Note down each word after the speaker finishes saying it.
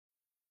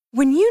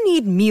When you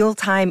need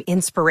mealtime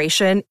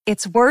inspiration,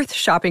 it's worth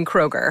shopping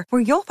Kroger,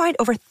 where you'll find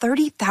over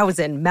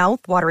 30,000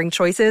 mouth-watering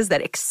choices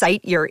that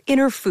excite your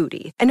inner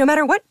foodie. And no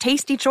matter what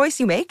tasty choice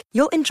you make,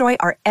 you'll enjoy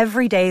our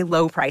everyday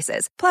low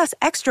prices, plus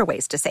extra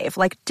ways to save,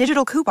 like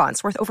digital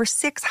coupons worth over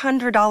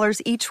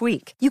 $600 each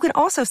week. You can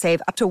also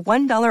save up to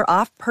 $1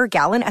 off per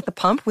gallon at the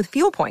pump with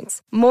fuel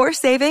points. More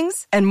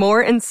savings and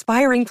more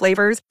inspiring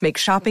flavors make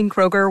shopping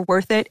Kroger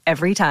worth it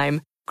every time.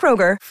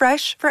 Kroger,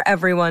 fresh for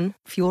everyone.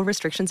 Fuel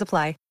restrictions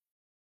apply.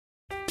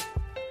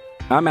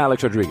 I'm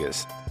Alex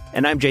Rodriguez.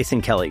 And I'm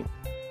Jason Kelly.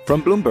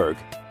 From Bloomberg,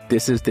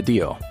 this is The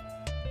Deal.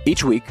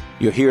 Each week,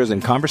 you'll hear us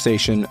in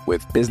conversation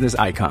with business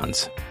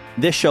icons.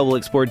 This show will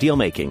explore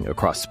deal-making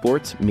across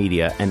sports,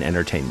 media, and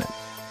entertainment.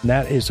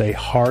 That is a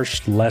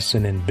harsh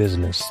lesson in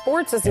business.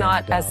 Sports is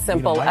not as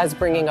simple as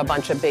bringing a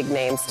bunch of big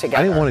names together.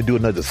 I didn't want to do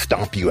another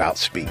stomp you out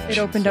speech. It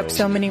opened up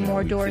so many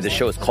more doors. The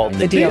show is called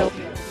The Deal.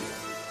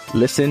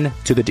 Listen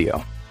to The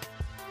Deal.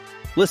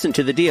 Listen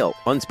to The Deal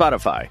on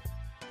Spotify.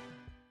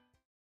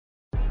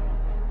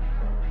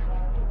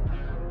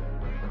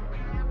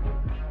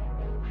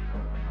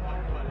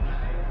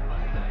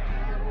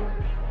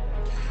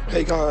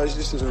 Hey guys,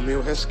 this is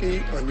Emil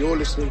Heskey, and you're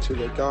listening to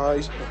the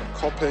guys on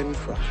Cop End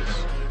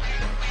Fracas.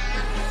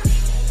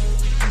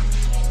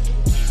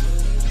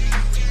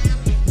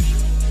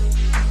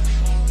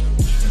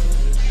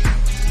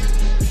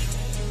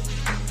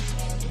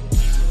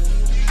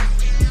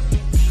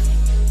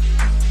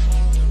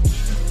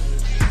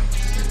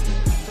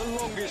 The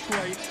longest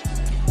wait,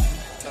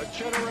 a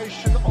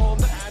generation on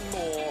and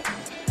more,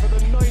 for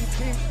the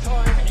 19th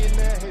time in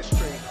their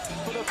history,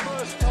 for the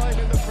first time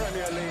in the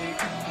Premier League.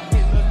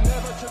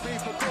 To be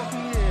forgotten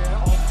year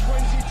of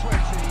 2020,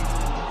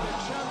 the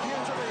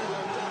champions of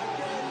England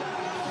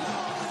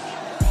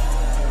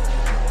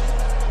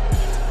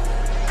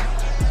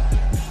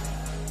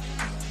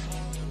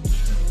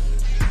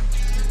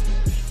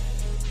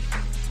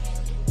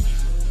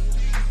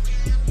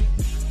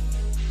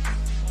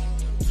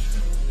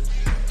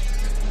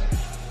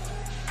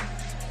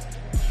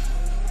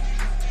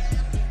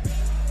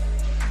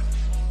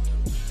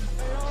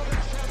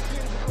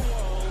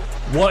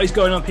What is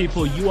going on,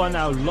 people? You are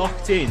now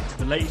locked in to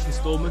the latest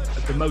installment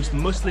of the most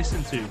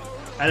must-listen to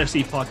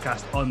LFC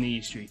podcast on the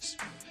East Streets.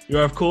 You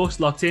are, of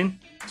course, locked in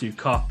to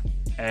Cop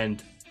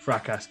and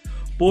Fracas,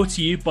 brought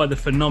to you by the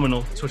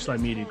phenomenal Touchline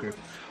Media Group.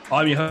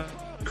 I'm your host,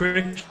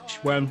 Chris,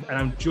 and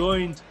I'm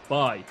joined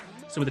by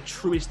some of the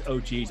truest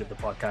OGs of the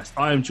podcast.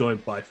 I am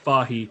joined by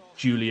Fahy,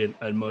 Julian,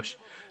 and Mush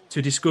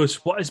to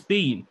discuss what has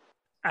been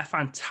a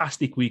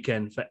fantastic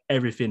weekend for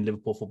everything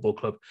Liverpool Football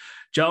Club.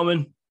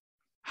 Gentlemen,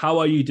 how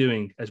are you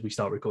doing as we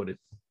start recording?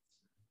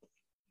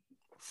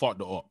 Fuck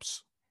the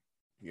ops.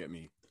 You get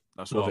me?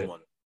 That's what I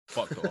want.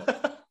 Fuck the ops.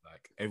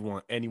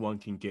 Like anyone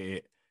can get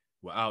it.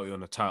 We're out here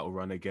on a title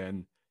run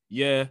again.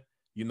 Yeah,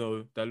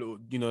 that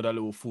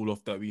little fall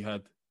off that we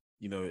had,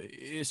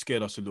 it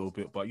scared us a little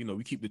bit, but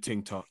we keep the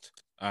ting tucked.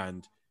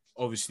 And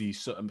obviously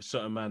certain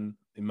man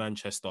in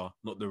Manchester,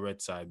 not the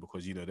red side,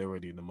 because they're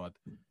already in the mud.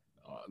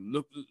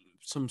 Look,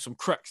 some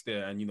cracks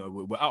there, and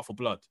we're out for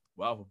blood.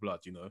 We're out for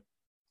blood,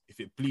 If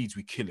it bleeds,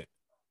 we kill it,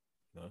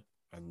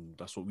 and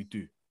that's what we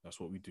do.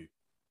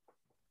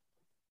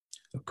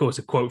 Of course,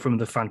 a quote from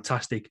the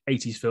fantastic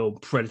 80s film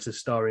Predator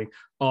starring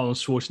Arnold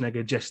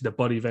Schwarzenegger, Jesse the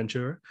Body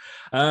Ventura.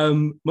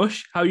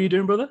 Mush, how are you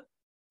doing, brother?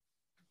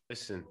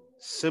 Listen,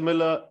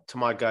 similar to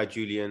my guy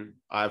Julian,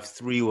 I have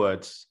 3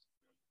 words.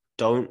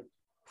 Don't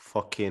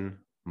fucking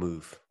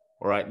move.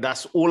 All right?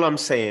 That's all I'm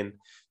saying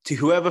to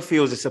whoever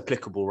feels it's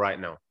applicable right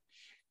now.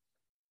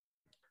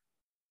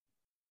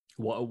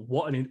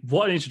 What an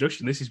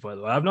introduction this is, by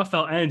the way. I've not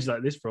felt energy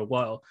like this for a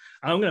while.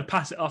 And I'm going to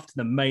pass it off to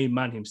the main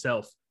man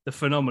himself, the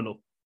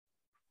phenomenal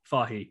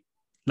Fahy.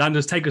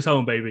 Landers, take us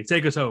home, baby.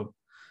 Take us home.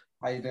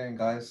 How you doing,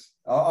 guys?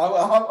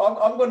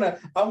 I'm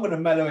gonna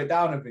mellow it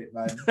down a bit,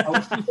 man.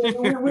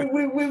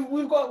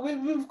 We've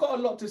got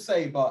a lot to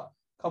say, but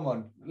come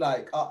on,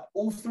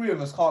 all 3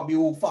 of us can't be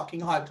all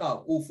fucking hyped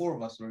up. All 4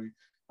 of us, really.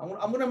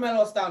 I'm gonna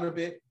mellow us down a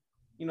bit,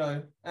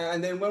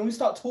 and then when we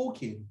start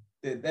talking,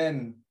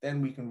 then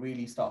we can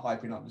really start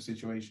hyping up the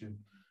situation.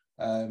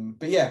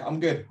 But yeah,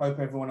 I'm good. Hope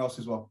everyone else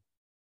as well.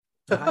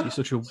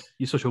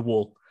 You're such a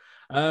wall.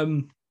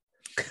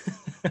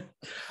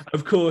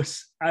 Of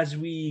course, as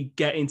we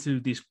get into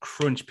this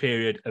crunch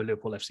period of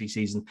Liverpool FC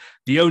season,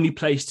 the only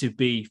place to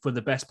be for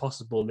the best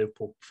possible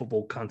Liverpool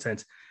football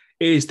content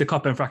is the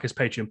Cop and Fracas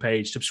Patreon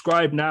page.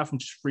 Subscribe now from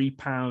just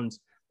 £3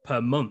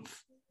 per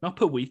month, not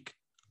per week,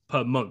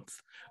 per month,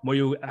 where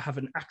you'll have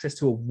access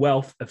to a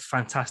wealth of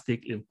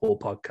fantastic Liverpool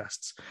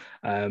podcasts,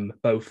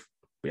 both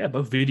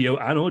video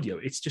and audio.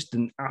 It's just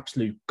an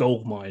absolute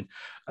goldmine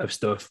of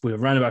stuff. We're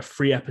around about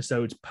 3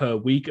 episodes per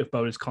week of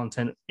bonus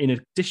content in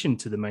addition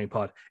to the main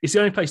pod. It's the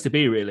only place to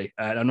be, really.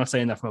 And I'm not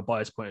saying that from a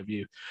biased point of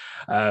view.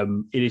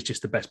 It is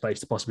just the best place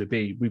to possibly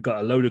be. We've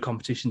got a load of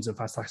competitions and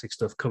fantastic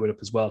stuff coming up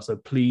as well. So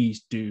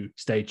please do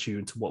stay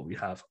tuned to what we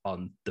have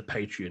on the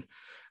Patreon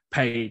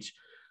page.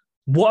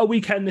 What a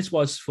weekend this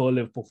was for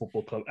Liverpool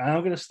Football Club. And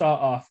I'm going to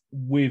start off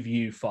with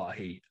you,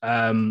 Fahy.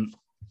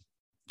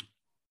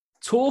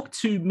 talk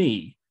to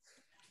me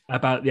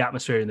about the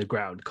atmosphere in the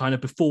ground, kind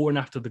of before and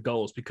after the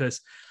goals,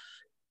 because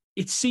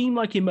it seemed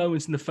like in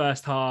moments in the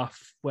first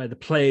half where the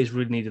players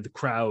really needed the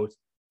crowd,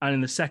 and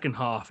in the second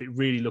half, it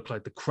really looked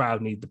like the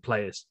crowd needed the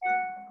players.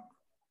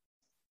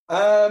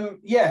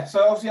 Yeah,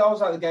 so obviously I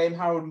was at the game.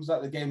 Harold was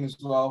at the game as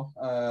well.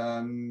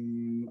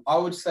 I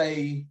would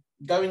say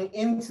going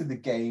into the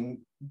game,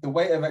 the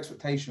weight of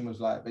expectation was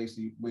like,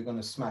 basically, we're going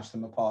to smash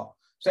them apart.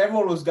 So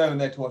everyone was going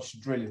there to watch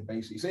drilling,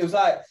 basically. So it was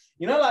like,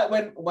 you know,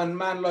 like when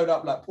man load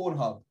up like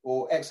Pornhub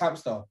or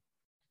X-Hamster,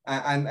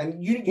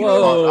 and you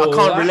know, I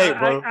can't relate,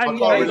 bro. I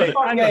can't relate.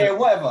 Yeah,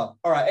 whatever.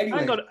 All right,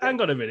 anyway.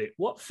 Hang on a minute.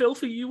 What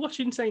filth are you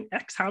watching saying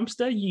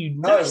X-Hamster? You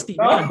nasty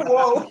man.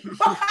 Whoa.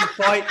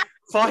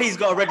 Fahi's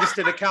got a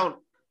registered account.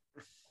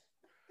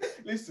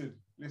 Listen.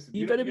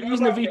 You better be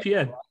using a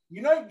VPN.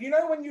 You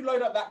know when you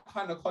load up that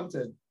kind of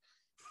content,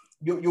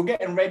 you're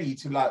getting ready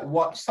to like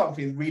watch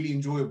something really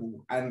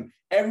enjoyable, and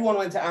everyone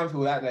went to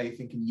Anfield that day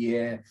thinking,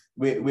 yeah,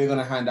 we're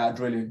gonna hand out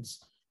drillings.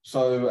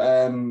 So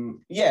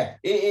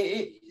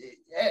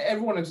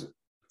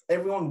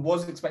everyone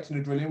was expecting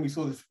a drilling. We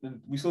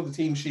saw the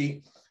team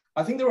sheet.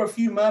 I think there were a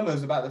few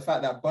murmurs about the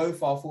fact that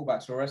both our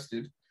fullbacks were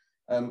rested.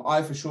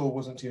 I for sure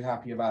wasn't too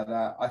happy about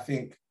that. I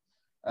think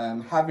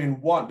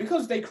having one,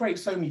 because they create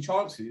so many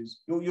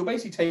chances, you're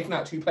basically taking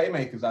out two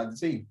playmakers out of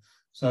the team.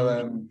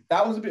 So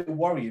that was a bit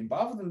worrying. But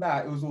other than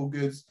that, it was all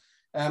good.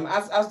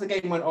 As the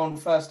game went on,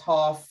 first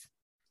half,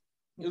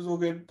 it was all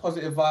good.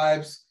 Positive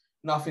vibes,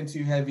 nothing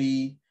too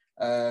heavy.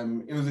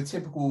 It was a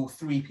typical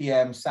 3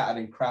 p.m.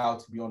 Saturday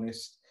crowd, to be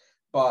honest.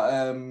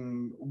 But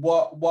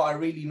what I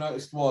really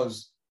noticed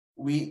was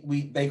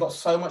they got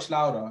so much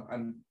louder,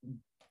 and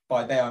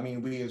by they I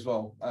mean we as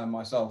well,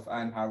 myself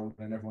and Harold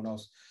and everyone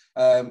else.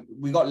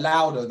 We got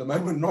louder the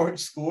moment Norwich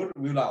scored.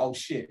 We were like, oh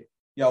shit,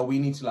 yo, we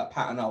need to like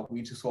pattern up.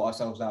 We need to sort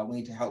ourselves out. We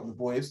need to help the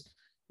boys.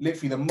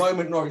 Literally, the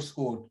moment Norwich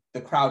scored,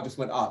 the crowd just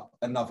went up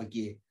another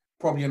gear,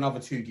 probably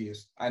another 2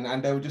 gears,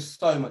 and they were just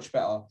so much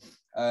better.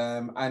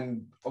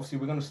 And obviously,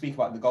 we're going to speak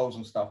about the goals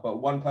and stuff,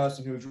 but one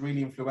person who was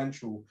really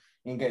influential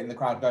in getting the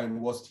crowd going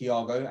was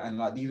Thiago. And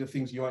like, these are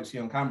things you won't see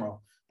on camera,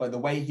 but the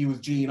way he was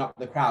G'ing up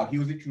the crowd, he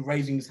was literally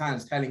raising his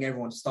hands, telling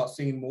everyone to start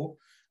singing more,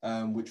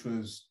 which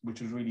was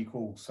really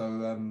cool.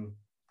 So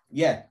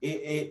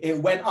it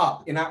went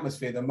up in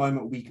atmosphere the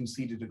moment we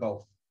conceded the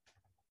goal.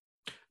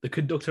 The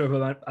conductor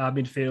of our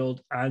midfield,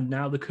 and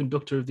now the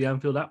conductor of the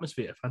Anfield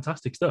atmosphere.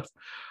 Fantastic stuff.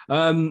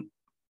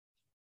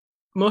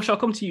 Mosh, I'll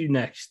come to you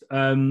next.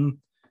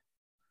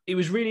 It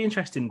was really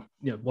interesting,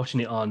 watching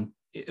it on.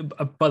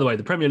 By the way,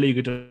 the Premier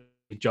League did a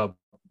job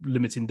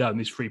limiting down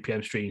these 3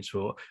 p.m. streams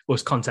for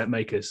us content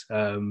makers.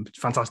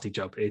 Fantastic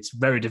job. It's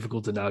very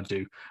difficult to now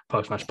do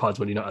post-match pods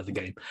when you're not at the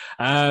game.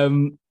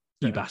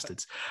 You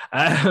bastards.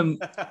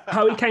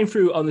 How it came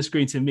through on the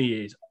screen to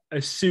me is,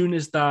 as soon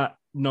as that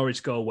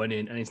Norwich goal went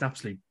in, and it's an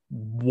absolutely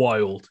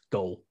wild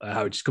goal,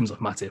 how it just comes off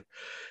Matip,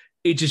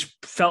 it just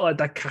felt like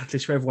that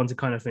catalyst for everyone to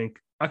kind of think,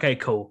 okay,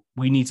 cool,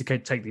 we need to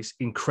take this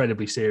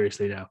incredibly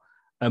seriously now.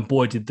 And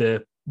boy did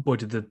the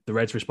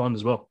Reds respond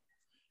as well.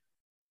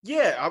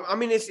 Yeah, I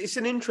mean, it's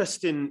an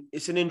interesting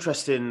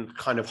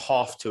kind of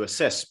half to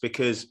assess,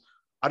 because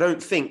I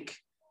don't think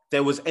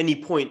there was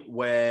any point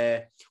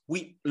where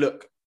we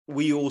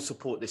all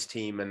support this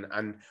team,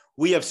 and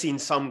we have seen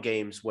some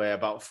games where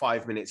about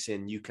 5 minutes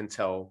in, you can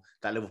tell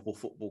that Liverpool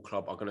Football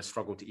Club are going to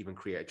struggle to even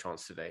create a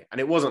chance today. And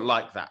it wasn't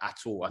like that at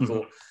all. I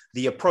thought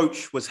the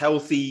approach was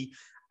healthy.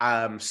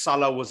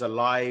 Salah was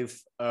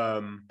alive.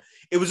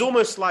 It was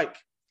almost like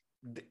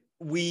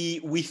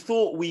we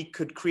thought we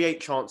could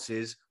create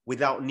chances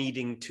without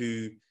needing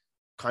to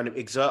kind of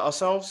exert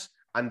ourselves.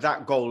 And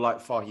that goal, like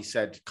Fahi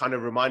said, kind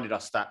of reminded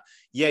us that,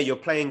 yeah, you're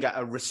playing at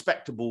a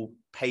respectable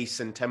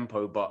pace and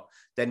tempo, but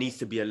there needs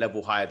to be a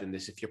level higher than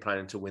this if you're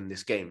planning to win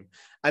this game.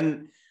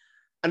 And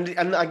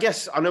I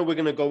guess, I know we're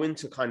going to go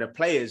into kind of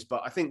players,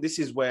 but I think this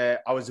is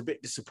where I was a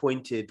bit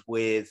disappointed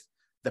with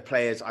the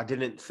players I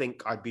didn't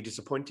think I'd be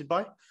disappointed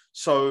by.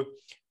 So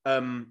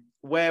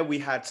where we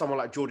had someone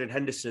like Jordan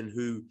Henderson,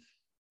 who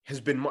has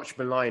been much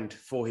maligned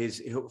for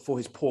his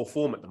poor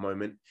form at the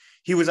moment,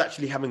 he was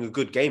actually having a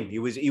good game. He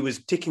was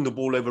ticking the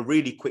ball over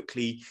really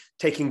quickly,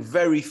 taking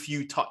very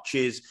few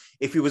touches.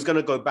 If he was going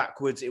to go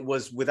backwards, it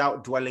was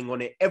without dwelling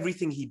on it.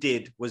 Everything he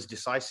did was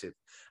decisive.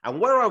 And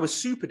where I was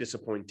super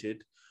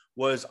disappointed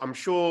was, I'm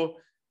sure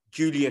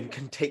Julian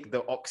can take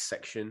the Ox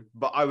section,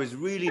 but I was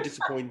really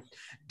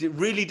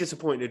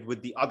disappointed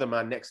with the other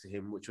man next to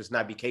him, which was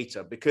Naby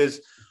Keita,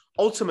 because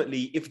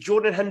ultimately, if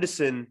Jordan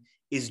Henderson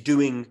is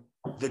doing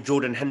the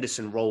Jordan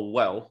Henderson role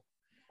well,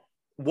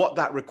 what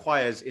that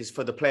requires is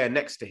for the player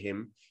next to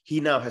him, he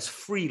now has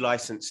free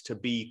license to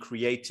be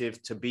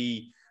creative, to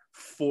be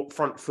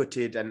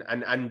front-footed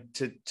and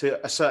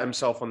to assert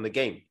himself on the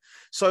game.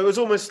 So it was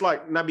almost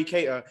like Naby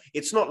Keita,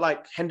 it's not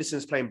like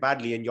Henderson's playing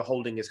badly and you're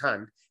holding his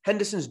hand.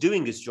 Henderson's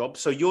doing his job,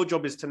 so your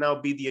job is to now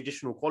be the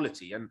additional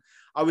quality. And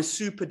I was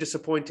super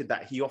disappointed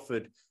that he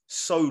offered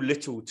so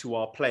little to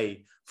our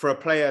play for a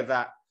player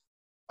that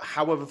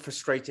however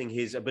frustrating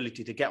his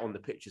ability to get on the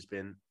pitch has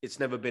been, it's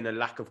never been a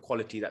lack of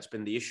quality that's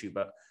been the issue.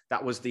 But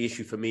that was the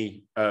issue for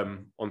me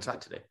on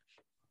Saturday.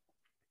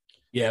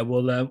 Yeah,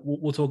 well,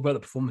 we'll talk about the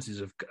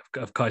performances of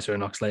Kaiser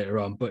and Ox later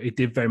on, but it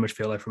did very much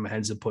feel like, from a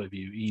Henderson point of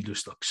view, he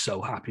just looked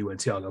so happy when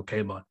Thiago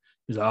came on.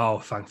 He was like, oh,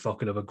 thank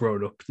fucking have I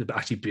grown up to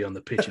actually be on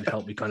the pitch and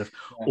help me kind of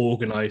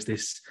organise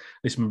this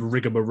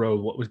rigmarole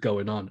of what was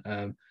going on.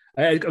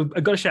 I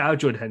got to shout out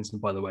Jordan Henderson,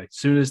 by the way. As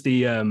soon as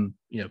he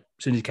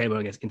came on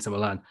against Inter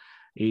Milan,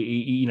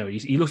 he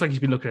looks like he's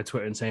been looking at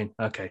Twitter and saying,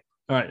 okay,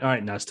 all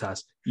right, Naz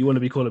Taz, you want to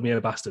be calling me a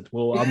bastard?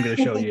 Well, I'm going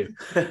to show you.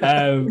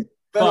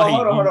 But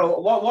hold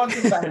on. One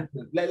thing about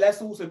Henderson,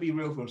 let's also be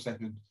real for a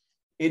second.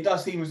 It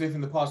does seem as if in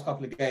the past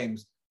couple of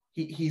games,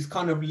 he's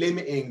kind of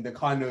limiting the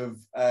kind of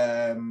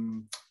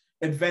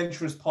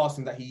adventurous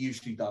passing that he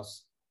usually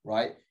does,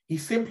 right? He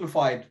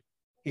simplified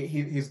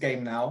his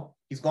game now.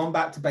 He's gone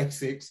back to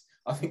basics.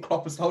 I think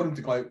Klopp has told him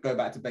to go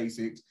back to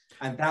basics,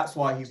 and that's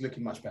why he's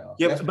looking much better.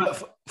 Yeah,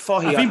 but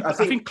Fahy, I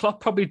think Klopp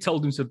probably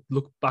told him to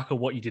look back at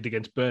what you did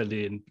against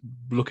Burnley and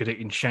look at it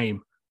in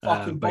shame.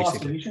 Fucking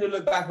bastard. He should have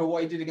looked back at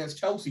what he did against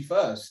Chelsea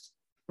first.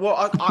 Well,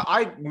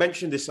 I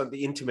mentioned this at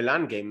the Inter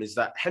Milan game, is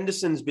that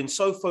Henderson's been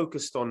so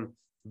focused on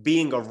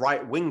being a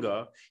right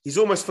winger, he's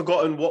almost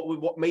forgotten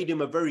what made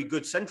him a very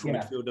good central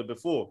midfielder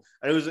before.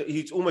 And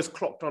he's almost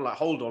clocked on, like,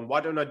 hold on, why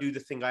don't I do the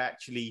thing I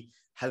actually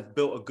have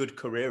built a good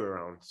career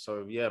around?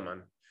 So yeah,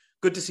 man,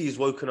 good to see he's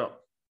woken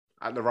up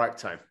at the right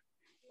time.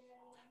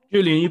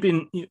 Julian,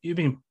 you've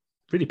been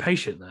really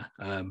patient there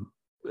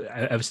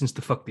ever since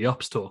the fuck the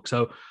ops talk.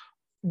 So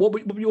what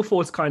were your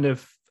thoughts kind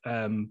of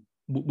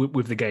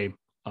with the game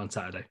on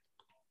Saturday?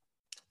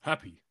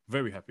 Happy,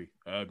 very happy.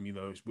 We're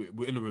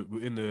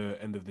in the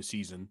end of the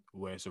season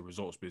where it's a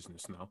results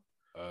business now.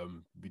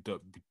 We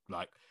don't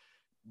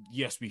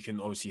yes, we can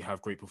obviously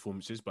have great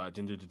performances, but at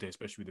the end of the day,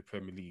 especially with the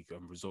Premier League,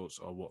 results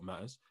are what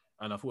matters.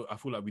 And I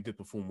feel like we did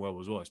perform well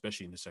as well,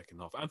 especially in the second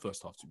half and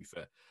first half, to be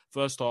fair.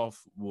 First half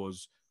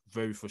was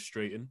very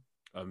frustrating.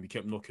 We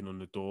kept knocking on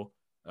the door,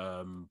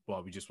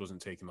 but we just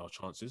wasn't taking our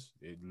chances,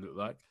 it looked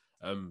like.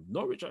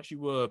 Norwich actually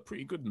were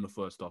pretty good in the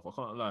first half, I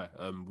can't lie.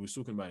 We were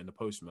talking about it in the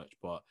post-match,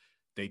 but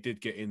they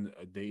did get in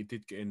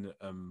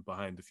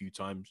behind a few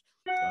times.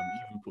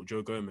 Even put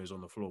Joe Gomez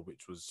on the floor,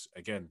 which was,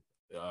 again,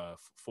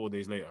 4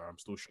 days later, I'm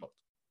still shocked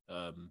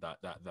that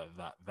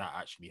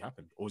actually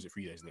happened. Or was it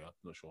 3 days later?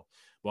 Not sure.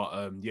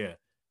 But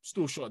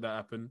still shocked that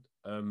happened.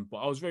 But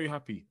I was very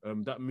happy.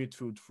 That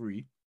midfield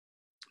three,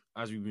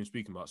 as we've been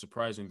speaking about,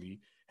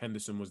 surprisingly,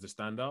 Henderson was the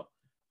standout.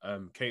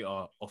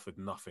 Keita offered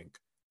nothing.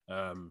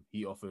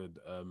 He offered,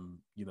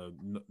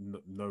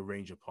 no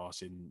range of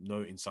passing,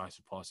 no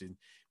incisive passing.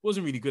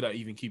 Wasn't really good at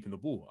even keeping the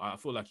ball. I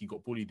feel like he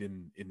got bullied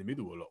in the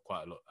middle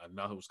quite a lot, and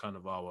that was kind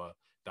of our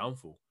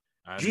downfall.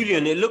 And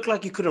Julian, it looked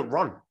like he couldn't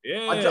run.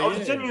 Yeah, I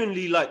was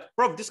genuinely like,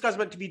 bro, this guy's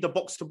meant to be the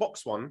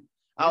box-to-box one.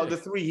 Out of the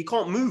three, he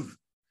can't move.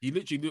 He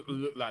literally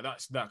looked like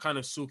that kind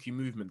of silky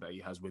movement that he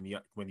has when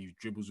he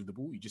dribbles with the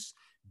ball. He just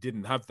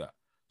didn't have that.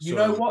 You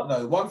know what,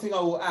 though? One thing I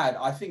will add,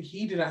 I think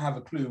he didn't have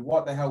a clue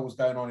what the hell was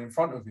going on in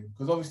front of him.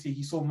 Because obviously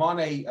he saw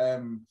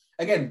Mane...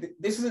 again,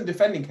 this isn't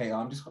defending Keita.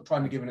 I'm just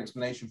trying to give an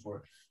explanation for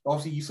it. But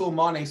obviously, you saw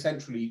Mane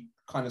centrally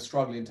kind of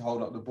struggling to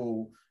hold up the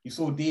ball. You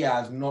saw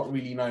Diaz not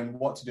really knowing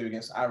what to do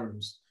against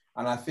Aarons.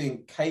 And I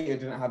think Keita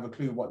didn't have a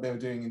clue what they were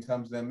doing in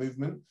terms of their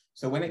movement.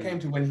 So when it came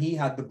to when he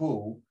had the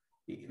ball,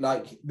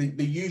 like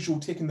the usual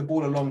ticking the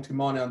ball along to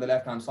Mane on the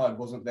left-hand side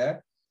wasn't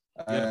there.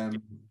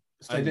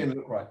 So it didn't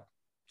look right.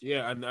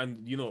 Yeah, and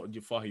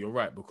Fahy, you're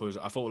right, because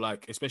I felt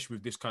like, especially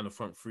with this kind of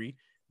front three,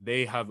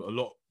 they have a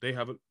lot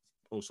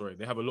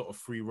of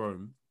free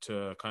roam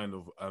to kind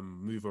of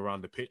move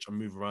around the pitch and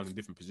move around in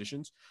different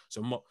positions.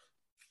 So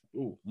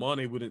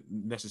Mane wouldn't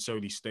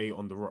necessarily stay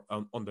on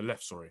the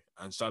left,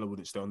 and Salah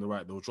wouldn't stay on the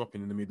right. They'll drop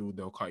in the middle,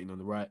 they'll cut in on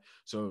the right.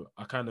 So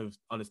I kind of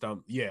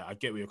understand. Yeah, I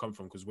get where you're coming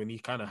from, because when he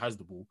kind of has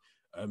the ball,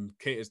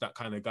 Keita's that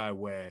kind of guy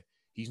where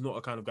he's not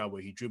a kind of guy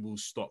where he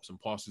dribbles, stops, and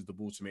passes the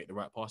ball to make the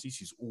right passes.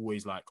 He's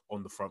always like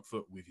on the front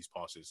foot with his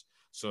passes.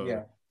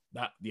 So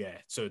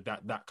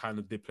that kind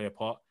of did play a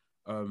part.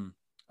 And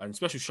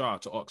special shout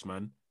out to Ox,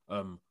 man.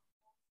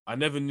 I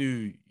never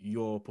knew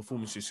your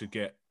performances could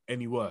get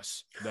any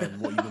worse than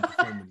what you've been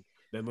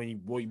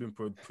performing, what you've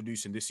been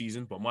producing this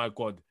season. But my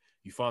God,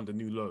 you found a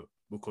new low,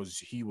 because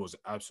he was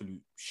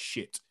absolute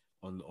shit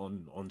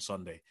on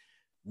Sunday.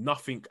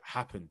 Nothing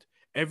happened.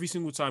 Every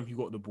single time he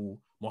got the ball,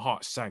 my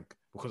heart sank,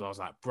 because I was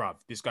like, bruv,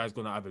 this guy's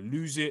going to either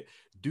lose it,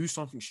 do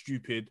something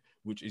stupid,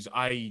 which is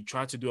I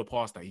try to do a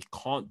pass that he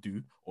can't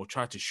do, or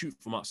try to shoot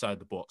from outside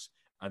the box.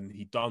 And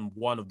he done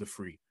one of the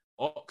three.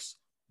 Ox,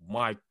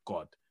 my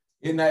God.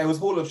 It was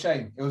Hall of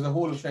Shame. It was a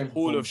Hall of Shame.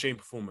 Hall of Shame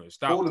performance.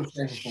 That Hall was of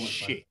Shame performance,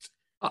 shit.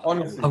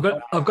 Honestly,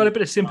 I've got a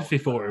bit of sympathy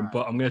for him,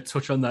 but I'm going to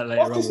touch on that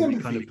later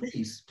on.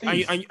 Please.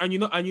 And you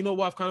know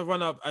why I've kind of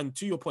run out. And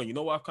to your point, you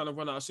know why I've kind of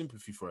run out of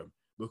sympathy for him,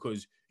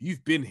 because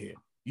you've been here,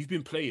 you've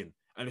been playing,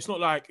 and it's not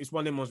like it's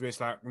one of them ones where it's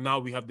like now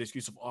we have the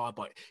excuse of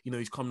but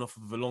he's coming off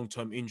of a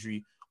long-term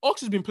injury.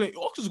 Ox has been playing.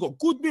 Ox has got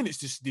good minutes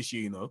this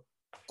year.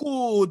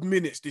 Good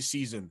minutes this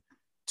season.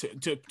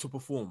 to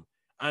perform.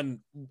 And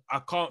I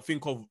can't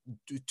think of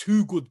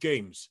 2 good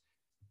games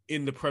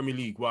in the Premier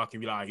League where I can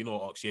be like, you know,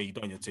 Ox, yeah, you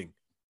done your thing.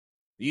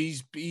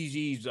 He's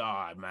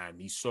man,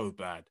 he's so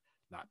bad.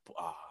 Like,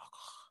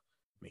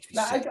 makes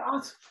me sick.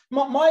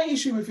 My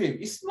issue with him,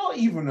 it's not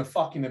even a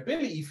fucking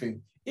ability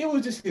thing. It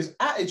was just his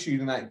attitude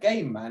in that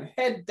game, man.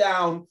 Head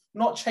down,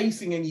 not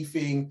chasing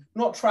anything,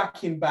 not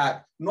tracking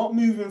back, not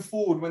moving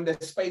forward when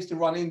there's space to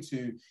run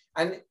into.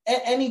 And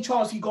any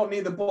chance he got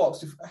near the box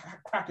to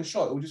crack a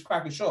shot, it would just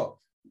crack a shot.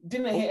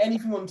 Didn't hit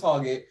anything on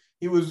target.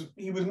 He was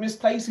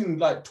misplacing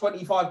like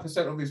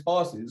 25% of his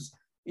passes.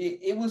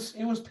 It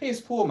was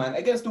piss poor, man.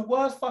 Against the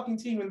worst fucking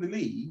team in the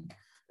league,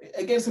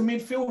 against a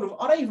midfielder.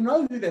 I don't even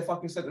know who their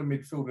fucking centre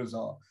midfielders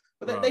are,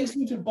 but they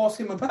seem to boss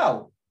him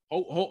about.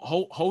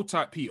 Hold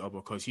tight, Peter,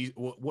 because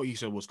what he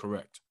said was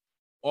correct.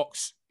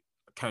 Ox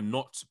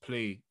cannot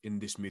play in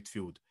this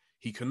midfield.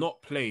 He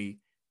cannot play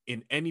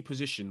in any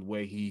position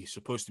where he's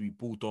supposed to be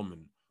ball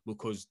dominant,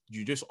 because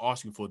you're just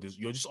asking for this.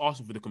 You're just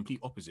asking for the complete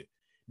opposite.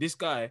 This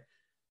guy,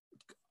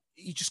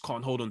 he just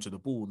can't hold on to the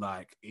ball.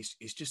 Like, it's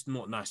just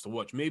not nice to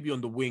watch. Maybe on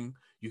the wing,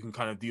 you can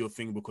kind of do your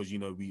thing because, you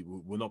know,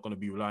 we're not going to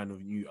be relying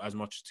on you as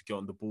much to get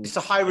on the ball. It's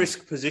a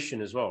high-risk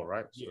position as well,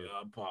 right? So.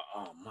 Yeah, but,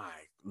 oh, my,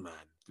 man,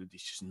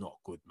 it's just not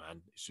good,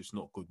 man. It's just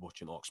not good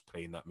watching Ox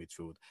play in that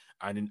midfield.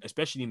 And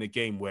especially in a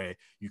game where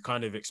you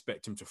kind of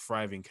expect him to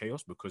thrive in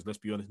chaos, because, let's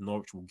be honest,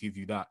 Norwich will give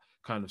you that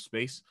kind of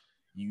space.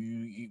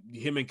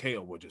 Him and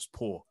Keita were just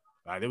poor.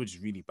 Like, they were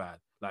just really bad.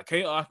 Like,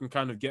 Keita I can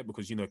kind of get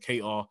because, you know,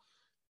 Keita,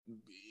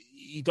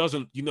 he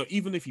doesn't, you know,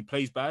 even if he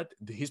plays bad,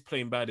 his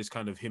playing bad is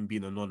kind of him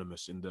being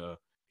anonymous in the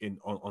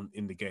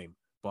game.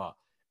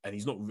 And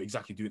he's not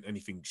exactly doing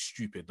anything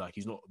stupid. Like,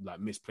 he's not like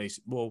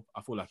misplaced. Well,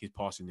 I feel like his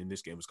passing in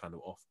this game was kind of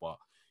off, but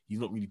he's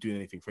not really doing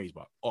anything crazy.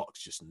 But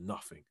Ox, just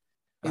nothing.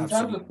 In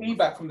terms of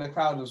feedback from the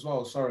crowd as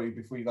well, sorry,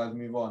 before you guys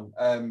move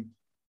on,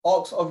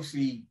 Ox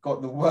obviously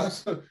got the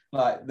worst,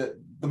 like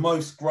the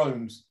most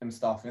groans and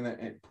stuff in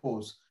it.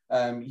 Pause.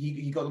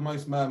 He got the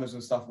most murmurs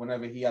and stuff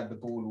whenever he had the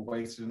ball or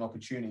wasted an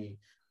opportunity.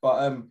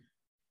 But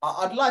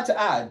I'd like to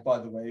add, by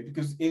the way,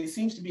 because it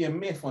seems to be a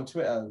myth on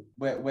Twitter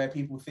where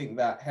people think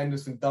that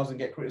Henderson doesn't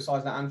get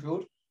criticised at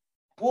Anfield.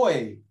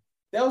 Boy,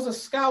 there was a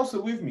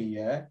Scouser with me,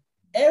 yeah?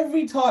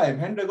 Every time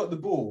Hendo got the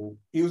ball,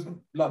 he was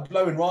like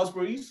blowing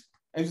raspberries.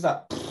 And he was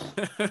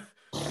like,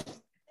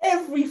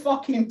 every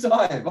fucking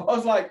time. I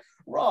was like,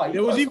 right.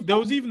 There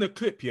was even a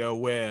clip here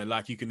where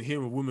like you can hear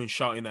a woman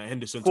shouting at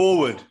Henderson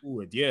forward.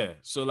 Yeah.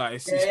 So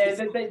like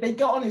they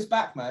get on his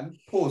back, man.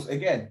 Pause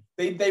again.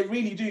 They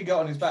really do get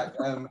on his back.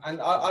 And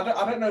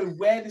I don't know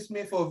where this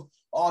myth of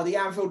the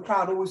Anfield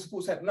crowd always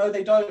supports him. No,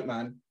 they don't,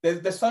 man.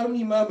 There's so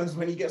many murmurs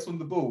when he gets on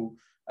the ball.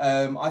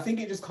 I think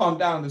it just calmed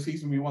down the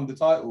season we won the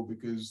title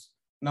because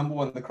number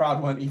one, the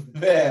crowd weren't even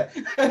there,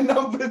 and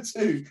number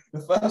two, the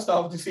first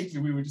half of the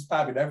season we were just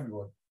pabbing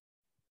everyone.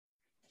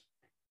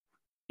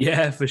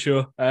 Yeah, for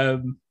sure.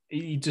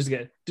 He just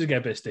get a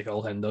bit of stick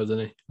old Hendo,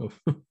 doesn't he?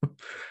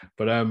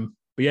 but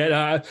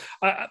yeah,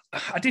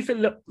 I did feel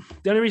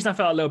the only reason I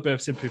felt a little bit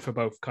of sympathy for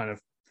both kind of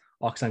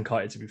Ox and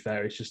Keita, to be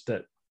fair, is just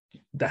that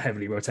the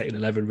heavily rotating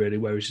 11 really,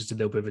 where it's just a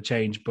little bit of a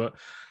change. But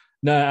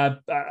no,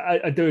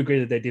 I do agree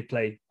that they did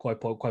play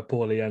quite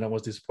poorly, and I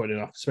was disappointed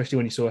enough, especially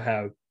when you saw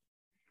how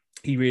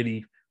he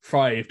really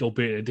thrived,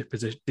 albeit in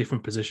a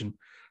different position.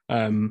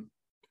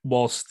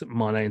 Whilst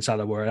Mane and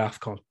Salah were at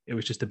AFCON, it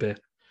was just a bit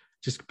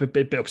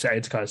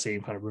upsetting to kind of see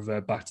him kind of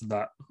revert back to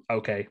that.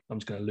 Okay, I'm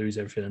just going to lose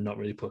everything and not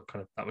really put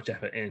kind of that much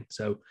effort in.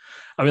 So,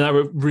 I mean,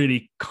 that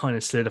really kind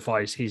of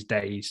solidifies his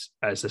days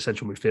as a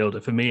central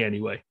midfielder for me,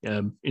 anyway.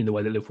 In the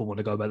way that Liverpool want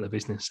to go about their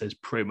business is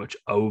pretty much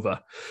over.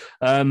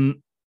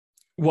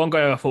 One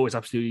guy I thought was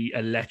absolutely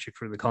electric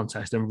through the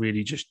contest and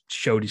really just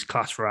showed his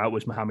class throughout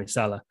was Mohamed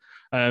Salah.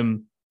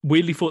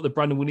 Weirdly thought that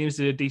Brandon Williams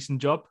did a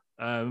decent job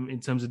in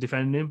terms of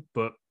defending him,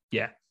 but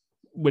yeah,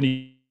 when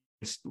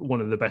he's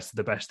one of the best,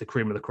 the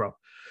cream of the crop,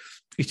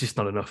 it's just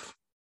not enough.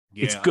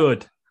 Yeah, it's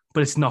good,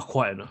 but it's not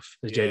quite enough,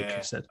 as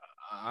Jadakiss said.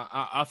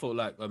 I felt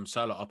like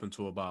Salah up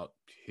until about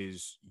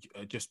his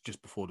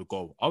just before the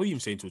goal. I would even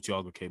say until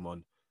Thiago came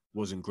on,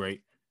 wasn't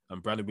great.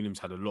 And Brandon Williams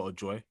had a lot of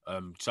joy.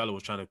 Salah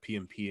was trying to pee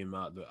him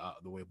out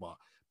of the way, but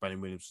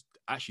Brandon Williams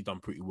actually done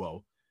pretty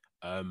well.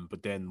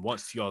 But then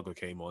once Thiago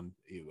came on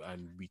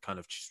and we kind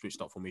of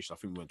switched up formation, I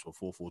think we went to a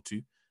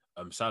 4-4-2.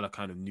 Salah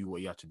kind of knew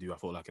what he had to do. I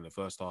felt like in the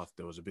first half,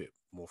 there was a bit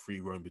more free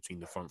roam between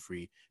the front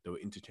three. They were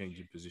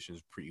interchanging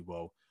positions pretty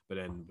well. But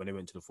then when they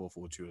went to the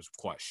 4-4-2, it was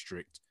quite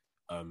strict.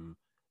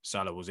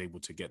 Salah was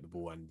able to get the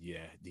ball, and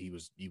yeah, he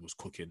was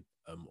cooking.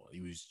 He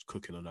was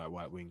cooking on that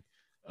right wing.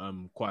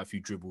 Quite a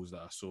few dribbles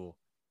that I saw.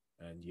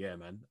 And yeah,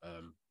 man,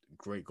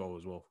 great goal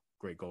as well.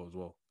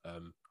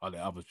 I'll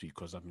let others speak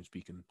because I've been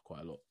speaking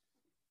quite a lot.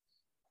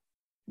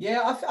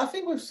 Yeah, I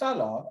think with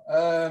Salah,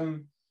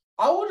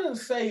 I wouldn't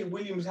say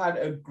Williams had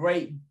a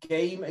great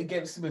game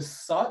against him as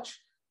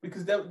such,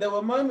 because there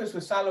were moments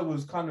where Salah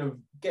was kind of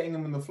getting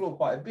him on the floor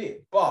quite a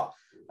bit, but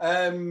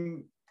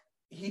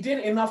he did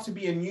enough to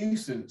be a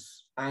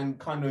nuisance and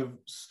kind of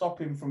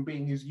stop him from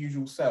being his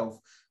usual self.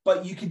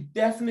 but you could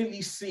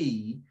definitely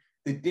see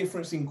the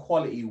difference in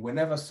quality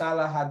whenever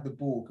Salah had the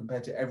ball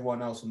compared to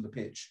everyone else on the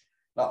pitch.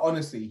 Like,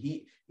 honestly,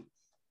 he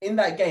in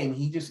that game,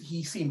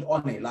 he seemed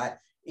on it. Like,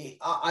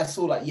 I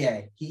saw, like,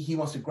 yeah, he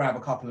wants to grab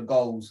a couple of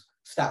goals,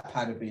 stat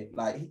pad a bit.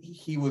 Like,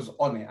 he was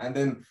on it. And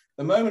then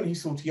the moment he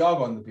saw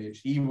Thiago on the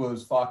pitch, he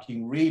was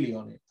fucking really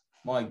on it.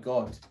 My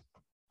God.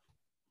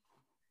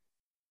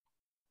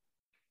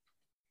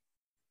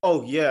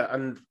 Oh, yeah.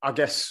 And I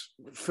guess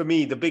for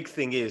me, the big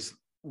thing is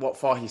what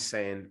Fahi's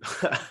saying.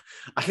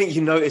 I think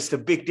you noticed the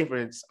big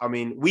difference. I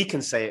mean, we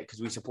can say it because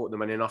we support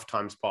them and enough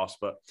times past,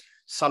 but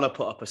Salah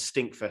put up a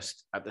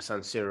stinkfest at the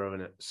San Siro,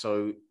 innit?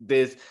 So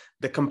there's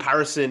the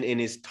comparison in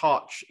his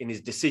touch, in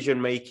his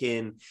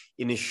decision-making,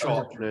 in his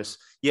sharpness.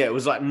 Yeah, it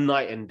was like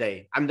night and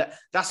day. And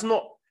that's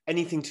not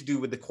anything to do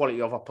with the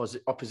quality of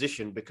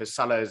opposition, because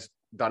Salah has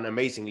done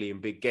amazingly in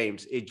big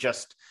games. It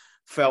just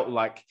felt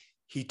like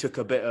he took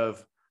a bit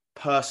of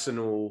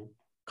personal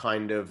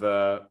kind of,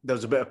 there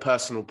was a bit of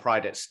personal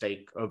pride at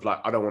stake of like,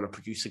 I don't want to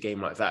produce a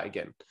game like that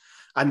again.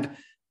 And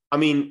I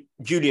mean,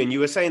 Julian,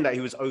 you were saying that he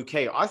was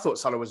okay. I thought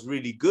Salah was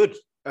really good.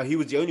 He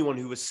was the only one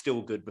who was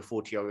still good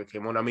before Thiago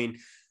came on. I mean,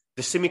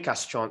 the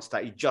Tsimikas chance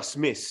that he just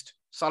missed,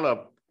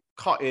 Salah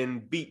cut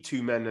in, beat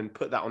two men and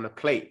put that on a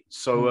plate.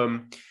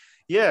 So,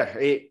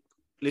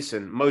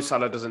 listen, Mo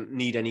Salah doesn't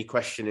need any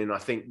questioning. I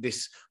think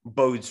this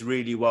bodes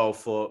really well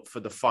for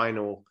the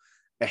final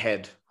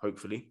ahead,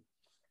 hopefully.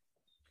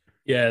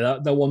 Yeah,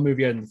 that one move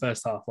he had in the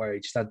first half where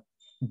he just had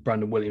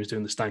Brandon Williams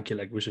doing the stanky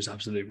leg was just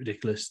absolutely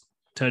ridiculous.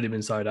 Turned him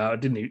inside out. I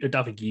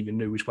don't think he even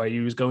knew which way he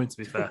was going, to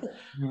be fair.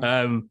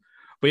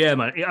 But yeah,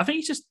 man, I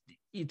think it's just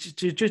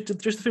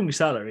the thing with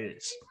Salah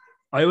is,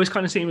 I always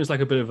kind of see him as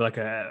like a bit of like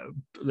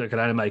an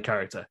anime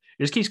character.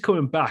 He just keeps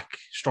coming back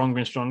stronger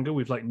and stronger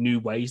with like new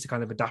ways to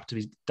kind of adapt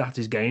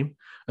his game,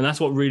 and that's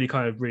what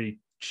really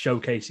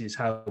showcases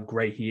how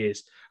great he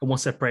is and what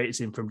separates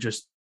him from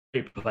just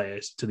great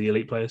players to the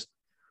elite players.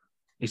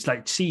 It's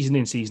like season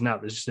in, season out.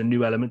 There's just a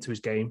new element to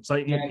his game. It's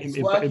like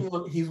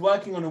he's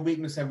working on a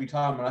weakness every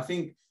time, and I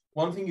think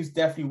one thing he's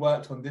definitely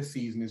worked on this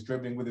season is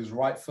dribbling with his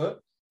right foot.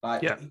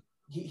 Like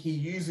he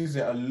uses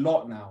it a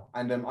lot now,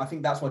 and I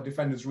think that's why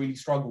defenders really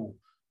struggle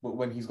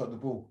when he's got the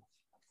ball.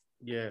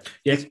 Yeah,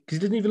 because he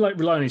doesn't even like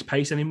rely on his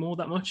pace anymore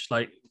that much.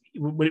 Like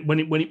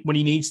when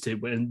he needs to,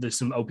 when there's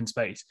some open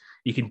space,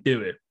 he can do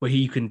it. But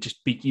he can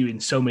just beat you in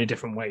so many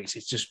different ways.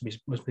 It's just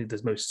must be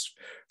the most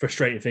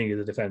frustrating thing as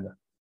a defender.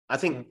 I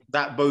think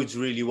that bodes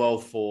really well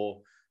for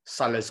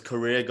Salah's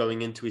career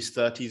going into his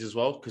 30s as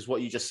well, because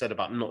what you just said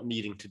about not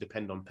needing to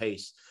depend on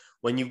pace,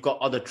 when you've got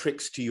other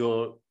tricks to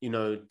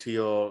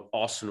your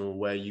arsenal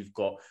where you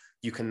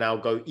can now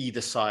go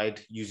either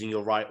side using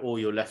your right or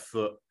your left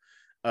foot.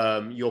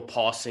 Your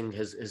passing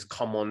has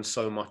come on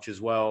so much as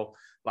well.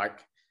 Like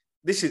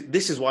this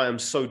is why I'm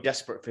so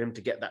desperate for him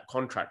to get that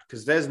contract,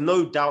 because there's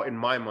no doubt in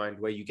my mind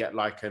where you get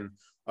like an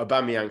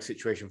Aubameyang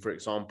situation, for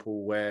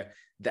example, where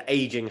the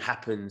aging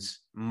happens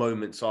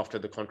moments after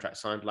the contract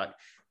signed. Like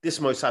this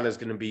Mo Salah is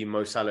going to be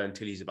Mo Salah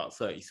until he's about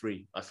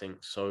 33, I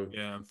think. So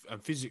yeah,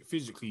 and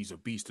physically he's a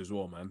beast as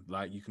well, man.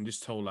 Like you can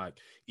just tell, like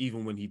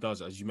even when he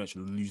does, as you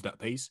mentioned, lose that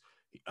pace,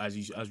 as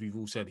we've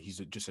all said, he's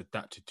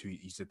adapted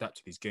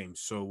his game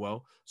so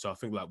well. So I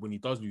think like when he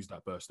does lose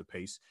that burst of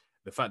pace,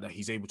 the fact that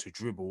he's able to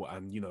dribble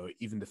and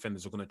even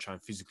defenders are going to try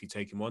and physically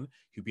take him on,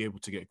 he'll be able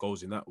to get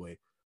goals in that way.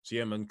 So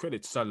yeah, man,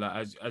 credit to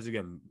Salah. As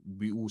again,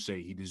 we all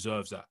say he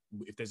deserves that.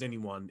 If there's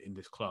anyone in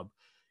this club,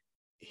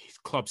 his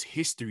club's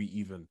history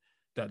even,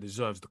 that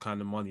deserves the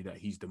kind of money that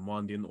he's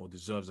demanding, or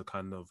deserves a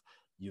kind of,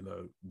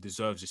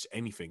 deserves just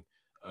anything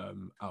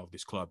out of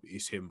this club,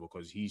 is him,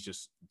 because he's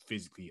just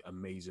physically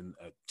amazing.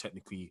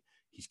 Technically,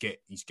 he's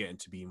getting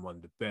to being one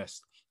of the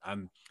best.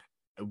 And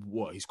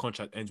his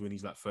contract ends when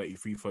he's like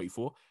 33,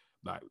 34.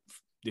 Like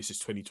this is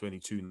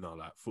 2022 now.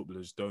 Like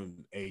footballers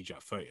don't age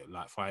at 30.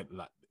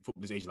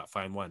 Footballers age like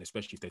fine wine,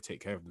 especially if they take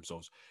care of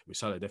themselves, which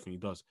Salah definitely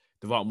does.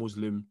 Devout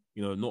Muslim,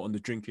 not on the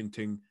drinking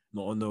thing,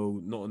 not on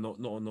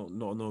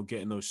no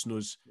getting no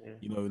snooze,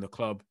 in the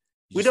club.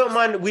 We don't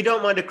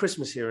mind a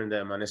Christmas here and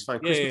there, man. It's fine.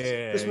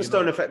 Christmas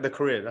don't affect the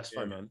career. That's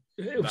fine, man.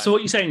 So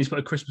what you're saying is put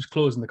a Christmas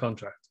clause in the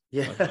contract?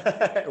 Yeah,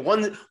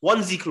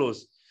 onesie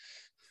clause.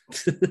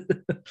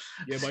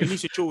 Yeah, but he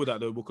needs to chill with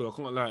that though, because I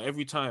can't lie.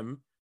 Every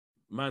time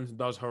man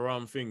does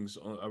haram things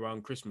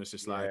around Christmas,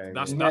 it's like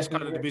that's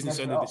kind of the business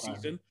end of the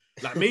season.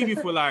 Like maybe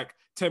if we're like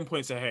 10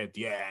 points ahead,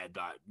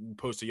 like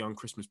post a young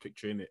Christmas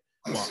picture in it.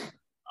 But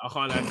I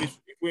can't like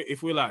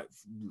if we're like,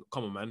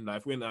 come on, man. Like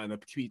if we're in a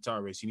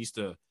PTR race, he needs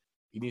to.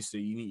 You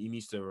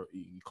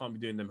can't be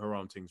doing them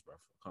haram things, bro.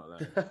 I can't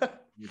lie.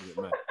 You do it,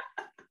 man.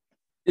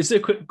 It's a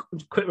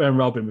quick round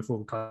robin before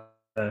we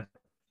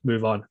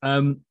move on.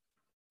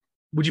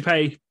 Would you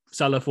pay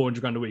Salah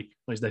 $400,000 a week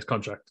on his next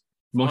contract?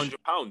 £400?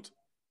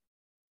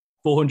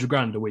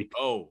 $400,000 a week.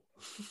 Oh.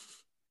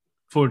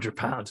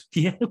 £400.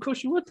 Yeah, of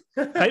course you would.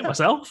 Pay it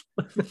myself.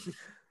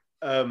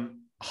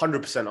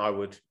 100% I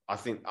would. I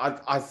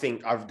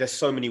think there's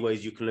so many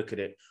ways you can look at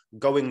it.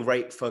 Going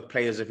rate for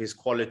players of his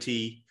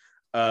quality,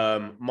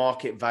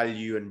 market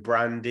value and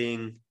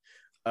branding,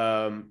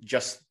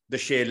 just the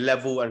sheer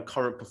level and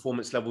current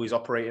performance level he's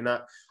operating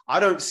at. I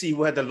don't see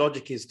where the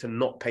logic is to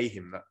not pay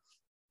him that.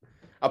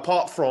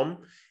 Apart from,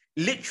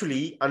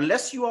 literally,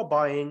 unless you are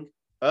buying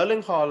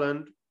Erling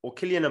Haaland or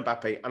Kylian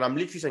Mbappe, and I'm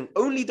literally saying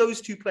only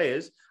those two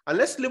players,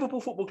 unless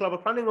Liverpool Football Club are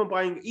planning on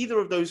buying either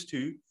of those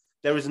two,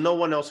 there is no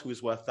one else who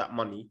is worth that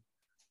money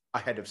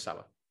ahead of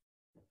Salah.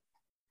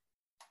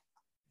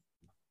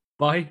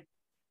 Why?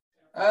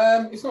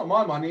 It's not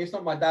my money. It's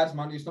not my dad's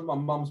money. It's not my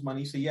mum's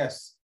money. So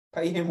yes,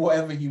 pay him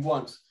whatever he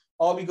wants.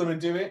 Are we going to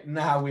do it?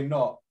 No, we're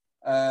not.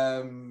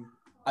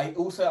 I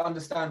also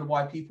understand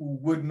why people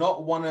would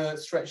not want to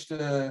stretch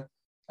the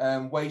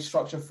wage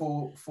structure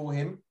for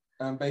him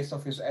based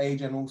off his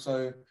age and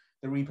also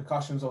the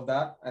repercussions of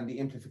that and the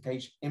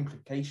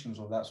implications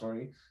of that.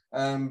 Sorry,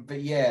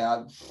 but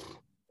yeah,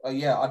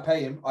 I'd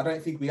pay him. I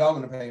don't think we are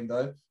going to pay him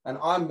though, and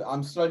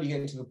I'm slowly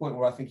getting to the point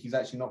where I think he's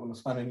actually not going to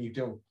sign a new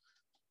deal.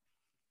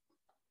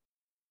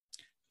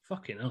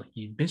 Fucking hell,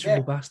 you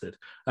miserable bastard.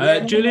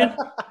 Julian?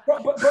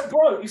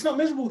 Bro, it's not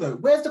miserable though.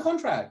 Where's the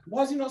contract?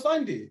 Why has he not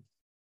signed it?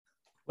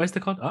 Where's the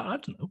contract? I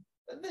don't know.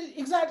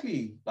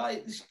 Exactly.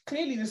 Like,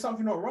 clearly there's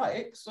something not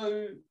right.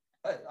 So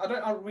I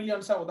don't really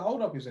understand what the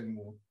hold-up is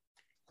anymore.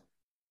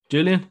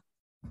 Julian?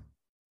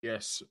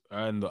 Yes,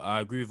 and I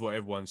agree with what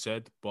everyone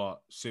said,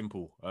 but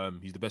simple.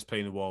 He's the best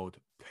player in the world.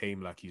 Pay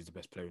him like he's the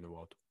best player in the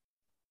world.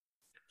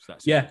 So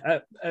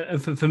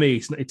for me,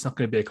 it's not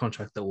going to be a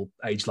contract that will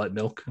age like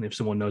milk. And if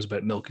someone knows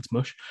about milk, it's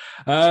mush.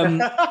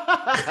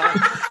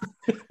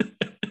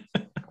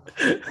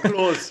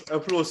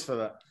 Applause for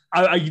that.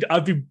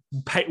 I've been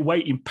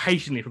waiting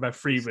patiently for about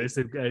 3 minutes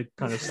to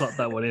kind of slot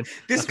that one in.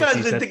 This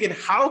guy's been thinking,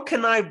 how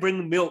can I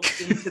bring milk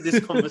into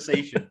this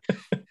conversation?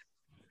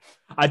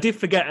 I did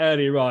forget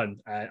earlier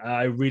on, and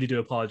I really do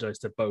apologise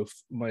to both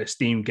my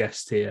esteemed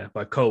guests here,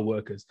 my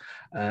co-workers,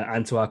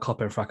 and to our Cop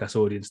and Fracas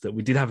audience, that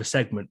we did have a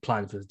segment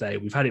planned for today.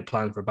 We've had it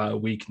planned for about a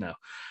week now,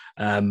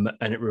 and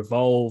it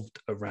revolved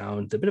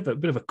around a bit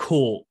of a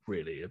call,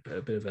 really, a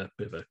bit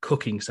of a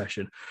cooking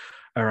session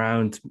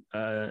around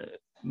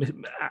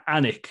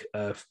Anik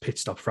of Pit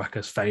Stop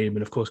Fracas fame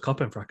and, of course, Cop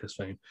and Fracas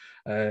fame.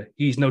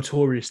 He's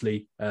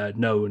notoriously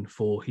known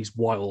for his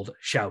wild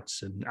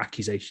shouts and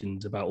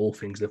accusations about all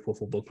things Liverpool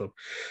Football Club.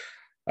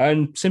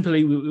 And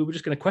simply, we were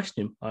just going to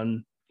question him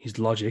on his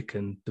logic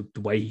and the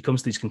way he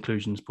comes to these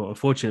conclusions. But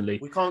unfortunately...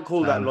 We can't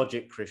call that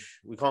logic, Krish.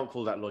 We can't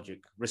call that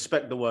logic.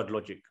 Respect the word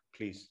logic,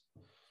 please.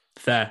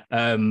 Fair.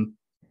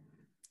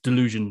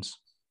 Delusions.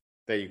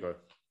 There you go.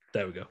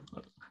 There we go.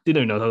 Didn't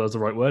even know that was the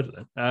right word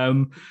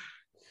then.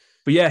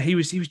 But yeah, he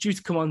was due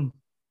to come on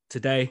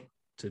today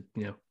to,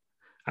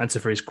 answer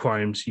for his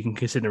crimes. You can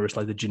consider us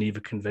like the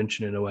Geneva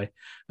Convention in a way,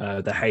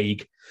 the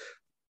Hague.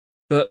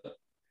 But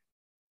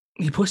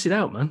he pussed it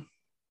out, man.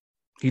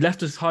 He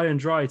left us high and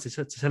dry to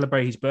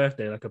celebrate his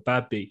birthday like a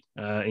bad bee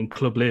in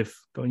Club Live,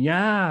 going,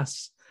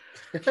 yes.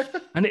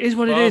 And it is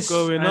what it is.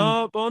 Going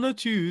up on a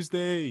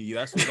Tuesday.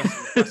 That's his kind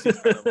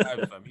of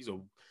vibe, fam. He's a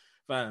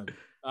fam.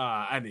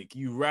 Anik,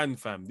 you ran,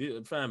 fam.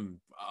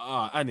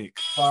 Anik.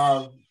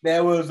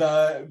 There was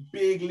a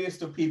big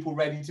list of people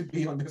ready to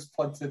be on this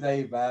pod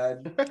today,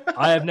 man.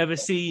 I have never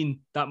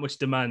seen that much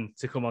demand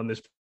to come on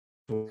this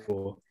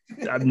before.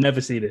 I've never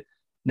seen it.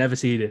 Never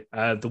seen it.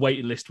 The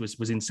waiting list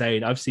was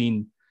insane. I've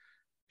seen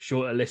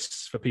shorter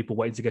lists for people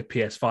waiting to get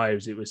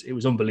PS5s. It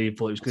was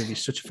unbelievable. It was going to be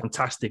such a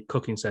fantastic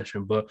cooking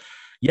session. But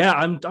yeah,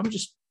 I'm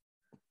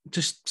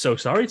just so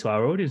sorry to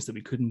our audience that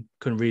we couldn't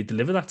really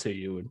deliver that to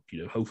you, and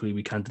hopefully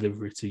we can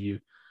deliver it to you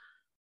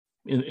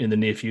in the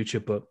near future.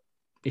 But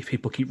if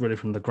people keep running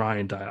from the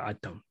grind, I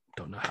don't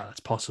know how that's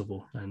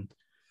possible. And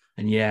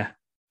yeah,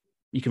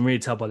 you can really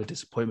tell by the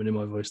disappointment in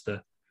my voice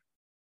that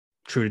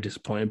truly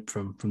disappointed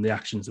from the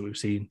actions that we've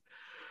seen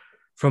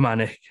from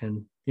Anik.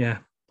 And yeah,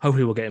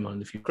 hopefully we'll get him on in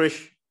the future.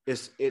 Krish,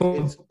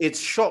 it's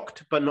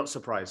shocked but not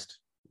surprised.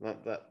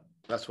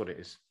 That's what it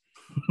is.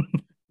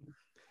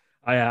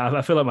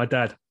 I feel like my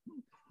dad.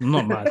 I'm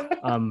not mad.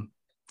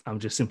 I'm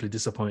just simply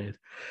disappointed.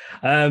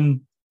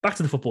 Back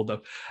to the football,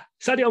 though.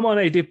 Sadio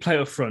Mane did play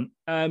up front.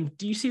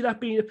 Do you see that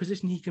being a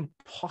position he can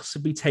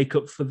possibly take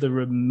up for the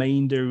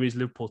remainder of his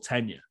Liverpool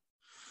tenure?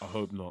 I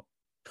hope not.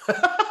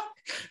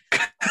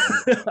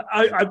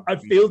 I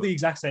feel the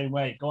exact same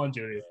way. Go on,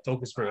 Julian.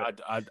 Talk us through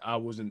it. I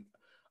wasn't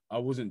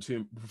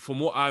too... From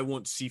what I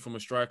want to see from a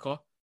striker,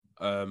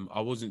 I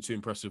wasn't too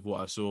impressed with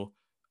what I saw.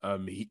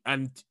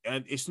 And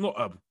it's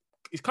not a...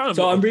 It's kind of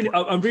so. I'm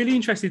really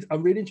interested.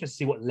 I'm really interested to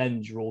see what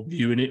lens you're all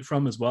viewing it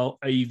from as well.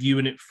 Are you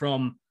viewing it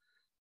from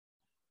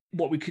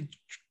what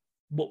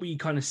we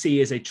kind of see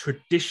as a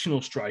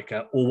traditional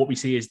striker, or what we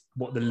see as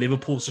what the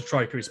Liverpool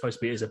striker is supposed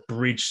to be as a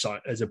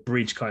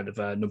bridge kind of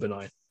number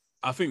 9?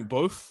 I think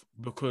both,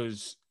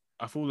 because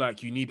I feel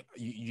like you need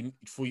you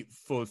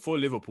for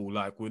Liverpool.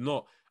 Like, we're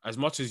not, as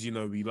much as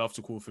we love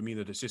to call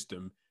Firmino the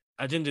system.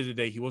 At the end of the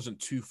day, he wasn't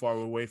too far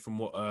away from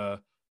what a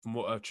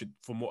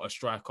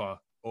striker,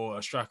 or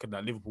a striker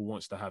that Liverpool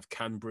wants to have,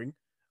 can bring.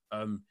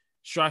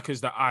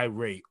 Strikers that I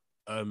rate,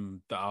 that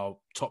are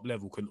top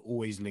level, can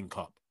always link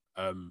up.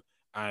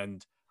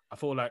 And I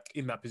feel like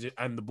in that position,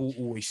 and the ball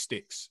always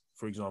sticks,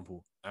 for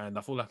example. And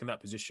I feel like in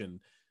that position,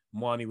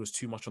 Mane was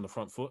too much on the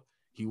front foot.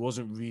 He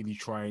wasn't really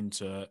trying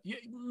to. Yeah,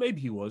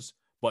 maybe he was,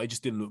 but it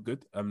just didn't look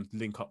good.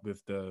 Link up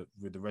with the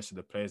rest of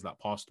the players, like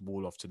pass the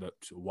ball off to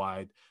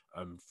wide,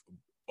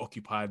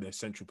 occupy their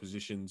central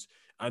positions,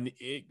 and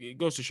it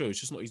goes to show it's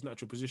just not his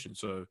natural position.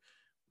 So,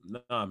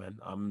 nah, man,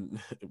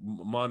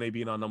 Mane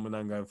being our number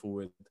 9 going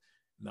forward.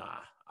 Nah,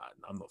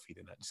 I'm not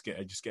feeling that. Just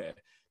get it.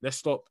 Let's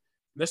stop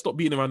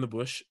beating around the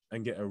bush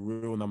and get a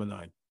real number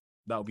 9.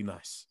 That would be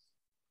nice.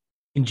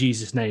 In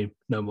Jesus' name,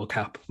 no more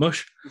cap.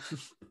 Mush?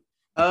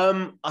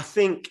 I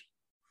think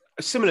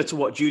similar to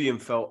what Julian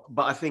felt,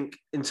 but I think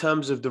in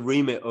terms of the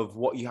remit of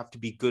what you have to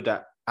be good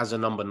at as a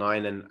number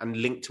 9 and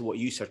linked to what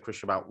you said,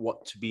 Chris, about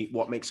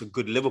what makes a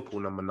good Liverpool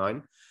number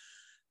 9,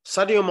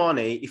 Sadio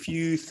Mane, if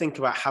you think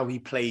about how he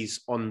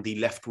plays on the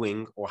left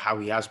wing or how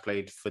he has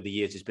played for the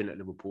years he's been at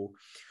Liverpool,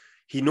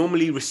 he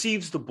normally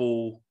receives the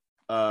ball,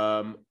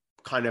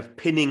 kind of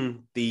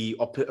pinning the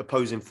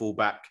opposing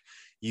fullback.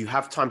 You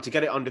have time to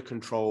get it under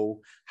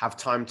control, have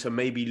time to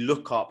maybe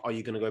look up. Are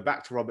you going to go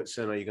back to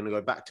Robertson? Are you going to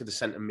go back to the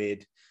centre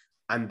mid?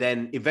 And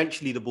then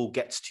eventually the ball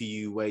gets to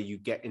you where you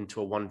get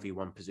into a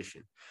 1v1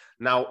 position.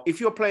 Now, if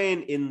you're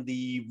playing in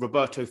the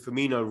Roberto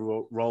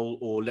Firmino role,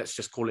 or let's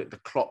just call it the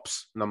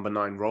Klopp's number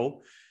 9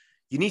 role,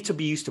 you need to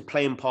be used to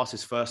playing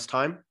passes first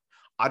time.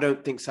 I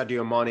don't think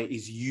Sadio Mane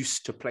is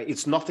used to play.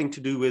 It's nothing to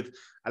do with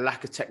a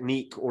lack of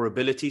technique or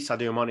ability.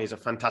 Sadio Mane is a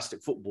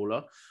fantastic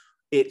footballer.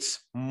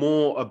 It's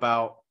more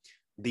about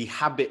the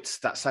habits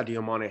that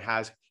Sadio Mane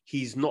has.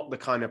 He's not the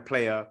kind of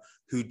player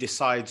who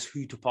decides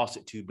who to pass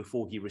it to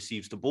before he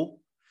receives the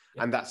ball.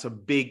 Yeah. And that's a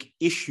big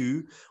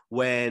issue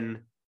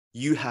when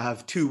you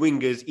have 2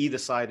 wingers either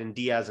side in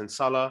Diaz and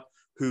Salah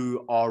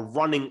who are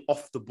running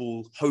off the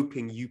ball,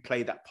 hoping you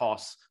play that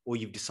pass or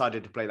you've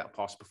decided to play that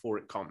pass before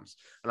it comes.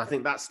 And I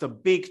think that's the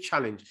big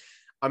challenge.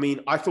 I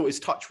mean, I thought his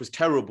touch was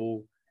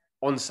terrible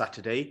on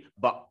Saturday,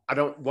 but I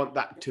don't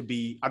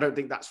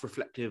think that's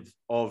reflective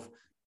of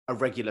a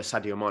regular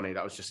Sadio Mane.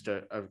 That was just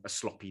a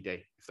sloppy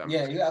day.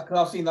 Yeah,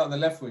 because I've seen that on the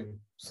left wing.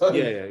 So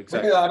yeah,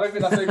 exactly. I don't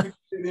think that's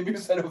anything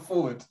to send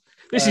forward.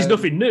 This is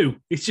nothing new.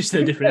 It's just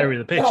a different area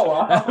of the pitch.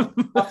 No,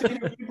 I've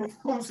seen a few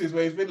performances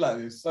where he's been like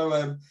this.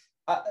 So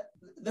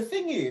the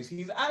thing is,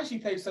 he's actually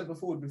played centre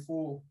forward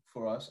before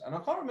for us, and I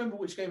can't remember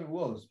which game it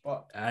was,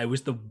 but it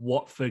was the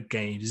Watford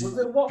game. Was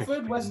it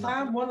Watford, West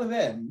Ham, one of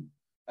them?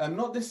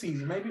 Not this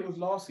season, maybe it was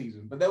last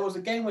season, but there was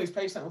a game where he's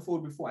played centre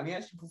forward before, and he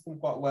actually performed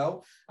quite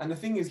well. And the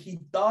thing is, he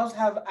does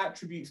have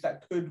attributes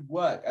that could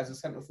work as a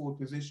centre forward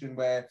position,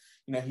 where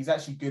he's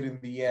actually good in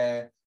the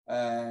air.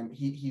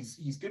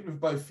 He's good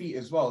with both feet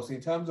as well. So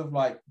in terms of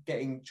like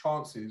getting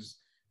chances,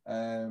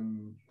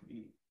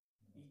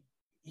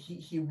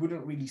 he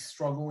wouldn't really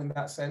struggle in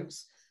that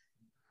sense.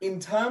 In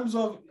terms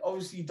of,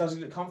 obviously, does he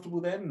look comfortable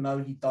then? No,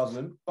 he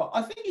doesn't. But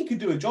I think he could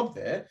do a job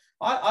there.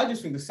 I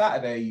just think the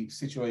Saturday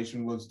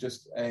situation was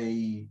just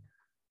a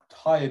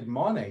tired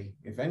Mane,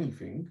 if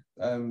anything.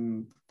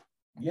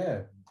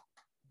 Yeah.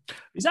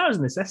 That was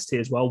a necessity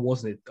as well,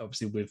 wasn't it?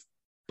 Obviously, with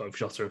both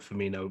Jota and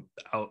Firmino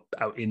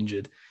out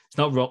injured.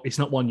 It's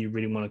not one you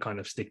really want to kind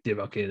of stick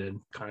Divock in and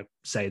kind of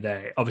say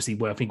there. Obviously,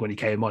 I think when he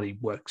came on, he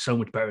worked so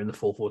much better in the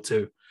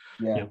 4-4-2.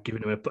 Yeah.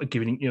 Giving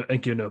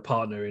him a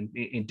partner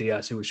in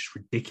Diaz who was just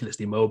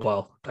ridiculously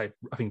mobile. Played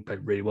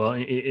really well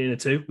in a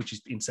 2, which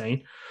is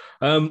insane.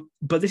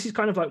 But this is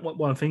kind of like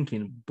what I'm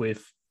thinking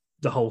with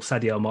the whole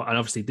Sadio Mane, and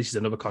obviously this is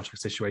another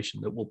contract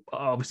situation that we'll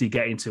obviously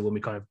get into when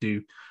we kind of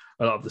do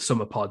a lot of the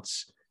summer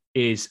pods.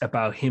 Is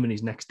about him and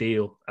his next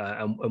deal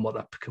and what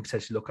that can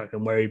potentially look like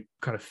and where he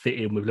kind of fit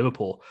in with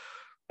Liverpool.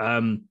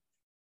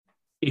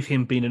 If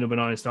him being a number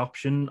 9 is an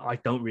option, I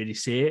don't really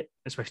see it,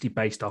 especially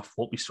based off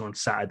what we saw on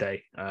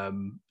Saturday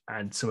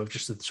and some of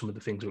the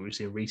things that we've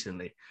seen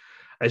recently.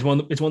 It's one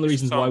of the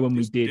reasons why when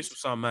we did... This will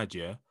sound mad,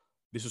 yeah?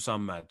 This will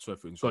sound mad. Sorry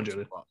for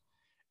interrupting.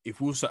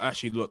 If we also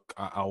actually look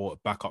at our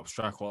backup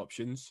striker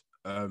options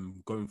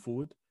going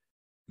forward,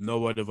 no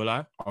word of a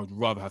lie, I would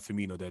rather have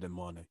Firmino there than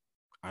Mane.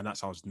 And that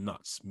sounds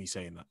nuts, me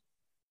saying that.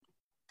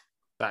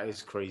 That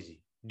is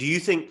crazy. Do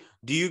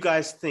you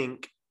guys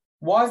think...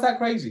 Why is that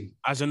crazy?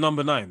 As a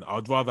number 9,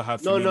 I'd rather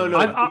have Firmino. No.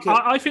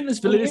 I think there's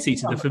validity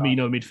to the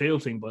Firmino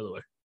midfield thing, by the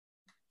way.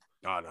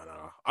 No.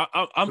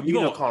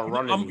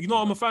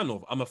 I'm a fan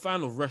of? I'm a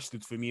fan of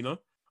rested Firmino.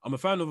 I'm a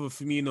fan of a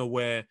Firmino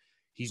where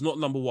he's not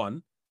number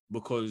 1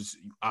 because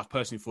I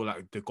personally feel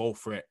like the goal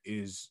threat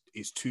is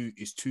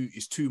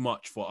too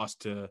much for us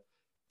to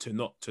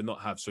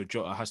not have. So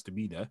Jota has to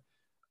be there.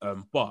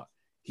 But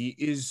he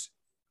is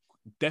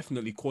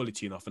definitely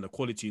quality enough and a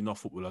quality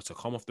enough footballer to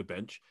come off the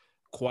bench,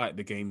 quiet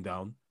the game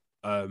down.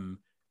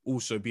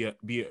 Also be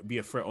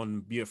a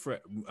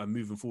threat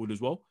moving forward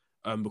as well.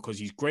 Because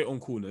he's great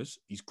on corners.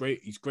 He's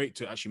great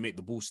to actually make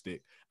the ball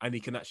stick, and he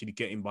can actually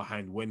get in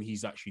behind when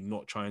he's actually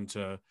not trying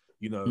to,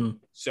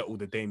 settle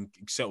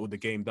the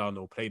game down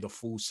or play the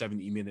full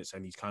 70 minutes,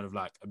 and he's kind of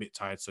like a bit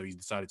tired, so he's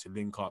decided to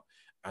link up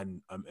and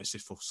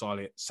assist for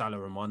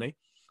Salah and Mane.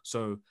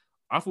 So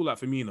I feel like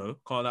Firmino,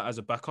 as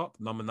a backup,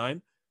 number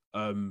 9,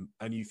 And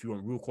if you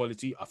want real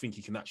quality, I think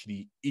he can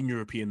actually, in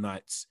European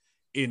nights,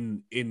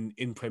 in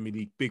Premier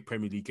League, big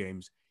Premier League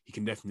games, he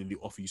can definitely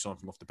offer you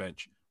something off the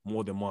bench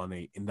more than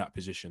Mane in that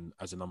position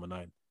as a number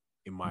 9,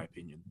 in my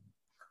opinion.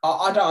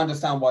 I don't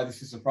understand why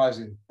this is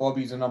surprising.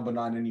 Bobby's a number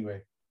 9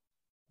 anyway.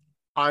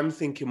 I'm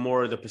thinking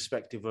more of the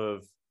perspective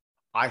of,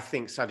 I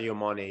think Sadio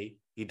Mane,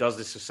 he does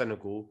this for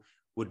Senegal,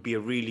 would be a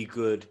really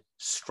good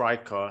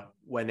striker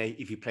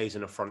if he plays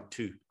in a front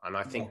 2. And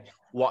I think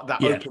what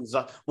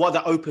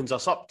that opens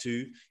us up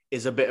to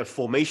is a bit of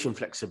formation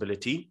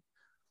flexibility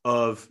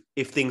of,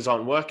 if things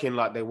aren't working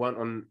like they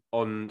weren't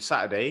on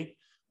Saturday,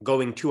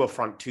 going to a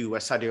front 2 where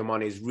Sadio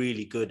Mane is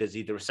really good as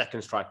either a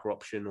second striker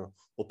option or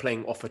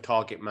playing off a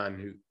target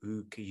man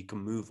who you can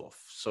move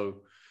off.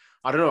 So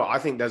I don't know. I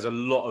think there's a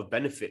lot of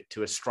benefit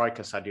to a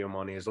striker Sadio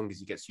Mane as long as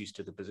he gets used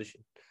to the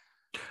position.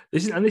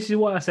 This is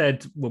what I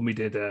said when we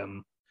did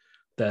the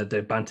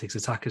Bantix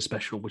Attackers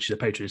special, which is a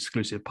Patreon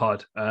exclusive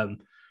pod.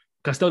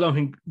 I still don't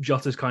think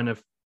Jota's kind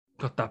of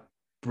got that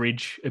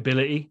bridge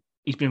ability.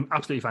 He's been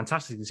absolutely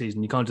fantastic this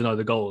season. You can't deny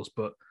the goals,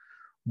 but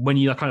when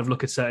you kind of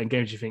look at certain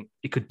games, you think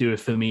it could do a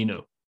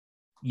Firmino.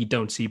 You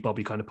don't see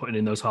Bobby kind of putting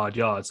in those hard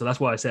yards. So that's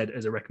why I said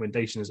as a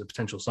recommendation, as a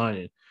potential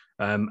signing,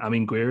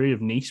 Guiri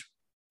of Nice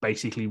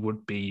basically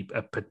would be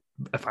a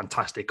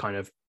fantastic kind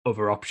of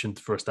other option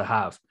for us to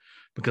have,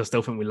 because I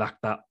still think we lack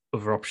that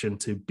other option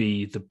to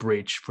be the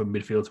bridge from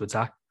midfield to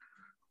attack.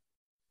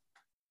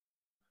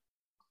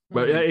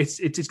 But this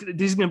is going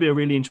to be a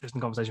really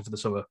interesting conversation for the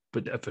summer,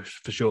 but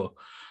for sure.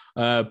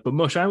 But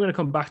Mush, I'm going to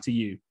come back to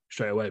you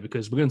straight away,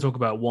 because we're going to talk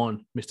about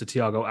one Mr.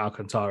 Thiago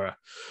Alcantara.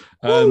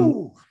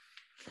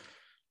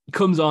 He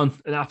comes on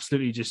and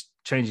absolutely just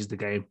changes the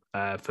game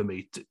for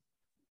me.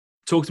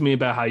 Talk to me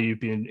about how you've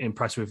been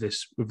impressed with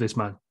this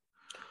man.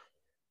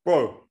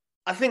 Bro,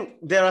 I think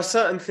there are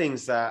certain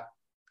things that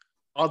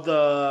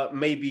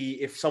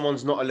maybe if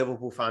someone's not a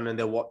Liverpool fan and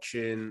they're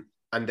watching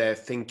and they're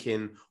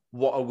thinking,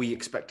 what are we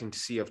expecting to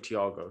see of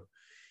Thiago?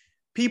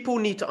 People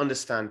need to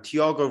understand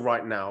Thiago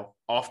right now,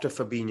 after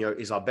Fabinho,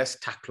 is our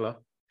best tackler.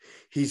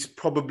 He's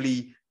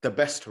probably the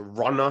best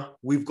runner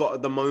we've got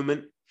at the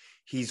moment.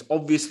 He's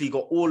obviously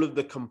got all of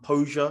the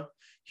composure.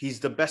 He's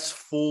the best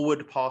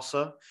forward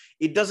passer.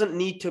 It doesn't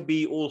need to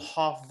be all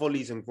half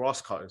volleys and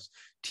grass cutters.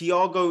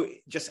 Thiago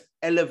just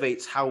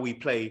elevates how we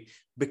play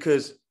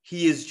because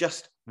he is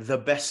just the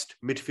best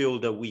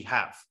midfielder we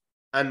have.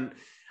 And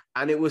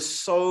it was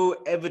so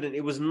evident.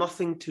 It was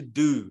nothing to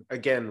do,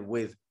 again,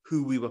 with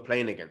who we were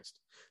playing against.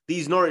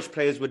 These Norwich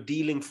players were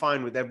dealing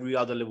fine with every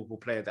other Liverpool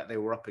player that they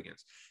were up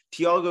against.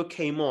 Thiago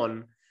came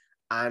on,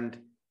 and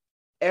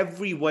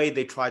every way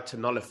they tried to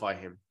nullify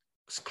him,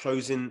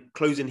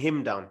 closing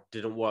him down,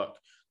 didn't work.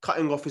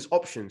 Cutting off his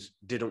options,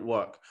 didn't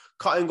work.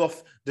 Cutting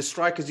off the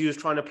strikers he was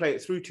trying to play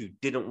it through to,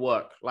 didn't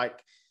work.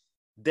 Like,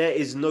 there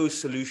is no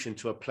solution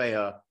to a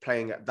player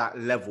playing at that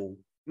level.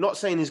 Not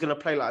saying he's going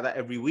to play like that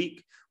every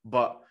week,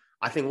 but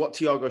I think what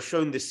Thiago's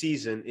shown this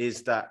season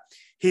is that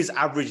his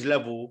average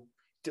level,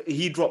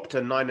 he dropped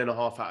a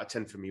 9.5 out of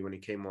 10 for me when he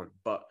came on.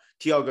 But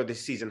Thiago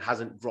this season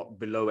hasn't dropped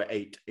below an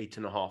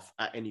 8.5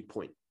 at any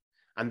point.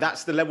 And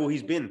that's the level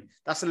he's been.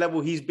 That's the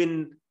level he's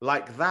been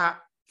like that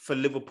for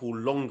Liverpool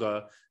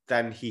longer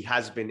than he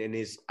has been in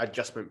his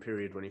adjustment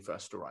period when he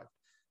first arrived.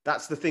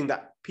 That's the thing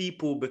that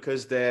people,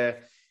 because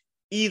they're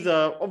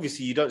either,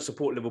 obviously you don't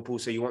support Liverpool,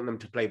 so you want them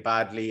to play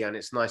badly, and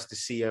it's nice to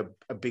see a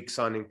big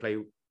signing play,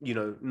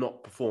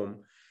 not perform.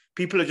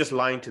 People are just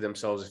lying to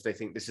themselves if they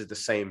think this is the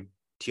same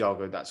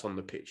Thiago that's on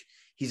the pitch.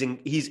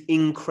 He's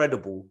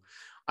incredible.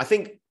 I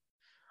think,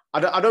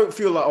 I don't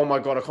feel like, oh my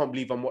God, I can't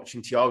believe I'm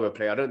watching Thiago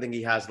play. I don't think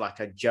he has like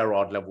a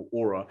Gerrard level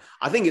aura.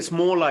 I think it's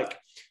more like,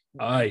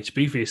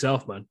 speak for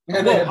yourself, man.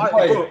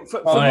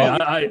 I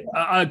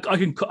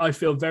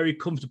feel very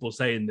comfortable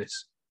saying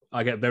this.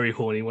 I get very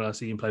horny when I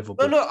see him play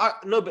football.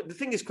 No, but the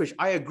thing is, Chris,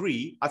 I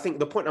agree. I think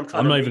the point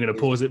I'm not even going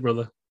to pause it,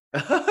 brother.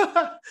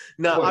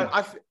 No,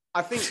 I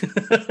think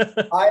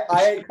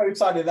I ain't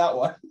co-signing that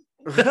one.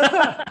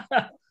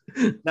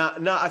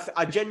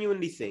 I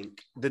genuinely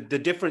think the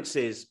difference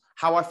is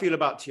how I feel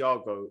about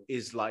Thiago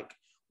is like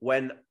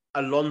when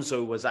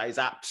Alonso was at his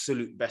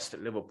absolute best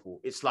at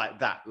Liverpool. It's like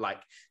that.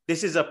 Like,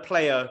 this is a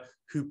player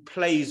who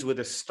plays with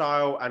a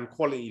style and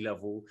quality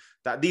level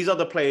that these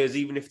other players,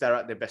 even if they're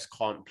at their best,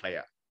 can't play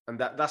at. And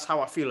that's how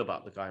I feel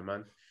about the guy,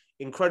 man.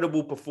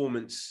 Incredible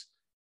performance,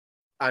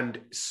 and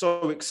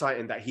so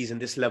exciting that he's in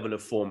this level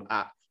of form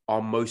at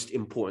our most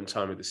important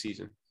time of the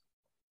season.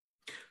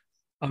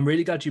 I'm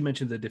really glad you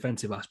mentioned the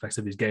defensive aspects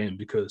of his game,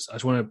 because I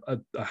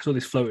saw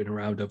this floating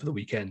around over the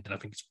weekend, and I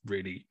think it's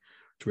really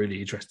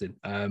interesting.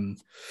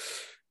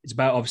 It's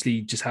about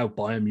obviously just how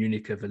Bayern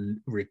Munich have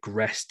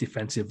regressed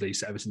defensively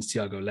ever since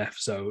Thiago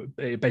left. So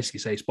it basically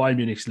says Bayern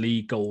Munich's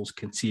league goals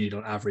conceded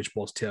on average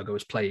whilst Thiago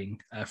was playing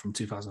from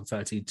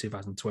 2013 to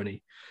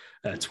 2020,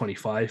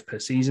 25 per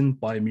season.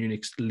 Bayern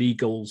Munich's league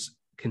goals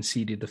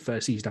conceded the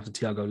first season after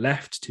Thiago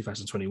left,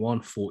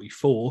 2021,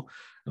 44.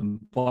 And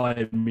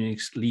Bayern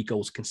Munich's league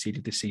goals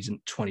conceded this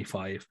season,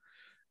 25.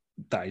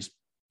 That is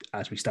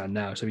as we stand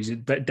now. So he's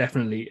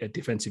definitely a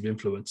defensive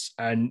influence,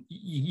 and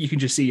you can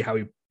just see how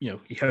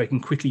he can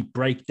quickly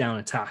break down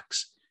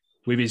attacks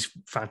with his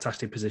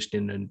fantastic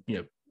positioning and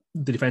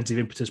the defensive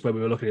impetus. Where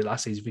we were looking at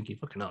last season, thinking,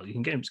 "Fucking hell, you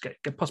can get him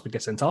possibly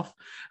get sent off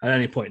at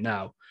any point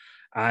now,"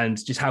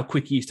 and just how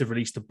quick he is to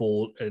release the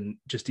ball and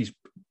just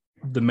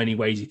the many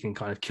ways he can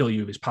kind of kill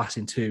you with his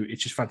passing too.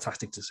 It's just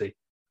fantastic to see.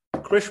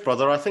 Krish,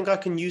 brother, I think I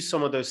can use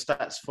some of those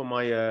stats for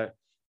my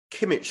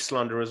Kimmich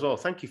slander as well.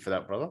 Thank you for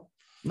that, brother.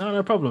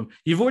 No problem.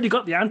 You've already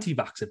got the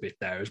anti-vax a bit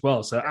there as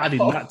well. So adding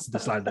that to the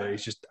slander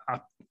is just,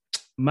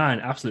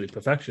 absolute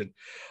perfection.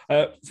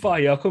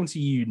 Fahy, I'll come to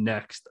you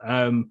next.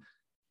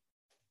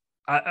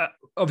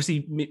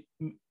 Obviously, me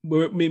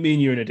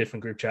and you are in a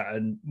different group chat,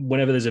 and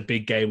whenever there's a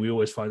big game, we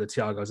always find that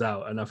Thiago's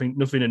out. And I think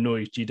nothing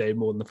annoys G-Day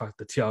more than the fact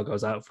that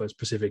Thiago's out for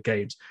specific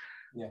games.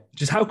 Yeah.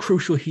 Just how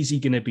crucial is he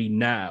going to be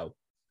now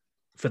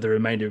for the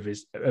remainder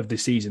of the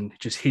season?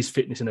 Just his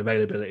fitness and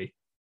availability.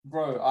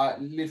 Bro, I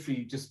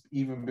literally just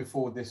even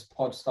before this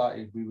pod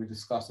started, we were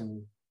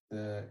discussing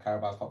the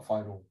Carabao Cup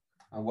final.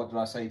 And what did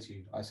I say to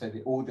you? I said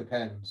it all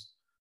depends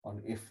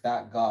on if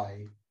that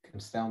guy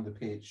can stay on the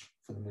pitch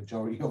for the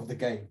majority of the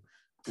game.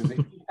 Because if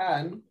he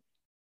can,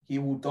 he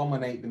will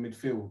dominate the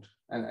midfield.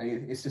 And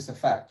it's just a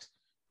fact.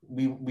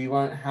 We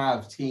won't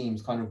have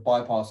teams kind of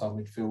bypass our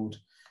midfield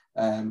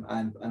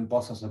and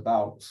boss us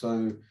about.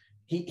 So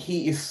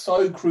he is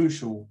so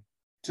crucial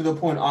to the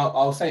point,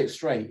 I'll say it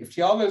straight. If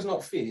Thiago's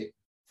not fit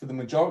for the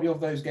majority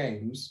of those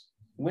games,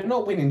 we're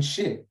not winning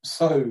shit.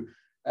 So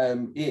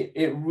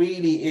it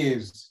really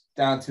is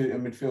down to a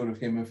midfield of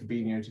him and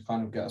Fabinho to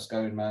kind of get us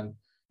going, man,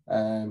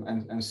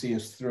 and see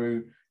us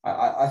through.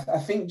 I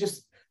think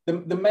just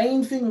the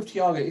main thing with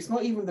Thiago, it's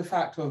not even the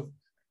fact of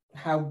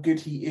how good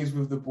he is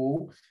with the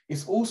ball.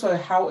 It's also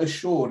how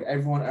assured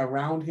everyone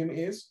around him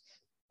is.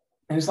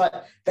 And it's like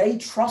they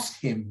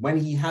trust him when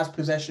he has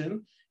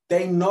possession.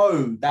 They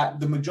know that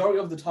the majority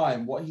of the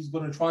time, what he's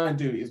going to try and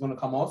do is going to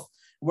come off.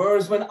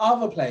 Whereas when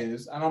other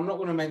players, and I'm not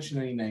going to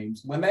mention any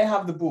names, when they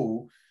have the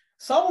ball,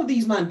 some of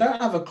these men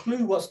don't have a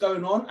clue what's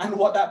going on and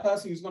what that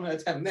person is going to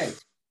attempt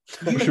next.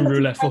 Russian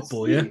roulette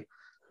football, yeah?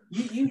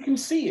 You can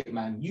see it,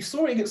 man. You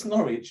saw it against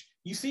Norwich.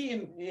 You see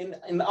it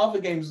in the other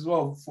games as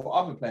well for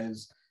other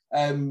players.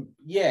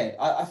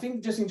 I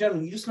think just in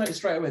general, you just know it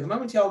straight away. The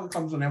moment Thiago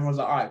comes on, everyone's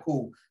like, all right,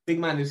 cool. Big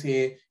man is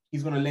here.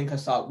 He's going to link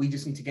us up. We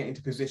just need to get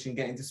into position,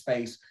 get into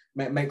space,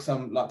 make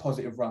some like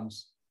positive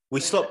runs.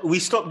 We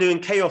stop doing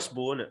chaos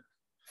ball, innit?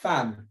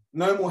 Fam,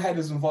 no more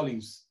headers and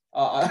volleys.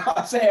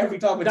 I say every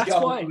time.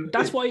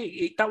 That's why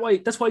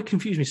it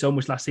confused me so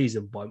much last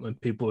season when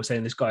people were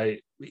saying this guy,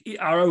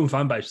 our own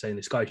fan base saying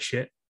this guy's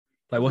shit.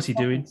 Like, what's he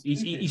doing?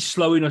 He's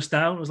slowing us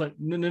down. I was like,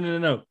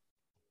 no.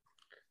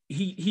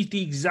 He's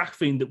the exact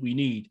thing that we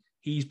need.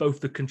 He's both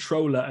the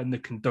controller and the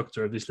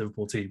conductor of this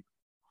Liverpool team.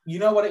 You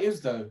know what it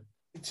is, though?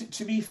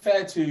 To be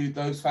fair to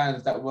those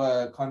fans that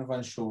were kind of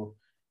unsure,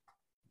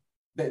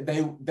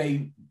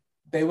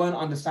 they weren't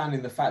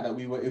understanding the fact that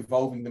we were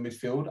evolving the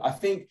midfield. I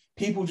think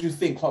people just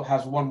think Klopp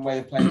has one way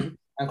of playing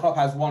and Klopp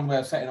has one way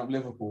of setting up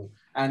Liverpool.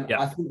 And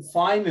I think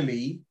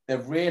finally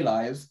they've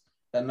realised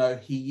that no,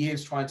 he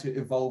is trying to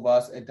evolve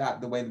us,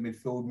 adapt the way the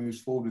midfield moves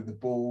forward with the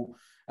ball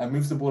and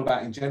moves the ball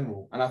about in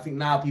general. And I think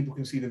now people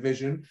can see the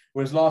vision,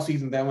 whereas last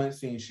season they weren't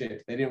seeing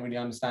shit. They didn't really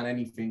understand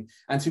anything.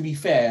 And to be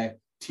fair,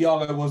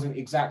 Thiago wasn't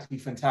exactly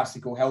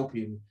fantastic or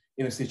helping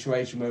in a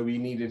situation where we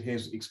needed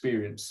his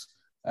experience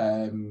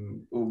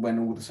when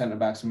all the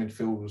centre-backs and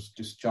midfield was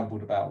just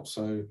jumbled about.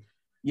 So,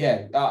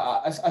 yeah,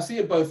 I see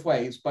it both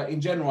ways. But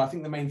in general, I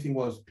think the main thing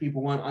was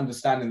people weren't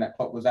understanding that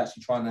Klopp was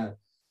actually trying to,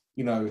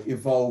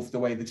 evolve the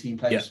way the team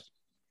plays.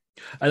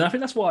 Yeah. And I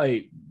think that's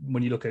why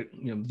when you look at,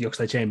 the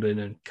Oxlade-Chamberlain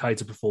and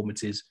Keita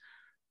performances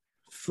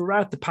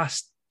throughout the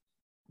past,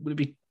 would it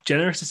be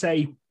generous to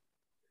say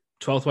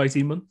 12 to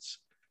 18 months,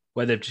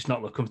 where they've just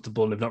not looked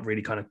comfortable and they've not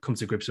really kind of come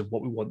to grips with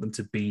what we want them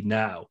to be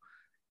now.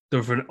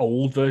 They're for an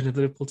old version of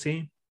the Liverpool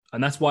team.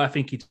 And that's why I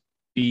think it'd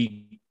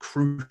be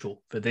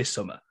crucial for this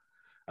summer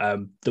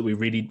that we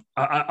really...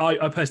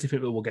 I personally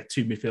think that we'll get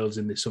two midfielders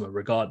in this summer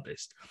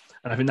regardless.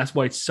 And I think that's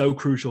why it's so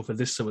crucial for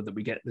this summer that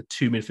we get the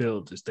two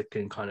midfielders that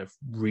can kind of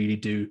really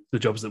do the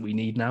jobs that we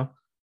need now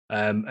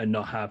and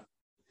not have,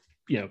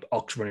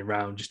 Ox running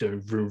around just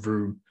doing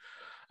vroom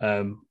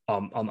on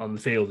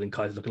the field and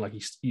Keita looking like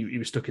he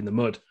was stuck in the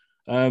mud.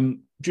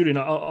 Julian,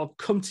 I'll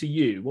come to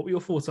you. What were your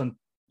thoughts on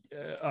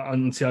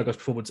Thiago's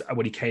performance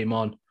when he came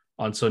on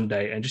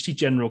Sunday and just his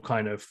general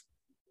kind of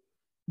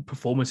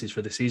performances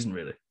for the season,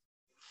 really?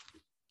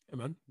 Yeah,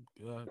 man.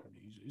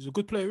 He's a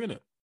good player, isn't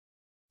it?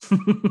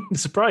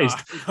 Surprised.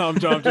 I'm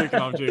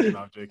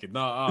joking.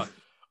 No,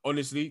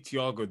 honestly,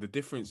 Thiago, the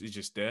difference is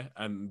just there.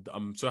 And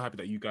I'm so happy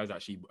that you guys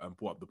actually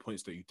brought up the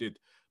points that you did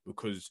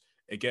because,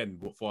 again,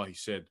 what Fahy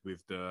said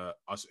with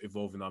us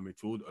evolving our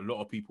midfield, a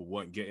lot of people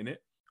weren't getting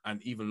it.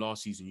 And even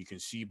last season, you can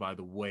see by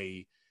the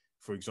way,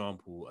 for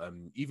example,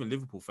 even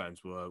Liverpool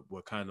fans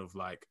were kind of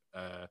like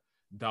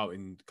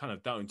doubting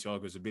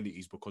Thiago's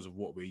abilities because of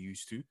what we're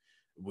used to.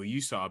 We're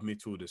used to our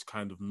midfielders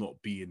kind of not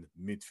being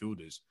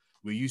midfielders.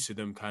 we're used to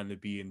them kind of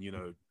being,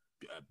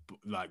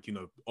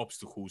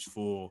 obstacles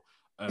for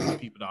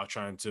people that are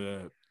trying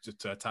to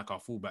attack our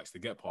fullbacks to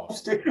get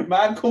past.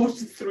 Man calls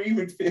the 3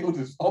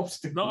 midfielders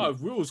obstacles. No,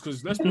 rules,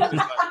 because let's be honest,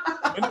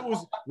 like,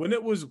 when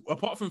it was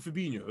apart from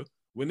Fabinho,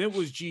 when it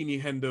was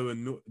Gini, Hendo,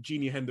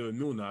 and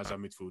Milner as our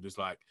midfielders,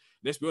 like,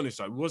 let's be honest,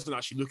 like, we wasn't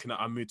actually looking at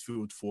our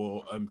midfield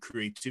for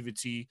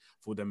creativity,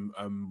 for them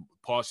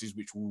passes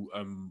which will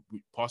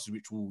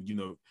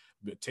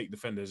take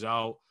defenders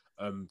out,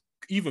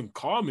 even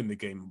calm in the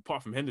game.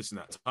 Apart from Henderson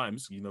at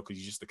times, because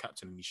he's just the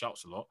captain and he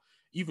shouts a lot.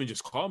 Even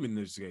just calm in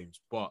those games,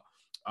 but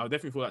I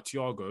definitely feel like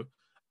Thiago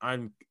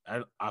and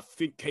I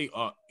think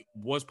Keita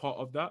was part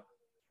of that,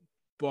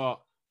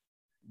 but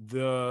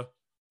the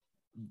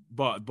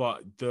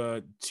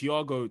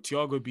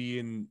Thiago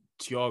being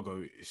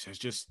Thiago has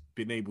just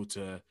been able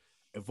to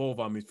evolve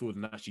our midfield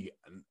and actually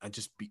and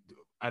just be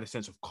add a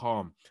sense of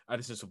calm,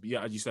 add a sense of,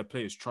 as you said,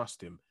 players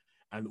trust him,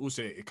 and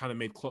also it kind of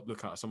made Klopp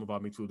look at some of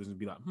our midfielders and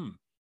be like,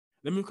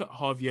 let me look at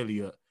Harvey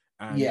Elliott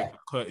and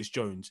Curtis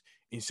Jones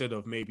instead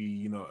of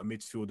maybe, a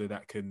midfielder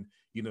that can,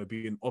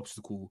 be an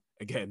obstacle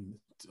again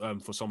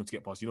for someone to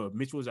get past.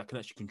 Midfielders that can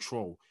actually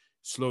control,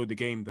 slow the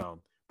game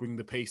down, bring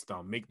the pace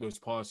down, make those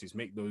passes,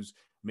 make those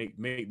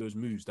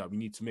moves that we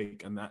need to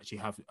make, and actually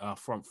have our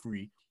front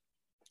three.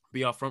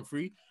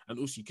 And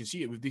also you can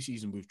see it with this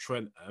season with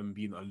Trent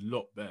being a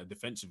lot better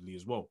defensively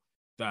as well.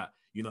 That,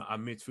 our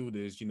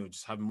midfielders,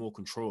 just having more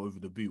control over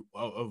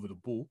the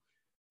ball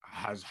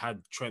has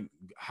had Trent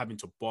having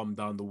to bomb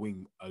down the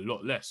wing a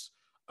lot less.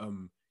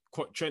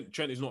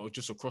 Trent is not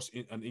just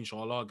an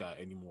inshallah guy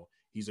anymore.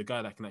 He's a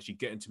guy that can actually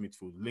get into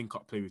midfield, link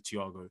up play with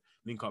Thiago,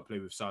 link up play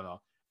with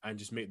Salah, and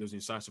just make those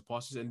incisive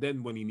passes. And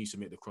then when he needs to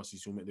make the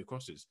crosses, he'll make the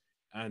crosses.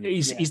 And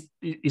he's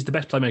the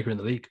best playmaker in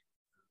the league.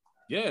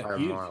 Yeah,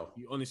 he is.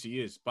 He honestly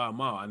is, by a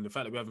mile. And the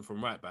fact that we have him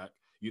from right back,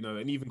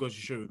 and even goes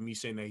to show with me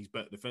saying that he's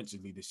better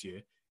defensively this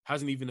year,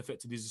 hasn't even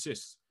affected his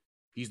assists.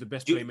 He's the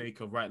best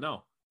playmaker right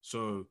now.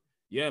 So,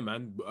 yeah,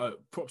 man,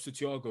 props to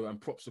Thiago and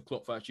props to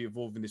Klopp for actually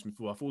evolving this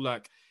midfield. I feel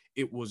like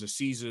it was a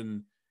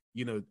season,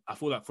 I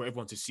feel like for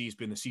everyone to see it's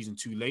been a season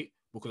too late,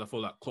 because I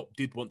feel like Klopp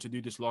did want to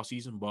do this last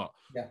season, but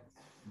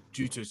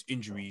due to his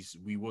injuries,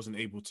 we wasn't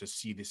able to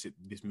see this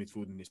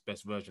midfield in this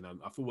best version. And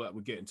I feel like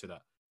we're getting to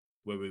that,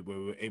 where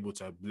we're able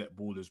to let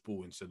ballers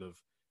ball instead of,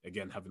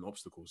 again, having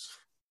obstacles.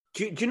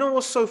 Do you know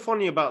what's so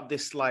funny about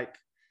this, like,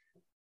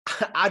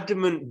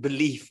 adamant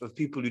belief of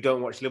people who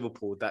don't watch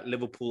Liverpool that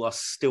Liverpool are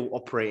still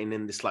operating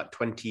in this, like,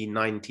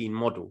 2019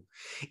 model,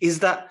 is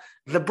that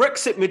the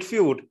Brexit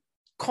midfield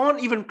can't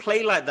even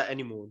play like that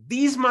anymore.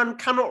 These men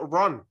cannot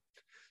run.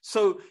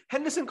 So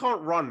Henderson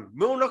can't run.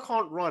 Milner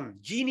can't run.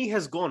 Gini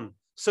has gone.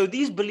 So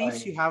these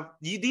beliefs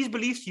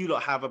you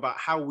lot have about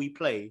how we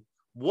play,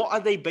 what are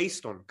they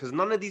based on? Because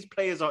none of these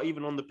players are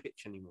even on the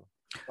pitch anymore.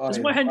 That's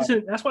why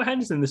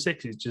Henderson in the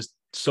 6 is just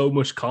so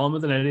much calmer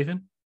than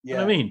anything. Yeah. You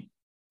know what I mean?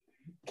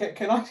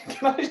 Can I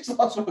just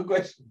ask one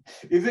question?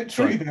 Is it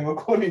true they were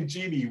calling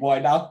Gini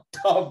White Now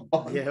Dumb?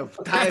 Yeah,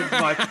 that is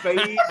my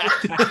favourite.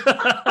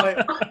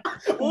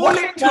 All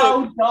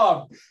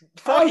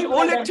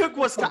it took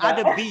was to add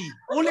a B.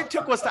 All it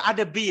took was to add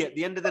a B at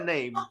the end of the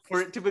name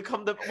for it to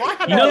become the. When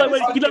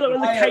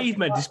the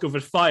cavemen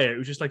discovered fire, it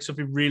was just like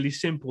something really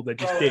simple they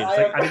just did. It's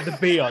like added the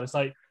B on. It's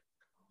like,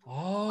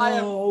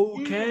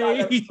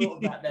 okay.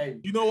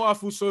 You know what I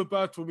feel so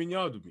bad for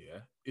Wijnaldum? Yeah,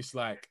 it's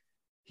like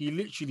he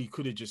literally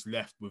could have just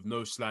left with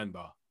no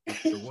slander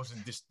if there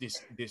wasn't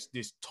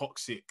this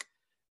toxic,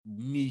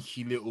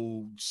 sneaky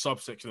little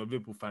subsection of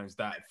Liverpool fans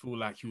that feel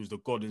like he was the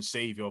god and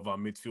savior of our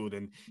midfield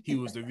and he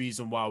was the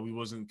reason why we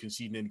wasn't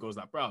conceding any goals.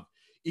 Like, bruv,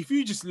 if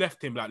you just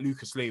left him like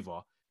Lucas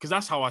Leiva, because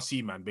that's how I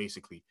see, man,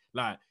 basically.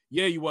 Like,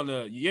 you won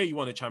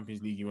a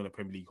Champions League, you won a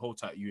Premier League, hold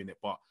tight, you in it,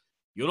 but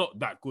you're not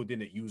that good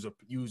in it. You was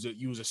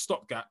a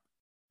stopgap.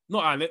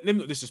 Let me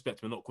not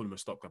disrespect him, not call him a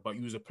stopgap, but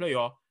you was a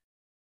player,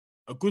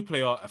 a good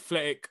player,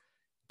 athletic,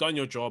 done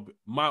your job.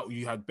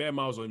 You had bare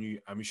miles on you,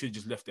 and we should have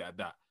just left it at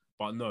that.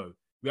 But no,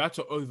 we had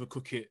to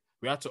overcook it.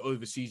 We had to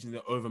over-season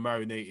it,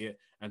 over-marinate it,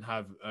 and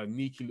have a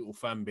sneaky little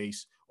fan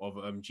base of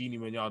Gini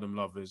Wijnaldum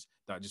lovers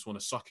that just want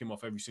to suck him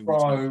off every single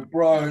time.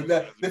 Bro,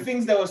 the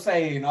things they were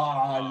saying,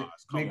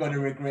 we're going to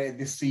regret it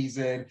this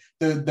season.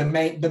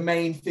 The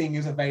main thing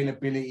is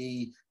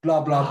availability,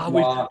 blah, blah,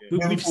 blah.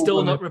 We've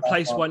still not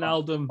replaced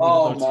Wijnaldum.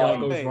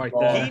 Right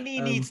there.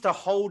 Gini needs to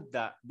hold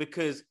that,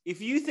 because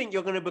if you think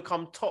you're going to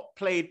become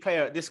top-played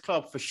player at this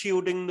club for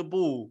shielding the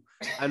ball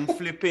and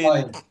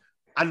flipping...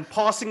 and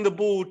passing the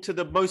ball to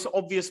the most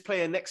obvious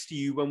player next to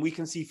you when we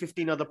can see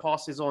 15 other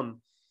passes on,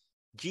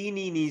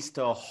 Gini needs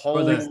to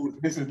hold.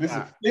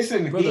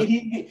 Listen.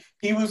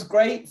 He was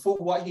great for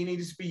what he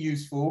needed to be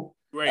useful.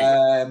 Great.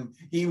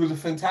 He was a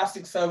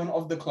fantastic servant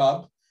of the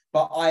club,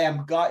 but I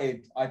am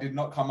gutted I did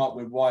not come up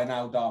with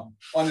Wijnaldum.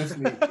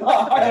 Honestly,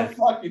 I am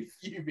fucking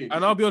fuming.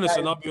 And I'll be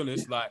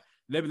honest. Like,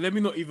 let me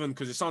not even,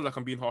 because it sounds like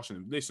I'm being harsh on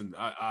him. Listen,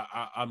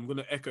 I'm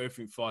gonna echo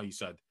everything Fahy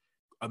said.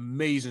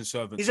 amazing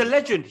servant. He's a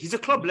legend. He's a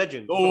club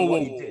legend.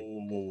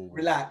 Oh,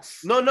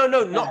 relax. No,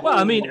 not. Well,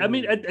 I mean, at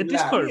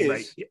this current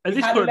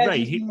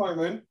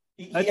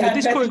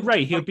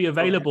rate, he'll be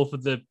available for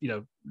the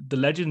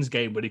Legends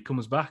game when he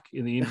comes back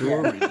in the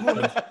indoor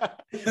arena.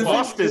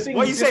 Masters.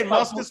 What are you saying?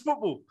 Masters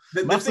football.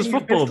 Masters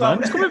football, man.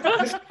 It's coming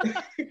back.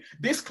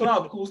 This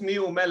club calls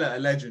Neil Mellor a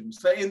legend.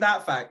 So in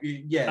that fact,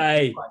 yeah.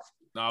 Hey,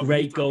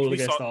 great goal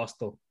against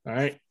Arsenal. All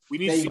right. We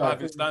need to start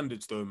having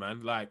standards, though,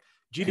 man. Like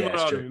Gini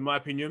Ronaldo, in my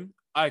opinion,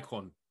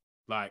 icon.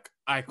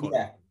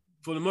 Yeah.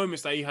 For the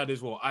moments that he had as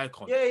well,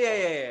 icon.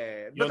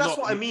 Yeah. But that's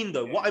what I mean,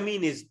 though. What I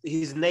mean is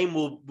his name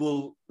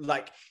will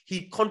like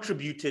he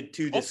contributed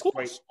to this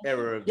great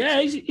era of.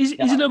 Yeah, he's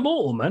an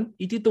immortal, man.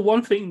 He did the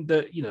one thing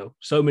that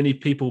so many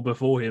people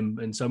before him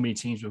and so many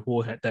teams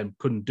before them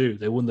couldn't do.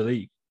 They won the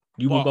league.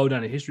 You will go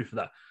down in history for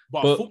that.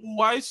 But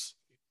football-wise,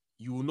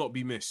 you will not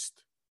be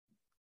missed.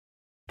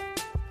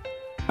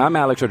 I'm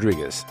Alex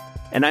Rodriguez.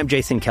 And I'm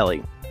Jason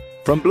Kelly.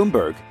 From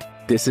Bloomberg,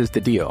 this is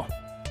The Deal.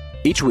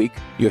 Each week,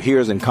 you'll hear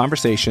us in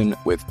conversation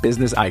with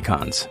business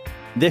icons.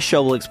 This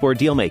show will explore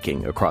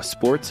deal-making across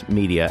sports,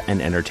 media,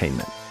 and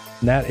entertainment.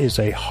 That is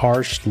a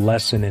harsh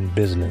lesson in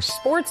business.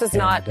 Sports is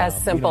not as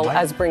simple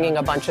as bringing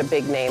a bunch of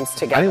big names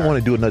together. I didn't want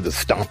to do another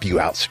stomp you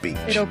out speech.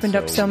 It opened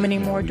up so many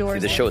more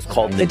doors. The show is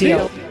called The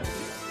Deal.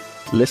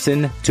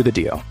 Listen to The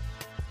Deal.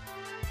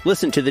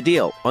 Listen to The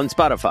Deal on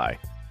Spotify.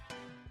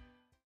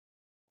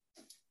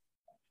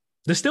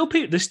 There's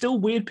still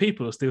weird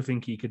people who still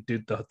think he could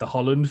do the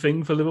Holland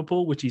thing for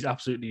Liverpool, which is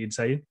absolutely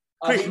insane.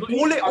 Chris,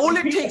 all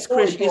it takes,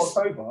 Chris, is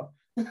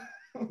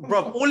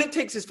bro. All it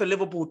takes is for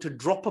Liverpool to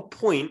drop a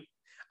point,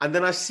 and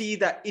then I see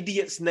that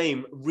idiot's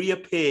name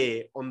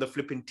reappear on the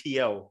flipping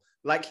TL.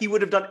 Like he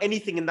would have done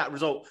anything in that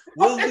result.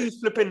 We'll lose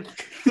flipping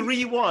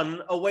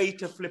 3-1 away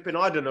to flipping,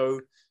 I don't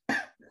know,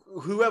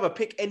 whoever,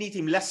 pick any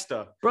team,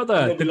 Leicester.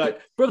 Brother,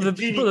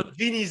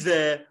 Gini's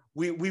there.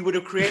 We would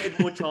have created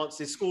more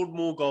chances, scored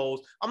more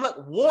goals. I'm like,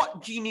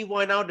 what Gini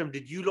Wijnaldum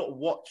did you lot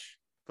watch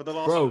for the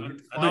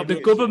last?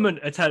 The government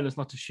are telling us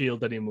not to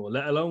shield anymore,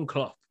 let alone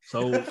Klopp.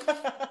 So,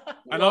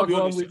 and I'll be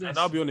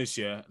honest,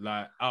 yeah.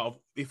 Like,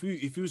 if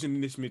he was in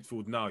this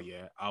midfield now,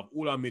 yeah, out of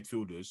all our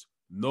midfielders,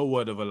 no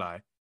word of a lie,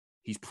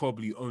 he's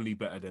probably only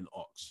better than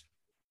Ox,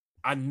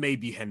 and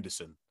maybe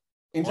Henderson.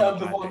 In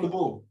terms of on the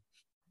ball.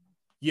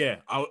 Yeah,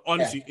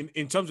 honestly,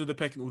 in terms of the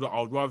pecking order,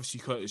 I would rather see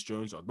Curtis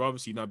Jones, I'd rather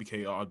see Naby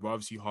Keita, I'd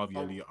rather see Harvey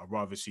Elliott, I'd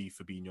rather see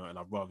Fabinho, and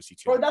I'd rather see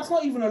Thiago. Bro, that's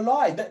not even a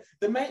lie. The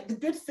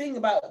great thing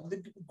about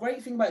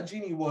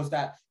Gini was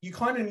that you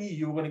kind of knew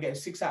you were going to get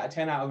 6 out of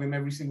 10 out of him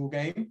every single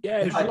game. Yeah,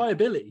 it's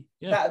reliability.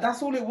 Yeah,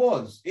 that's all it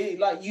was.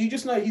 You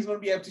just know he's going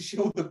to be able to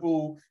shield the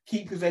ball,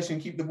 keep possession,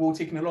 keep the ball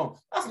ticking along.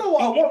 That's not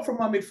what I want from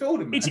my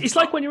midfielder, man. It's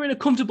like when you're in a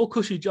comfortable,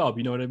 cushy job.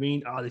 You know what I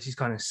mean? This is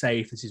kind of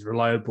safe. This is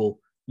reliable.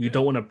 You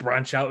don't want to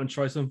branch out and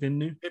try something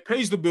new. It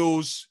pays the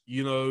bills.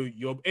 You're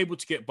able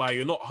to get by.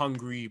 You're not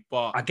hungry,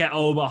 but I get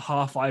home at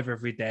 5:30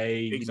 every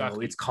day.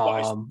 Exactly. It's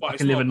calm. I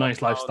can live a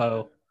nice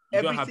lifestyle.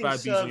 You don't have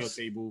bad beats on your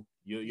table.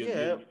 You're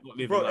not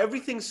living. Bro,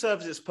 everything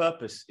serves its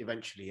purpose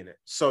eventually, innit?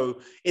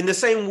 So in the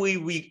same way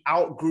we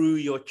outgrew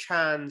your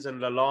Chans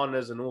and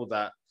Lallana's and all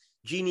that,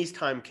 Gini's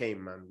time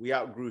came, man. We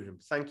outgrew him.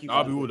 Thank you.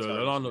 I'll be ordered.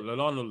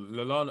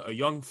 Lallana, a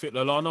young fit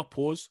Lallana.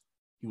 Pause.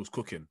 He was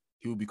cooking.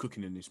 He will be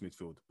cooking in this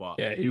midfield, but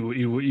yeah, he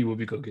will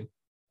be cooking.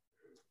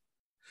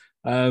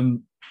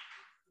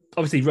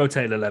 Obviously,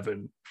 rotated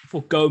 11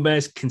 for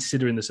Gomez,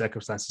 considering the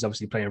circumstances.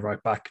 Obviously, playing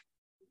right back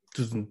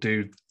doesn't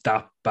do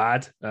that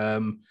bad.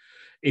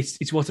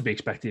 It's what to be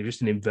expected.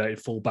 Just an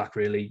inverted fullback,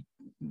 really.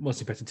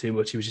 Wasn't expecting too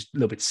much. He was just a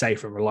little bit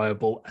safe and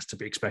reliable, as to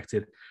be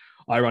expected.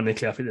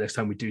 Ironically, I think the next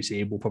time we do see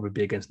him will probably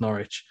be against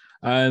Norwich.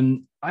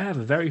 I have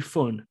a very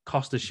fun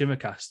Costa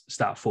Shimicast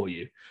stat for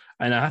you,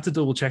 and I had to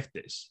double check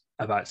this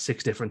about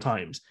 6 different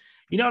times.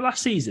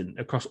 Last season,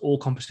 across all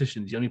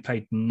competitions, he only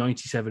played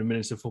 97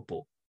 minutes of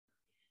football.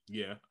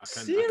 Yeah. I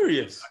can.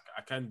 Serious?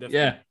 I can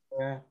definitely.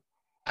 Yeah.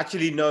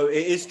 Actually, no,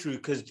 it is true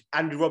because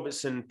Andy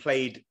Robertson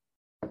played,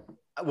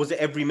 was it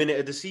every minute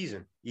of the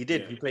season? He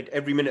did. Yeah. He played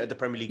every minute of the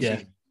Premier League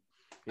season.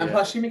 And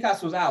plus,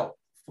 Shimikas was out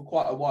for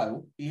quite a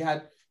while. He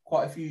had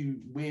quite a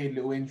few weird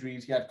little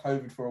injuries. He had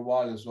COVID for a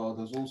while as well.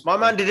 There's also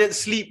man didn't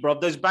sleep, bro.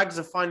 Those bags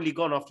are finally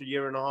gone after a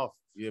year and a half.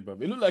 Yeah, bro.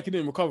 It looked like he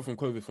didn't recover from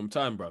COVID from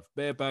time, bro.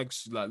 Bare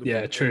bags,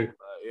 true.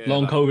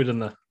 Long COVID in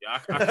there.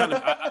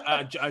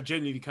 Yeah, I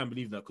genuinely can't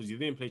believe that because he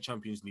didn't play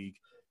Champions League.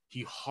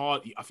 I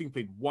think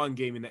played one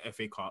game in the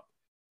FA Cup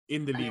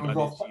in the league. He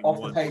was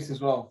off the pace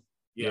as well.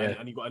 Yeah,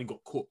 and he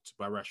got cooked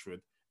by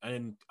Rashford. And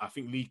then I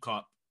think League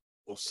Cup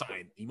or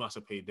something, he must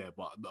have played there.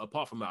 But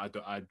apart from that,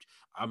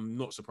 I'm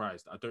not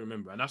surprised. I don't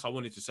remember, and that's why I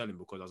wanted to sell him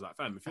because I was like,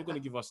 fam, if you're gonna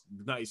give us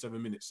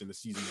 97 minutes in the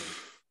season,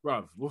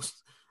 bruv,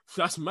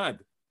 that's mad.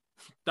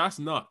 That's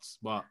nuts,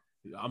 but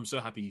I'm so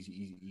happy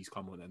he's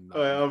come on. And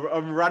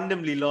I'm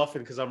randomly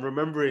laughing because I'm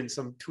remembering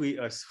some tweet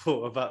I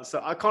saw about.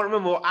 So I can't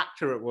remember what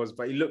actor it was,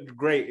 but he looked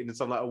great in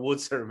some award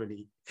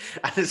ceremony,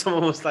 and then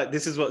someone was like,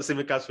 "This is what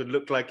Tsimikas would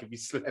look like if he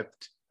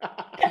slept."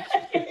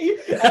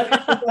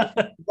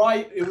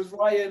 Right, it was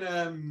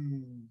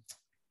Ryan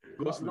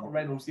not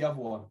Reynolds, the other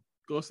one.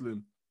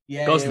 Gosling.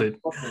 Yeah, Gosling.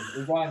 It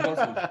was Ryan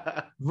Gosling.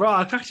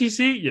 Right, I can actually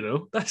see it, you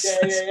know. That's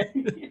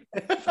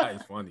That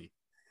is funny.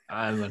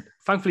 Man.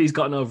 Thankfully, he's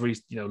gotten over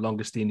his,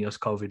 longestinios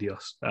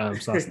covidios. So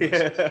that's nice.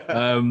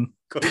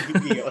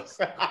 Covidios.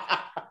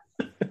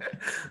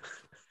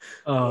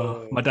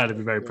 My dad would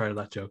be very proud of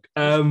that joke.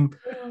 I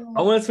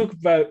want to talk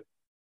about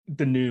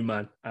the new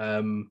man,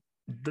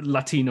 the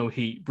Latino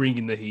heat,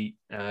 bringing the heat.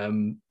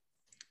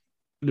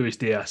 Luis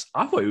Diaz.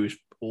 I thought he was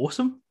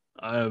awesome.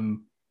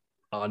 On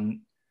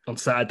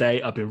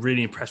Saturday, I've been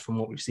really impressed from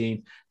what we've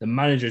seen. The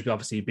manager's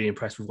obviously been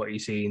impressed with what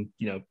he's seen.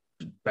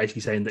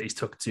 Basically saying that he's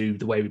took to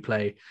the way we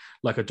play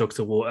like a duck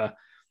to water.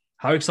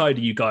 How excited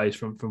are you guys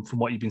from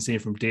what you've been seeing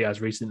from Diaz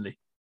recently?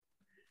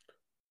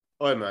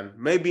 Oh man,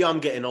 maybe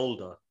I'm getting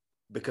older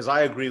because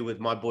I agree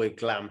with my boy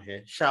Glam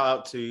here. Shout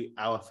out to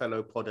our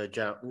fellow podder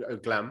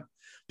Glam.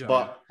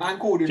 But I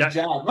called him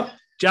Jam.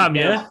 Jam,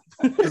 yeah.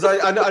 Because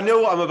I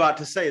know what I'm about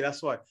to say.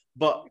 That's why.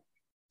 But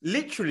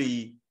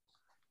literally,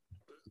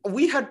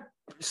 we had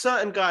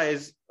certain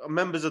guys,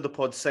 members of the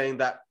pod, saying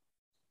that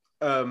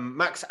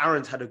Max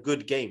Aarons had a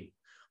good game.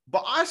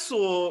 But I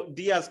saw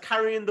Diaz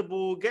carrying the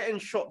ball, getting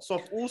shots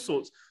off, all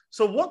sorts.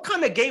 So what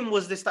kind of game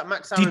was this that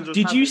Max Aarons was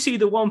Did having? you see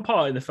the one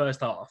part in the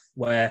first half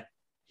where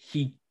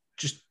he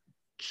just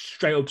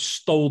straight up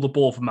stole the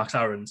ball from Max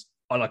Aarons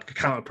on like a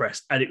counter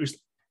press? And it was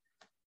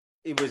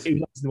one of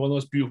the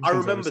most beautiful I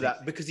things remember I've ever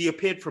that because he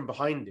appeared from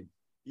behind him.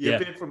 Yeah.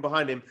 Appeared from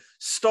behind him,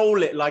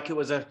 stole it like it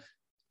was a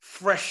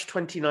fresh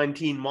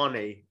 2019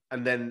 Mane,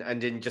 and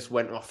then just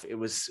went off.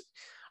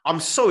 I'm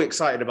so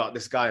excited about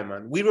this guy,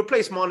 man. We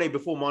replaced Mane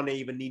before Mane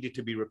even needed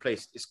to be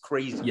replaced. It's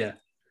crazy. Yeah.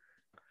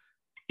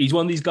 He's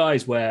one of these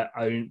guys where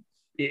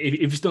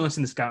if you've still not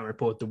seen the scouting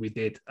report that we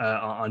did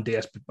on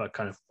DS, but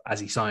kind of as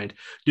he signed,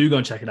 do go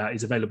and check it out.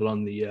 It's available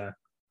on the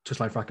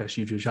Touchline Fracas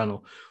YouTube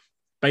channel.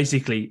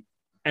 Basically,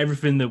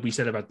 everything that we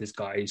said about this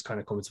guy is kind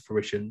of coming to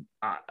fruition.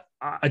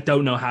 I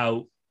don't know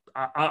how.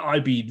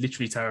 I'd be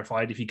literally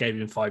terrified if he gave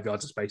him 5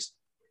 yards of space,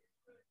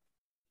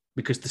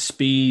 because the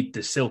speed,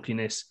 the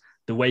silkiness,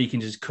 the way he can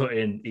just cut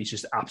in is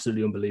just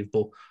absolutely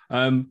unbelievable.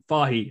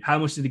 Fahy, how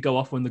much did he go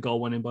off when the goal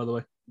went in, by the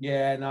way?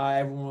 Yeah, no,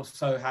 everyone was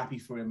so happy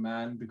for him,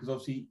 man, because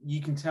obviously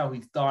you can tell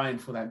he's dying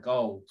for that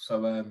goal.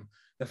 So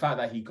the fact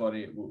that he got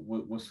it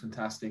was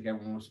fantastic.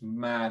 Everyone was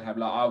mad.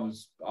 I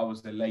was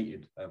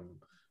elated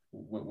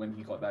when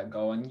he got that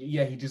goal, and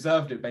yeah, he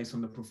deserved it based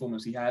on the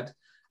performance he had.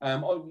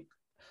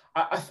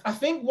 I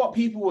think what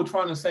people were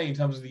trying to say in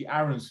terms of the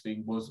Aarons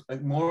thing was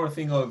more a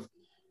thing of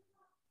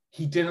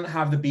he didn't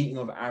have the beating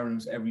of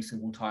Aarons every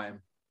single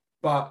time,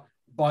 but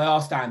by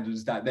our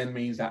standards, that then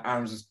means that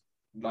Aarons is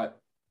like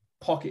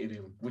pocketed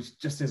him, which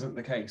just isn't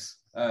the case.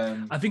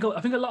 I think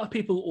a lot of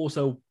people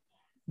also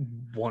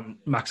want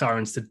Max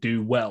Aarons to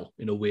do well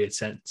in a weird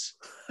sense.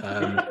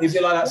 Is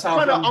it like that?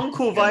 What kind of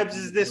uncle vibes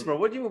is this, bro?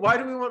 What do you? Why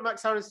do we want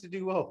Max Aarons to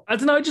do well? I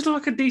don't know. I just look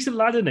like a decent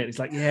lad in it. It's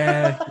like,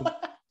 yeah.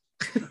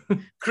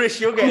 Chris,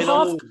 you're getting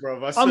old,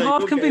 bro. I'm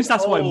half convinced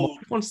that's why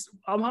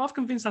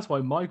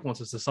Mike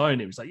wants us to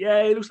sign him. It's like,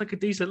 yeah, he looks like a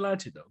decent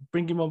lad,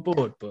 bring him on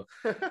board. But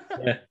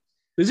yeah,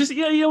 there's just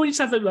when you just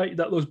have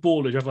those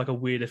ballers, you have like a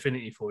weird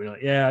affinity for. You're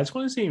like, yeah, I just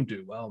want to see him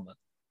do well, man.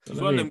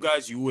 He's one of them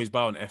guys you always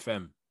buy on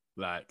FM,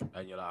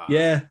 and you're like,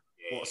 yeah.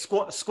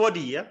 What,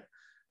 squaddy, yeah.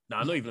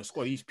 Nah, not even a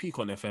squad. He's peak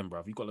on FM,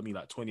 bro. He got me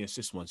like 20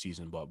 assists one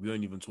season, but we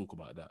don't even talk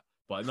about that.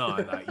 But no,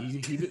 like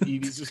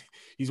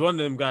he's one of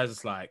them guys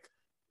that's like,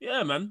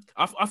 yeah, man.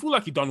 I feel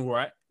like he done all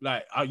right.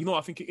 Like, you know what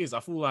I think it is? I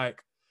feel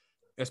like,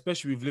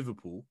 especially with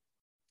Liverpool,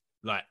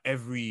 like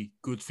every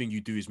good thing you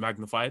do is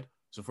magnified.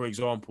 So, for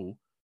example,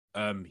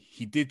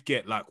 he did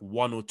get like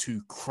 1 or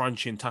 2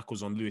 crunching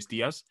tackles on Luis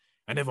Diaz,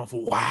 and everyone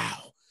thought,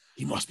 wow,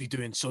 he must be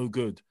doing so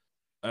good.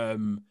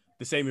 The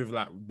same with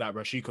like that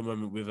Rashica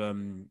moment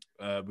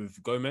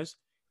with Gomez,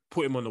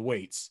 put him on the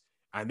weights,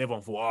 and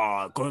everyone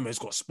thought, Gomez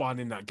got spun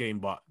in that game,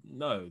 but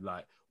no,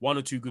 like 1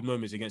 or 2 good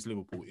moments against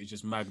Liverpool is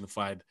just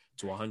magnified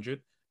to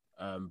 100.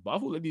 But I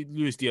thought that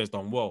Luis Diaz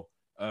done well.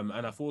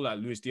 And I feel like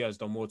Luis Diaz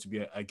done more to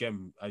be,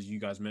 again, as you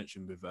guys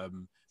mentioned with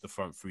the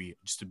front three,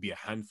 just to be a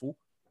handful.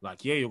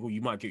 Like, yeah,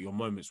 you might get your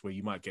moments where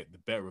you might get the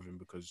better of him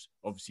because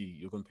obviously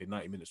you're going to play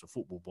 90 minutes of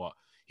football, but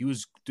he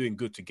was doing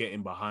good to get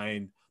in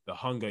behind the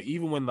hunger.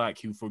 Even when like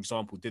he, for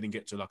example, didn't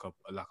get to like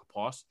a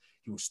pass,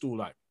 he would still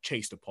like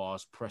chase the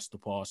pass, press the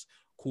pass,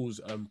 cause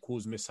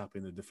mishap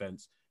in the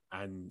defense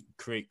and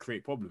create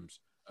problems.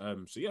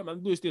 So yeah,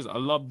 man, Luis Diaz, I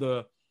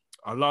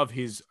love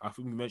his, I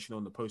think we mentioned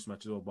on the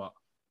post-match as well, but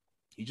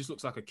he just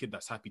looks like a kid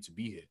that's happy to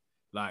be here.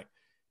 Like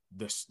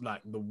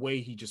the way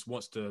he just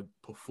wants to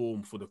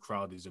perform for the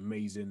crowd is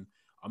amazing.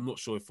 I'm not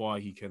sure if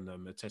he can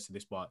attest to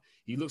this, but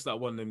he looks like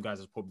one of them guys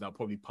that'll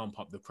probably pump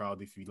up the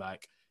crowd if he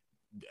like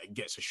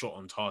gets a shot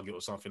on target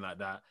or something like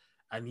that.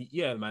 And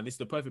yeah, man, it's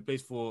the perfect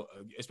place for,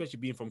 especially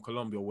being from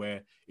Colombia,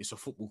 where it's a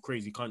football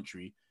crazy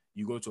country.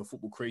 You go to a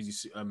football crazy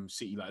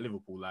city like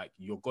Liverpool, like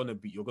you're gonna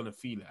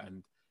feel it.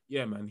 And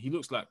yeah, man, he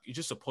looks like he's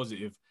just a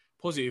positive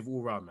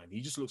all round, man.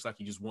 He just looks like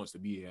he just wants to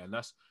be here, and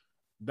that's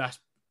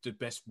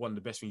one of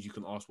the best things you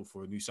can ask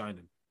for a new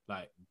signing.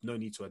 Like, no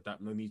need to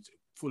adapt,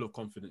 full of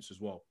confidence as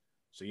well.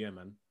 So yeah,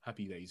 man,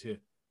 happy that he's here.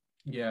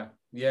 Yeah,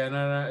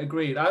 no,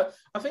 agreed. I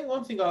think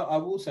one thing I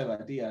will say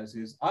about Diaz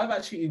is I've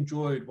actually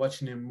enjoyed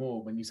watching him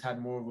more when he's had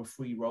more of a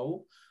free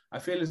role. I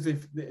feel as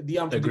if the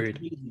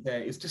unpredictability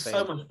there is just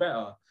so much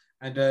better.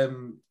 And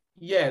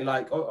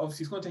like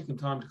obviously it's going to take him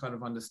time to kind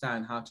of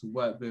understand how to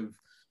work with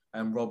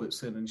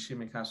Robertson and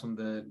Tsimikas on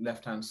the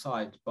left-hand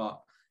side. But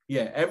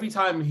yeah, every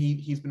time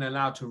he's been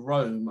allowed to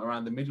roam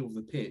around the middle of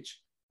the pitch,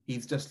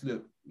 he's just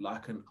looked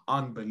like an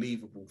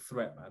unbelievable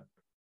threat, man.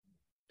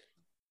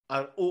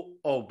 And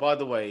by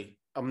the way,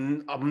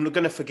 I'm not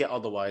going to forget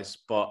otherwise,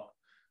 but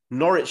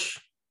Norwich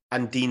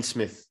and Dean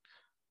Smith,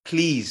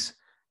 please.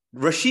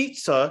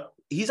 Rashica,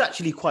 he's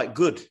actually quite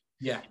good.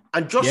 Yeah.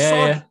 And Josh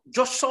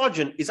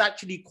Sargent is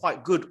actually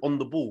quite good on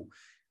the ball.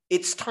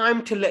 It's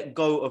time to let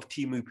go of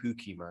Teemu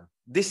Pukki, man.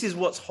 This is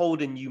what's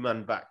holding you,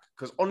 man, back.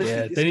 Because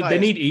honestly, they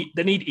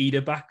need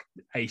Ida back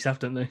ASAP,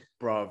 don't they?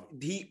 Bro,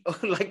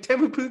 like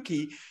Teemu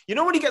Pukki, you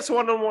know when he gets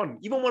one-on-one,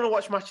 you don't want to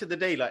watch Match of the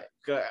Day like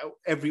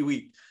every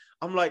week.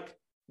 I'm like,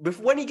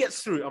 when he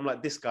gets through, I'm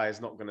like, this guy is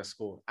not going to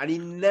score. And he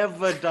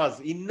never does.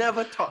 He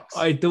never tucks.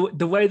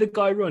 The way the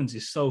guy runs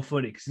is so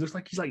funny because he looks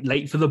like he's like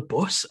late for the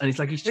bus and it's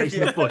like he's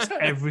chasing the bus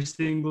every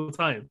single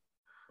time.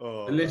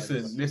 Oh,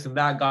 listen,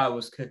 that guy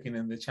was cooking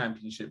in the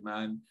Championship,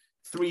 man.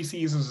 3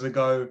 seasons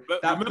ago,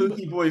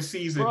 Pukki Boys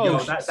season. Bro,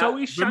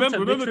 he's remember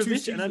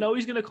Mitrovic, and I know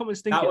he's going to come and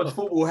stink that it was up.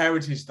 football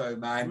heritage, though,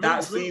 man.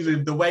 That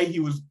season, the way he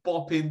was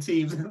bopping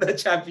teams in the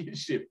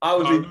Championship, I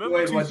was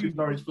enjoying watching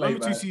Norwich play.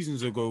 Remember 2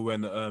 seasons ago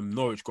when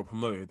Norwich got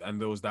promoted, and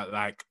there was that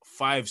like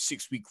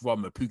 5-6 week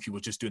run where Pukki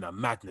was just doing a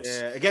madness.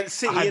 Yeah, against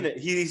City, innit?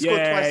 He scored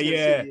twice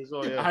against City as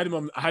well. Yeah.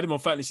 I had him on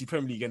Fantasy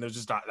Premier League, and there was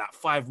just like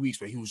 5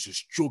 weeks where he was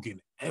just jogging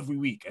every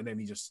week, and then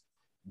he just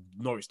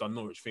Norwich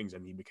things,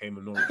 and he became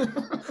a Norwich.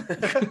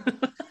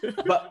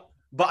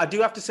 But I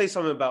do have to say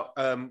something about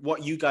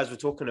what you guys were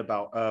talking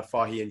about,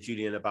 Fahy and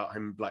Julian, about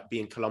him like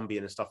being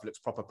Colombian and stuff. Looks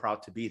proper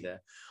proud to be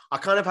there. I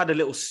kind of had a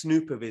little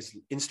snoop of his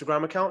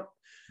Instagram account,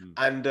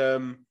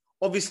 and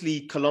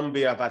obviously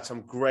Colombia have had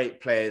some great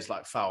players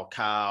like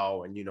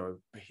Falcao, and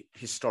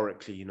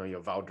historically, your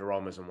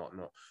Valderramas and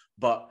whatnot.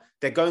 But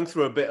they're going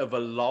through a bit of a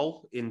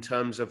lull in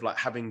terms of like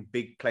having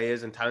big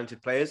players and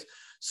talented players.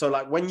 So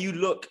like when you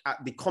look at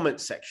the comment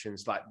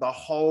sections, like the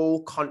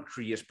whole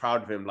country is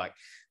proud of him. Like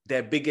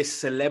their biggest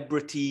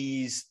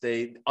celebrities,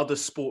 the other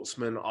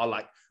sportsmen are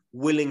like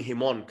willing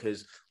him on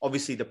because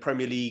obviously the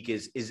Premier League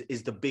is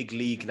the big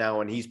league now,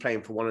 and he's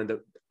playing for one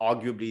of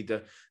arguably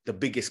the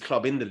biggest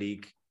club in the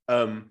league.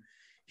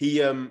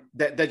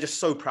 They're just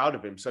so proud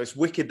of him. So it's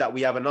wicked that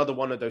we have another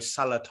one of those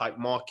Salah type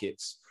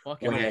markets.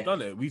 We've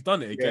done it. We've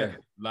done it again. Yeah.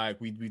 Like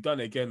we've done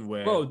it again.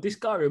 Where this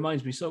guy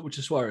reminds me so much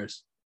of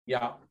Suarez.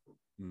 Yeah.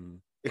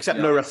 Except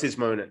no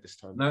racismo in it this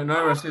time. No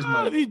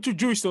racismo.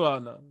 Drew's still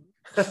out now.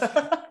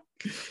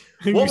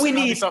 What we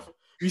need.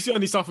 You see how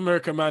the South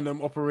American man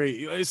operate.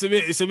 It's a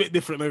bit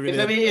different over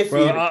there.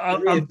 Bro,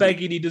 I'm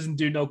begging he doesn't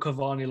do no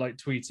Cavani like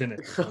tweets in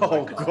it.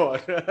 Oh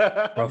God,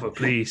 brother,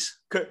 please.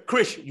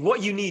 Chris,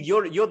 what you need?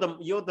 You're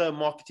the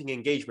marketing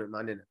engagement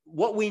man. Innit?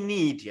 What we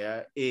need,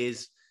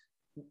 is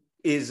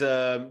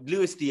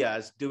Luis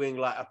Diaz doing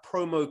like a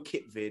promo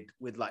kit vid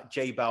with like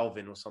J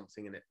Balvin or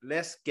something in it.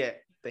 Let's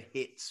get the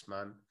hits,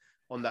 man,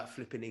 on that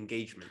flipping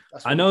engagement.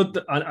 I know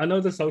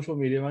the social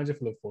media manager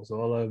for Liverpool,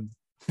 so I'll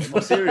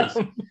I'm serious.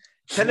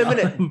 10 a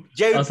minute.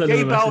 J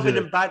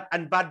Balvin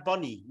and Bad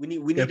Bunny. We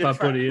need a Bad track.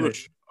 Bunny.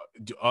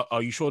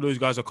 Are you sure those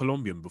guys are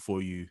Colombian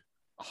before you?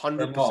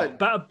 100%.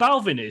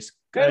 Balvin is.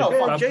 J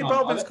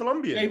Balvin's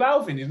Colombian. J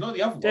Balvin is not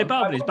the other one. J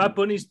Balvin is. Bad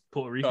Bunny's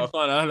Puerto Rican.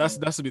 No,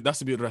 that's a bit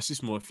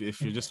racismo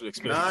if you're just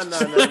explaining.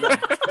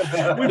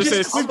 No. We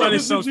just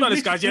Spanish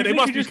guys. Yeah, they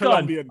must be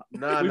Colombian.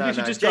 We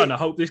should just go. I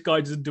hope this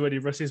guy doesn't do any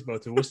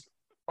racismo to us.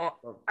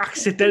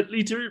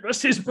 Accidentally do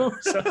racismo.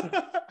 So.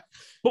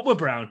 But we're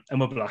brown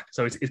and we're black,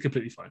 so it's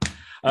completely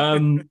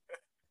fine.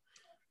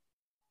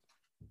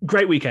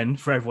 Great weekend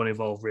for everyone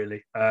involved,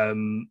 really. I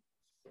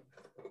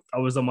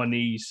was on my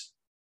knees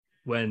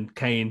when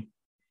Kane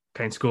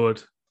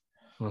scored.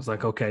 I was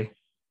like, okay,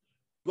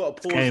 you got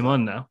to pause game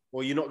on now.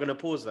 Well, you're not going to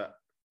pause that.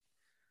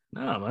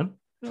 No, man.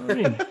 You know what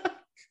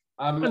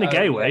I mean? In a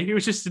gay way. He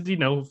was just,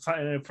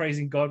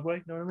 praising God way.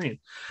 You know what I mean?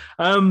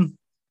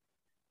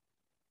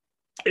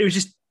 It was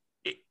just,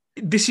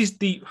 this is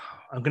the,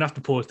 I'm going to have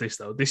to pause this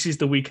though. This is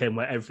the weekend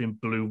where everything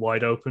blew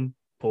wide open.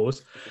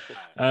 Pause.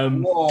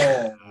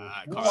 Whoa.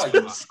 What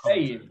are you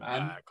saying,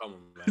 man? Come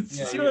on, man.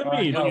 You know what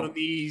I mean? On your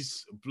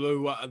knees,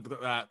 blow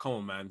up. Come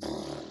on, man.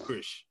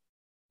 Krish.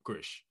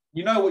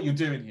 You know what you're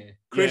doing here.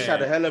 Krish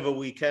had a hell of a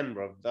weekend,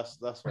 bro. That's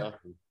what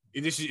happened.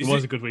 It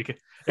was a good weekend.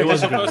 It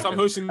was the first time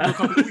hosting in a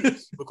couple of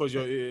weeks because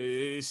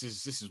this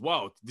is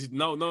wild.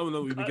 No.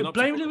 We begin up.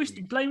 Blame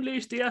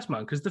Luis Diaz,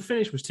 man, because the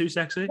finish was too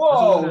sexy.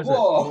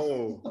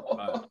 Whoa.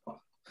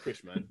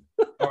 Krish, man.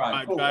 All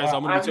right, cool. Guys,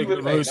 I'm going to be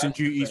taking the hosting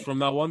duties from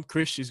now on.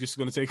 Krish is just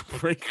going to take a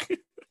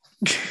break.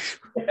 You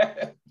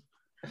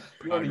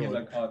want to use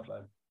that card,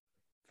 man.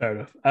 Fair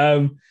enough.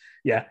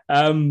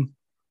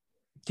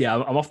 Yeah,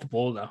 I'm off the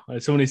ball now.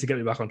 Someone needs to get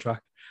me back on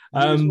track. We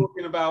were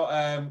talking about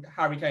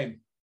Harry Kane.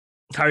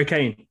 Harry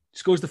Kane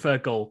scores the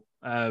third goal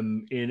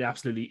in an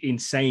absolutely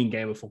insane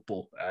game of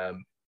football,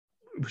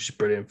 which is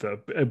brilliant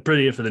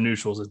for the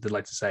neutrals, as they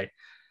like to say.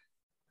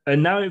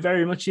 And now it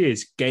very much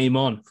is game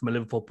on from a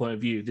Liverpool point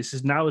of view. This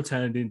has now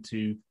turned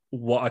into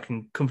what I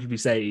can comfortably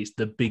say is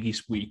the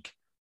biggest week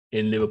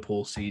in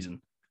Liverpool's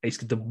season. It's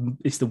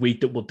the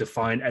week that will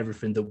define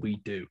everything that we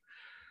do.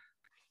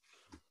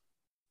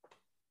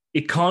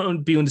 It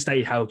can't be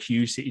understated how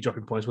huge City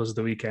dropping points was at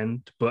the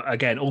weekend. But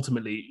again,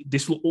 ultimately,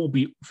 this will all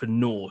be for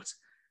naught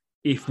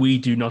if we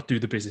do not do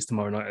the business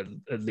tomorrow night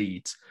at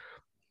Leeds.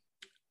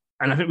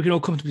 And I think we can all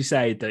comfortably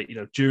say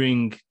that,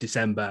 during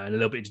December and a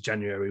little bit into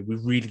January, we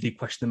really did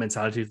question the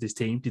mentality of this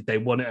team. Did they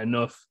want it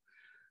enough?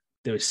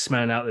 They were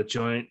smelling out the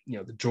joint.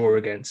 The draws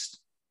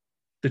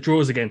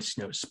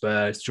against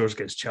Spurs, the draws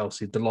against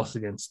Chelsea, the loss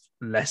against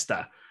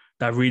Leicester.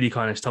 That really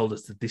kind of told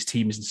us that this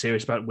team isn't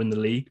serious about winning the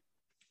league.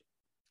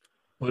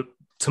 But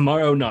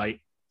tonight,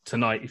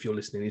 if you're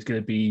listening, is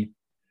going to be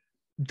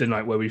the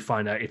night where we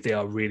find out if they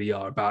really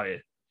are about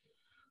it.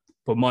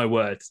 But my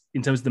word,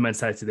 in terms of the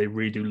mentality, they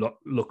really do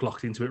look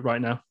locked into it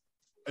right now.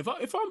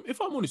 If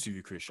I'm honest with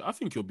you, Chris, I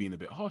think you're being a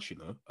bit harsh.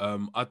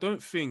 I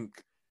don't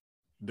think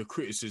the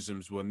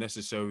criticisms were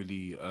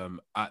necessarily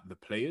at the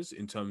players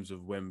in terms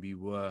of when we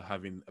were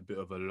having a bit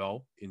of a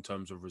lull in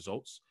terms of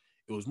results.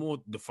 It was more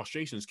the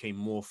frustrations came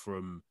more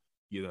from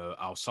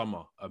our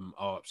summer,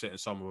 our upsetting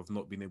summer of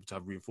not being able to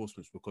have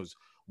reinforcements, because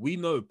we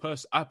know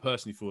I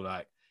personally feel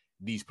like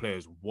these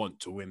players want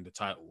to win the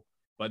title,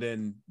 but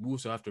then we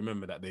also have to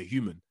remember that they're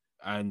human.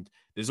 And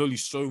there's only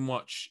so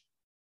much.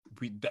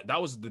 That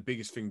was the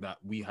biggest thing that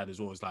we had as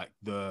well, is like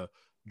the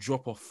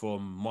drop off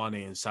from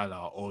Mane and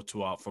Salah, or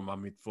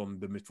from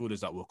the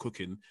midfielders that were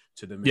cooking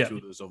to the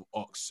midfielders of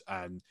Ox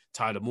and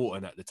Tyler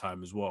Morton at the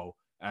time as well.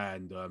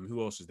 And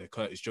who else is there?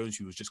 Curtis Jones,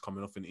 who was just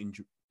coming off an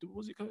injury.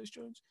 Was it Curtis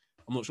Jones?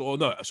 I'm not sure. Oh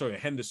no, sorry,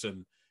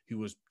 Henderson, who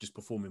was just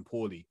performing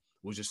poorly.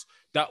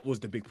 That was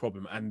the big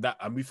problem, and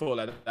we felt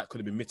like that could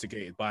have been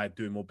mitigated by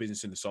doing more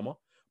business in the summer,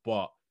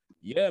 but.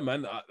 Yeah,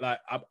 man.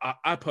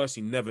 I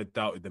personally never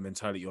doubted the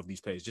mentality of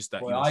these players. Just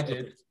that. Well, I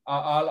did.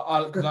 Yeah,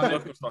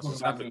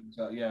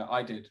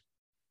 I did.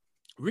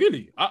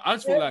 Really? I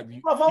just feel like.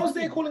 If I was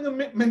there calling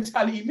them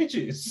mentality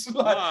midgets.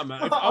 Nah,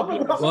 man.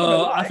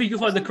 I think you'll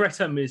find the correct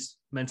term is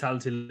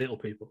mentality little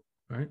people,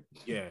 right?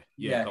 Yeah.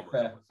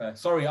 Fair.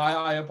 Sorry,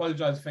 I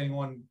apologize if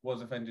anyone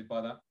was offended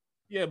by that.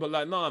 Yeah, but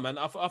nah, man.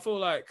 I feel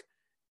like.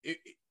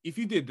 If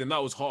you did, then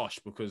that was harsh,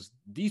 because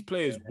these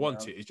players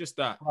want it. It's just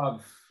that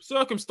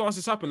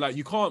circumstances happen. Like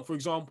you can't, for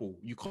example,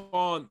 you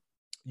can't.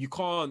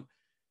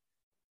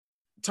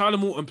 Tyler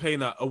Morton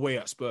playing away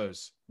at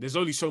Spurs. There's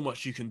only so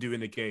much you can do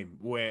in a game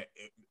where,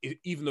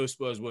 even though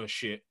Spurs were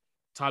shit,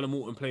 Tyler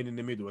Morton playing in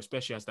the middle,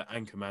 especially as the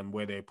anchor man,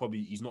 where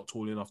he's not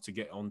tall enough to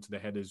get onto the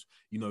headers.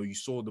 You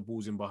saw the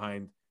balls in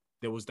behind.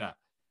 There was that.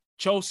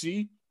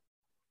 Chelsea,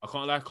 I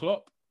can't lie,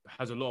 Klopp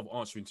has a lot of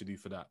answering to do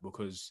for that,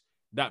 because.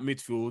 That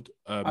midfield.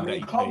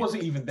 Klopp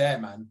wasn't even there,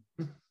 man.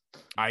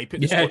 He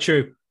picked the squad.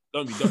 True.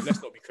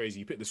 Let's not be crazy.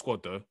 He picked the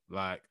squad though.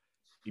 Like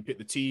he picked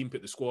the team,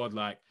 picked the squad.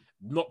 Like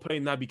not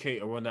playing Naby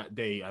Keita on that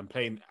day and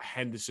playing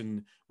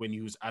Henderson when he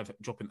was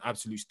dropping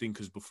absolute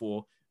stinkers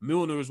before.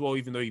 Milner as well,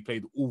 even though he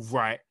played all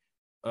right,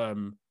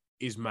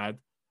 is mad.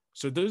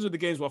 So those are the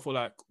games where I feel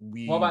like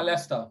we. What about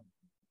Leicester?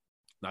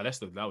 Nah,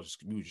 Leicester,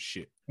 we were just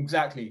shit.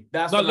 Exactly.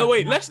 Leicester.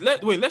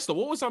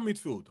 What was our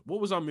midfield? It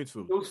was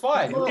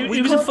fine.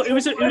 It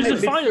was a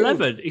fine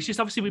 11. It's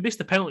just obviously we missed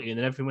the penalty and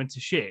then everything went to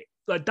shit.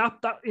 Like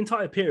that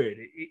entire period.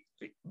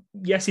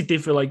 Yes, it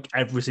did feel like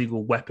every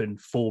single weapon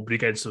forward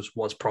against us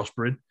was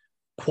prospering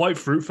quite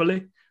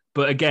fruitfully.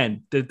 But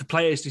again, the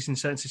players just in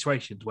certain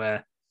situations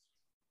where,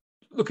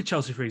 look at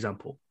Chelsea for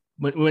example.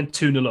 We went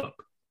 2-0 up.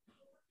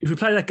 If we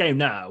play that game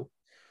now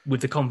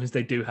with the confidence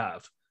they do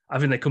have, I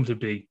think they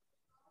comfortably.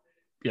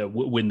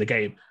 Win the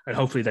game, and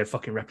hopefully they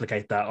fucking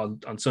replicate that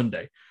on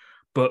Sunday.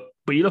 But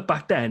you look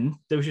back then,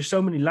 there was just so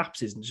many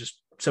lapses and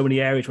just so many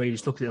areas where you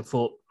just looked at it and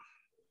thought,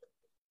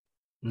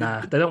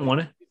 nah, they don't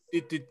want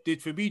it.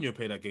 Did Fabinho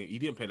play that game? He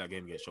didn't play that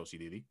game against Chelsea,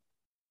 did he?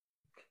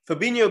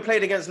 Fabinho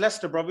played against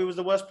Leicester, bro. He was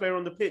the worst player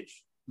on the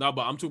pitch. No,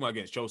 but I'm talking about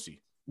against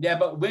Chelsea. Yeah,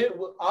 but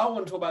I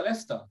want to talk about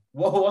Leicester.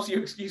 What's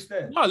your excuse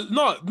there?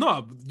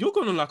 No. You're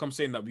going to like I'm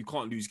saying that we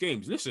can't lose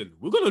games. Listen,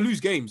 we're going to lose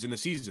games in the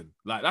season.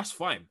 Like, that's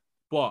fine.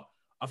 But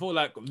I feel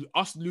like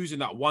us losing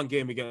that one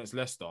game against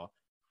Leicester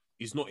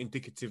is not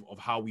indicative of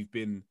how we've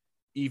been,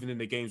 even in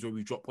the games where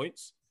we've dropped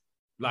points.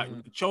 Like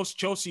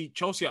Chelsea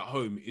at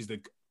home is the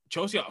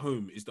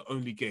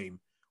only game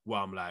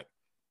where I'm like,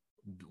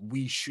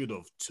 we should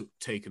have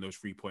taken those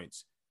 3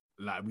 points.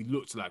 Like we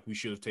looked like we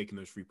should have taken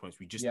those 3 points.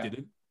 We just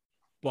didn't.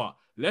 But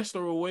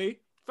Leicester away,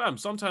 fam,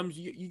 sometimes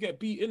you get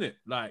beat in it.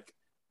 Like,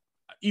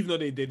 even though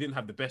they didn't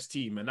have the best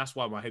team, and that's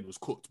why my head was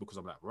cooked, because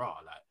I'm like,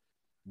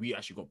 we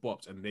actually got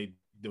bopped, and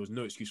there was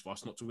no excuse for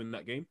us not to win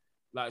that game.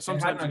 Like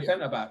sometimes they had no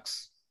centre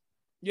backs.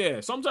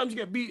 Yeah, sometimes you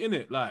get beat in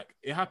it. Like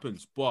it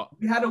happens, but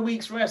we had a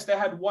week's rest. They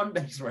had 1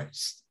 day's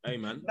rest. Hey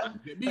man,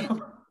 you get beat.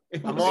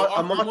 Amate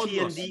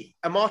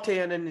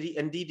and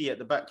Ndidi at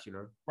the back, you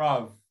know.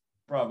 Bruv.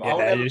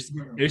 Yeah, it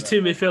was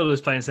two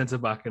midfielders playing centre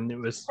back, and it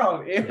was.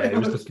 Bro, it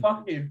was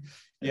fucking.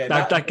 Yeah,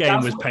 that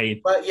game was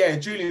pain. But yeah,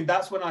 Julian,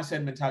 that's when I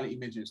said mentality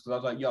midgets, because I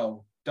was like,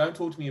 yo, don't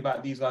talk to me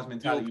about these guys'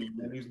 mentality.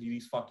 They're losing to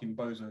these fucking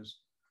bozos.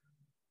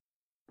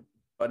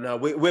 But no,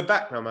 we're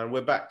back now, man.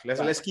 We're back.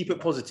 Let's keep it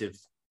positive.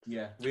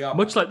 Yeah, we are.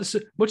 Much like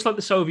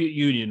the Soviet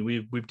Union,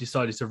 we've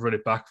decided to run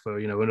it back for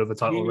another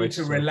title race.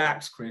 You need to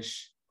relax,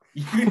 Chris.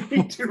 You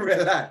need to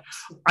relax.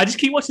 I just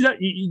keep watching that.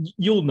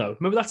 You'll know.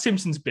 Remember that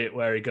Simpsons bit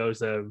where he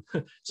goes,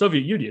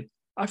 Soviet Union?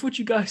 I thought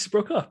you guys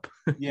broke up.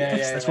 Yeah,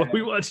 that's what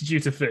we wanted you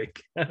to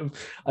think. I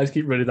just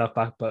keep running that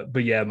back.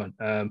 But yeah,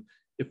 man.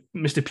 If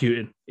Mr.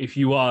 Putin, if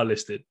you are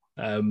listed,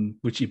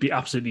 which you'd be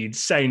absolutely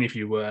insane if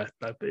you were,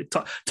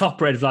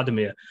 top red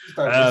Vladimir.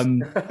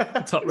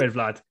 Top red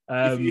Vlad.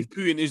 If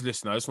Putin is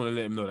listening, I just want to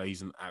let him know that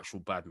he's an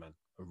actual bad man.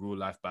 A real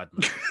life bad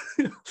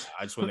man.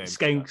 I just want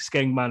to let him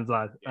Skeng man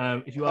Vlad.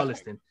 If you are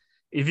listening,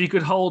 if you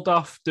could hold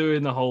off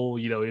doing the whole,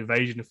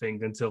 invasion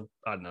thing until,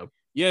 I don't know.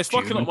 Yeah, it's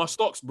fucking up my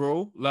stocks,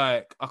 bro.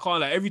 Like, I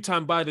can't, every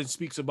time Biden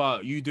speaks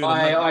about you doing...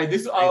 I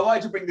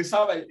like to bring this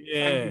up.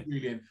 Yeah.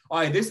 Julian.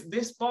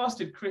 This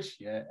bastard Chris,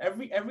 yeah,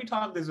 every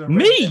time there's a...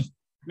 Me?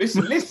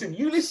 Listen,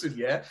 you listen,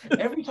 yeah?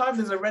 Every time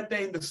there's a red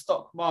day in the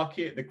stock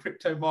market, the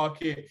crypto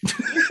market,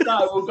 this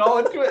guy will go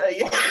on Twitter,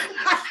 yeah?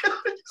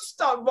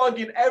 Start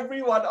mugging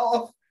everyone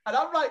off. And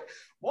I'm like,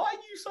 why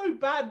are you so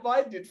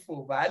bad-minded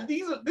for, man?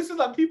 This is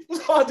like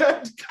people's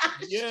hard-earned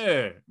cash.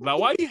 Yeah. Like,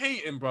 why are you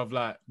hating, bruv?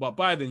 Like, but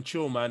Biden,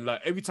 chill, man.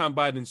 Like, every time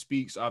Biden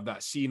speaks, I have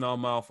that senile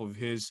mouth of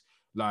his.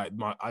 Like,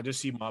 I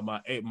just see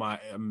my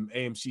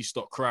AMC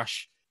stock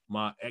crash,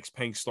 my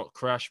Xpeng stock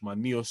crash, my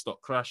Neo stock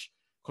crash.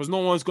 Because no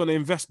one's going to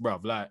invest,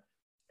 bruv. Like,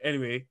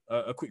 anyway,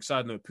 a quick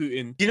side note,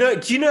 Putin.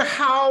 Do you know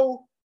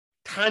how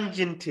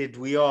tangented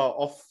we are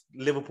off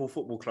Liverpool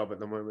Football Club at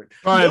the moment?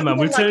 Right, man,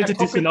 we've turned into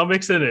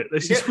dysonomics, isn't it?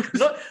 This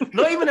is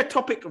not even a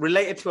topic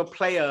related to a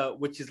player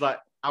which is like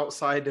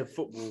outside of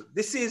football.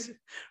 This is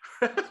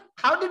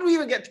how did we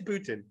even get to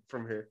Putin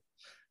from here?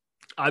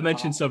 I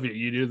mentioned Soviet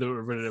Union that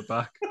we're running it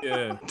back.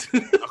 Yeah,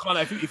 I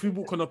can't. If we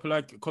bought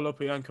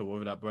Konoplyanka,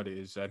 whatever that brother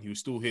is, and he was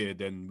still here,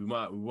 then we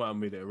might have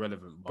made it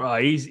irrelevant. But...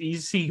 Right,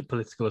 he's seeking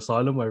political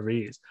asylum wherever he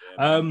is.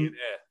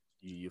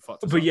 You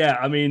fucked. But yeah,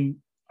 I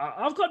mean,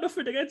 I've got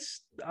nothing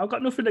against.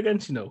 But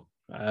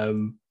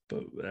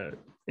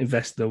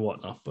investor and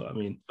whatnot. But I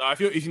mean,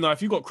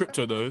 if you got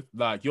crypto though,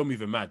 like you're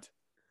moving mad.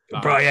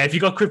 Like, bro, yeah, if you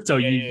got crypto,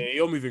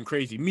 you're moving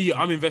crazy. Me,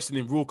 I'm investing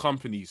in real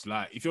companies.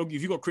 Like if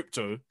you got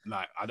crypto,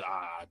 like I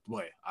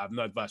have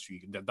no advice for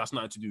you. That's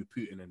nothing to do with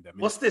Putin and them.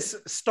 What's this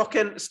stock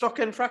and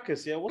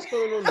fracas? Yeah, what's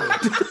going on there?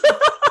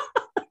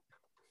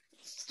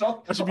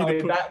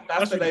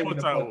 That's the name of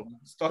the title.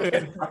 Stock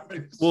and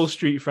fracas. Wall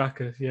Street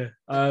fracas. Yeah.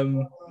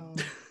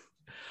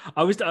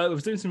 I was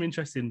doing some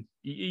interesting.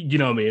 You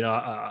know me.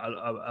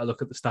 I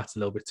look at the stats a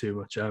little bit too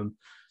much.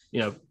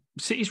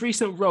 City's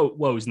recent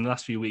woes in the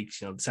last few weeks,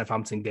 the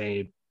Southampton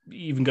game,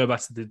 even go back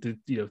to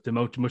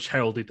the much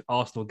heralded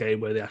Arsenal game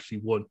where they actually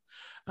won.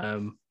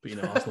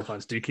 But Arsenal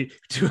fans do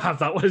have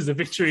that one as a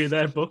victory in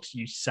their books,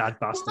 you sad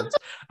bastards.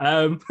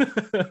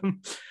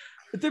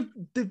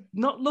 They've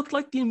not looked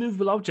like the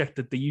immovable object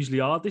that they usually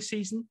are this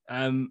season.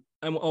 And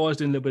I was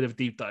doing a little bit of a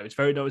deep dive. It's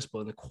very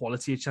noticeable in the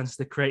quality of chances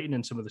they're creating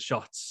and some of the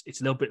shots.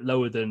 It's a little bit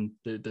lower than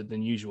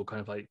usual, kind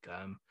of like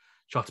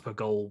shots per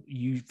goal.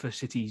 For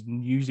City,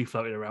 usually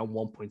floating around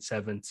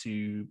 1.7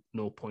 to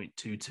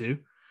 0.22.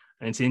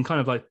 And it's in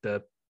kind of like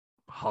the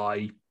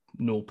high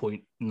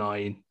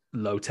 0.9,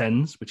 low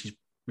 10s, which is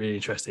really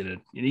interesting.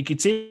 And you can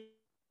see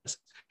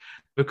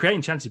we're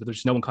creating chances, but there's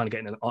just no one kind of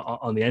getting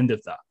on the end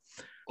of that.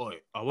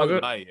 I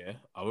won't lie,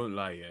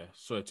 yeah.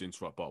 Sorry to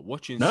interrupt, but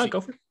go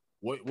for it.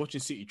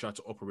 Watching City try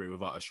to operate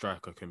without a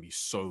striker can be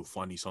so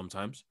funny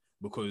sometimes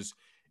because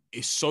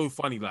it's so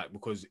funny. Like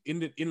because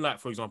in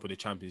for example the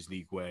Champions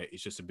League where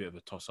it's just a bit of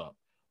a toss up,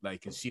 like you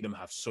can see them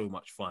have so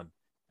much fun,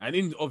 and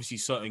in obviously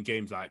certain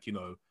games like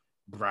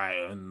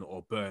Brighton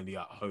or Burnley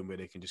at home where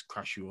they can just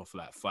crash you off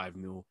like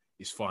 5-0,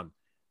 it's fun.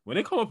 When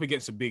they come up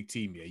against a big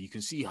team, yeah, you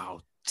can see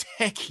how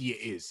techie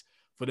it is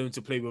for them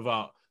to play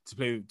without.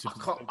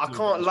 I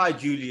can't lie,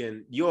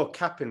 Julian. You're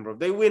capping, bro.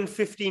 They win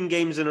 15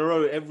 games in a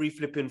row every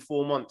flipping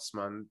 4 months,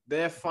 man.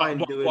 They're fine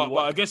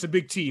but against a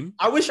big team.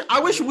 I wish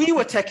we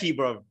were techie,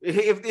 bro.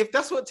 If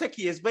that's what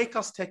techie is, make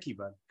us techie,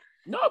 man.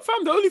 No,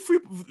 fam. The only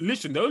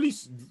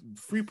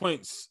 3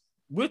 points.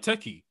 We're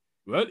techie.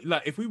 Right?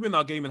 Like if we win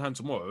our game in hand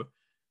tomorrow,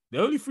 the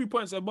only 3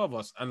 points above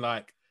us, and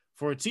like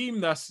for a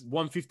team that's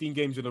won 15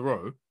 games in a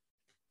row,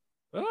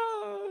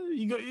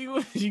 you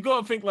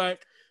got to think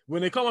like.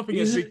 When they come up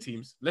against big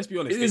teams, let's be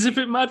honest. It's a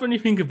bit mad when you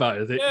think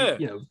about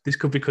it. This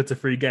could be cut to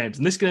 3 games.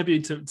 And this is going to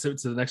be to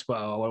the next part.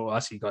 I want to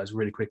ask you guys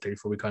really quickly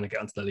before we kind of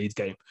get onto the Leeds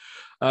game.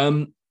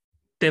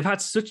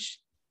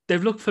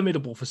 They've looked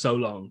formidable for so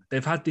long.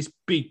 They've had this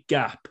big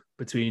gap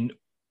between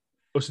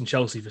us and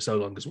Chelsea for so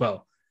long as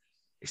well.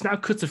 It's now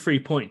cut to 3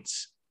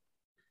 points.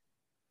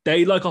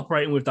 They like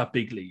operating with that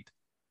big lead.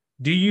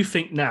 Do you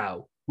think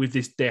now with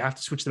this, they have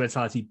to switch the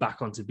mentality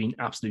back onto being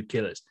absolute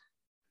killers.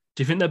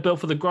 Do you think they're built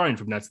for the grind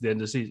from now to the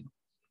end of the season?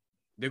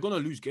 They're gonna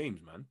lose games,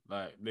 man.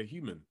 Like, they're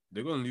human.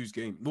 They're gonna lose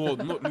games. Well,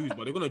 not lose,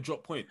 but they're gonna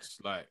drop points.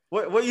 Like,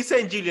 what are you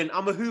saying, Julian?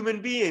 I'm a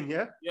human being,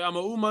 yeah? Yeah, I'm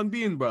a human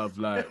being, bruv.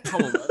 Like,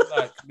 come on, man.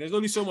 Like, there's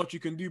only so much you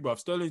can do, bruv.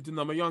 Sterling's been,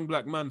 I'm a young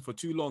black man for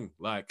too long.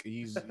 Like,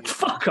 he's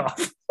fuck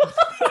off.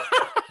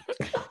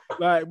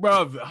 Like,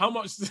 bruv, how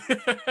much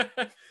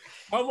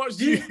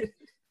do you...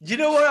 Do you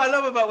know what I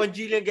love about when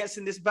Julian gets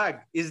in this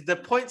bag? Is the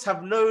points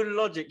have no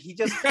logic. He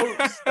just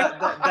hopes that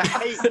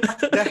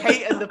the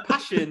hate and the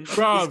passion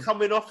is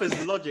coming off as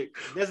logic.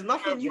 There's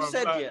nothing you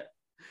said yet.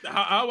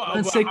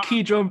 I said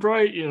Keydron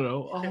Bright, you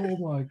know. Oh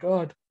my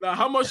god. Like,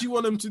 how much you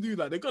want them to do?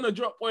 Like, they're gonna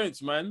drop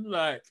points, man.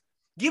 Like,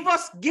 give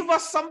us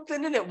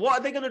something in it. What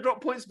are they gonna drop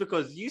points?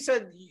 Because you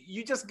said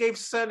you just gave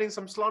Sterling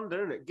some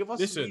slander in it. Give us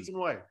a reason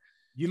why.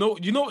 You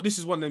know, this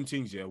is one of them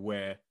things, yeah,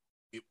 where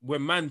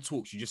when man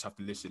talks, you just have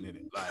to listen in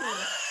it. Like,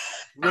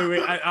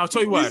 wait, I'll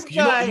tell you why.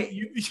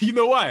 You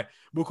know why?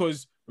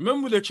 Because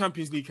remember the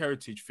Champions League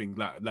heritage thing,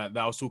 like that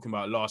I was talking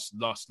about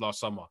last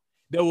summer.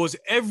 There was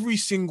every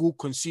single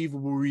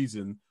conceivable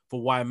reason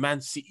for why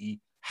Man City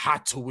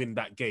had to win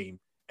that game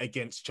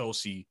against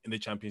Chelsea in the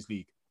Champions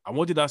League. And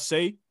what did I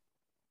say?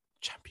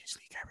 Champions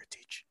League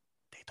heritage.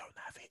 They don't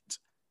have it.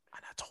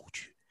 And I told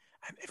you.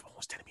 And everyone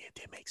was telling me it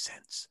didn't make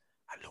sense.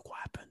 And look what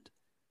happened.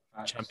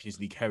 Champions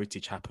League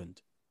heritage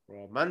happened.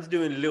 Bro, man's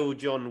doing Lil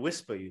Jon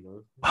Whisper, you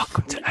know.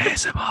 Welcome to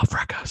ASMR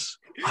Fracas.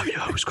 I'm your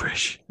host,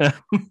 Krish.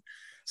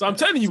 So I'm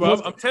telling you,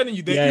 bro. I'm telling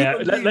you.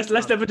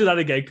 Let's never do that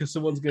again because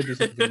someone's going to do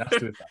something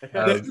nasty with that.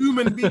 They're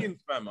human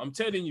beings, fam. I'm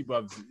telling you,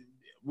 bro.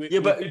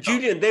 But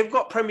Julian, they've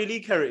got Premier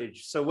League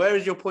heritage. So where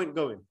is your point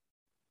going?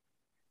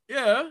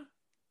 Yeah.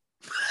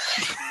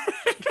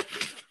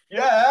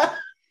 Yeah.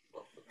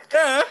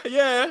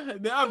 Yeah.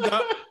 They have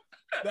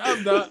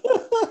that.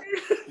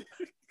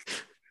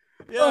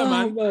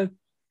 Yeah, man.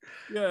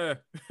 Yeah.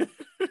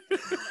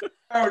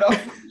 Fair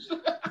enough.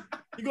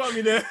 You got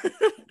me there.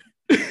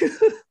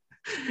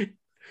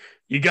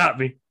 You got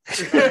me.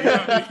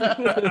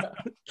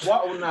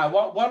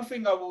 One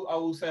thing I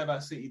will say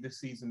about City this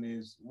season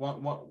is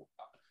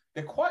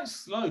they're quite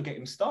slow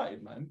getting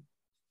started, man.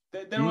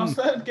 There are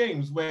certain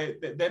games where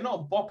they're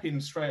not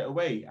bopping straight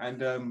away,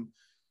 and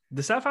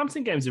the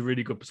Southampton game is a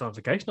really good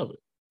personification of it.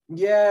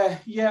 Yeah.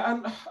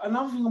 And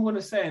another thing I'm going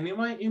to say, and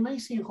it may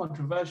seem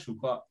controversial,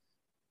 but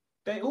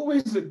they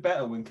always look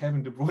better when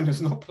Kevin De Bruyne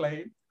is not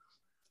playing.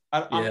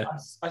 And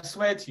I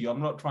swear to you, I'm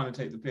not trying to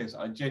take the piss.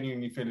 I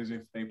genuinely feel as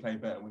if they play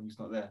better when he's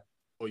not there.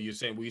 What you're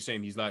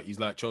saying? He's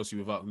like Chelsea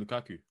without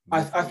Lukaku.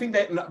 I think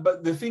that,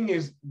 but the thing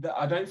is that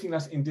I don't think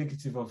that's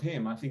indicative of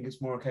him. I think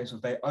it's more a case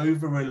of they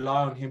over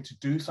rely on him to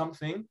do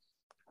something.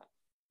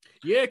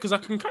 Yeah, because I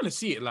can kind of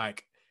see it.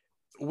 Like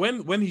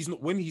when he's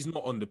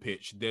not on the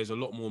pitch, there's a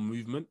lot more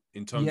movement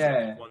in terms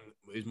of one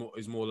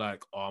is more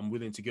like, I'm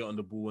willing to get on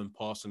the ball and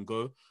pass and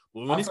go.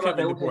 But when it's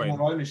Kevin De Bruyne,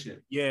 more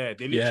ownership. Yeah,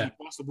 they literally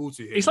pass the ball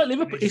to him. It's like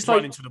Liverpool. It's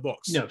like into the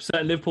box.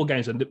 Certain Liverpool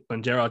games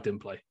when Gerrard didn't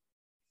play,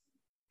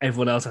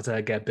 everyone else had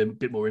to get a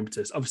bit more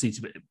impetus.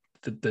 Obviously,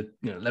 the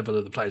level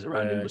of the players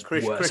around him was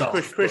worse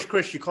off.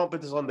 Chris, you can't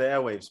put this on the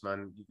airwaves,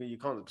 man. You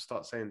can't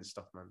start saying this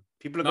stuff, man.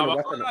 People are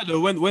going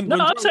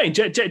to I'm saying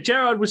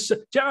Gerrard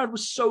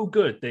was so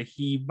good that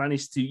he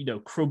managed to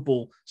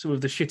crumble some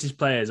of the shittest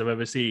players I've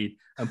ever seen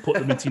and put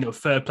them into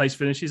third place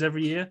finishes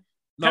every year.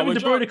 Kevin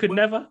De Bruyne could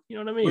never. You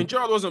know what I mean? When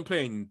Gerrard wasn't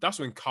playing, that's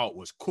when Kaut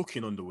was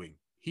cooking on the wing.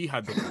 He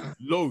had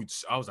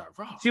loads. I was like,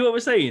 right. See what we're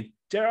saying?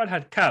 Gerrard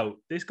had Kaut.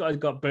 This guy's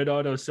got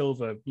Bernardo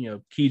Silva,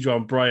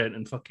 Keydron Bryant,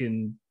 and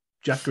fucking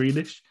Jack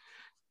Grealish,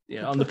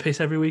 on the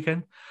piss every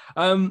weekend.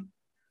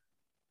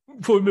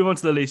 Before we move on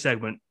to the league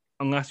segment,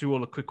 I'm going to ask you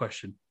all a quick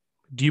question.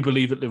 Do you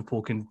believe that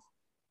Liverpool can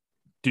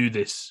do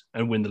this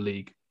and win the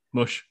league?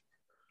 Mush?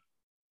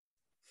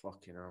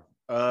 Fucking hell.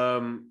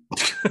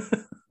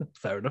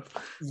 Fair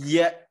enough.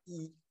 Yeah,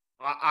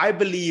 I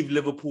believe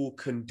Liverpool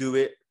can do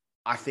it.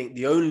 I think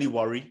the only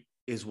worry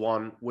is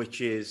one,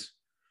 which is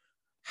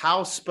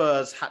how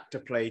Spurs had to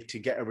play to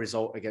get a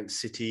result against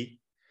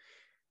City.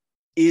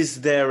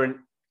 Is there an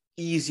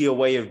easier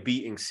way of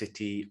beating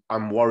City?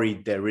 I'm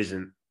worried there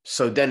isn't.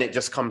 So then it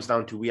just comes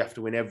down to we have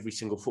to win every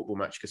single football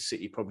match because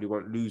City probably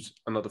won't lose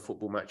another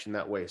football match in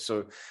that way.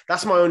 So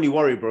that's my only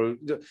worry, bro.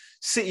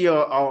 City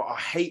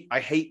I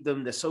hate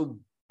them. They're so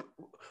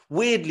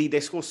weirdly, they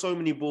score so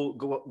many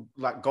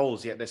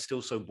goals, yet they're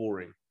still so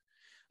boring.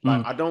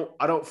 Like I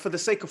don't for the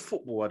sake of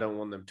football, I don't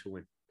want them to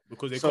win.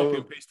 Because they copy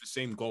and paste the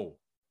same goal.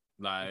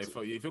 Like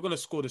if you're gonna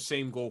score the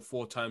same goal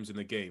 4 times in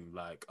a game,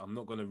 like I'm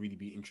not gonna really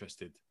be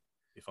interested,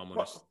 if I'm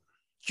honest.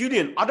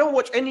 Julian, I don't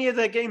watch any of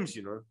their games,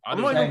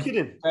 I'm not even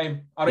kidding.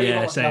 Same. I don't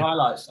even watch the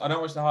highlights. I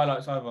don't watch the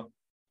highlights either.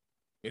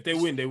 If they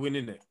win,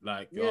 innit?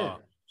 Like,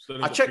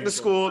 I checked the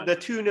score. They're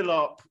 2-0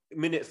 up,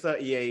 minute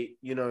 38.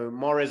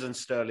 Mahrez and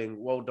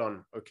Sterling. Well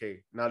done.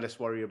 Okay, now let's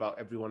worry about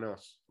everyone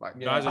else.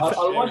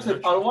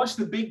 I'll watch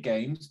the big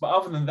games, but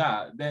other than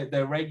that,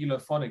 they're regular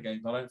fodder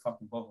games. I don't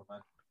fucking bother,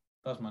 man.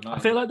 That's my night. I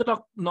feel like they're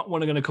not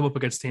going to come up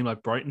against a team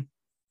like Brighton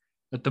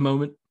at the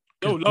moment.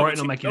 Because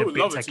Brighton are making a bit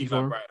techie for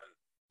him.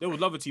 They would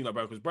love a team like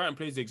Brighton because Brighton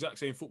plays the exact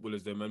same football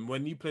as them. And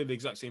when you play the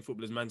exact same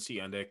football as Man City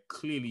and they're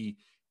clearly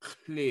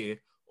clear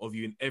of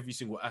you in every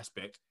single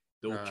aspect,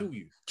 they'll kill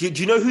you. Do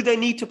you know who they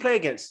need to play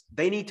against?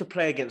 They need to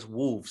play against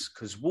Wolves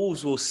because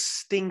Wolves will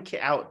stink it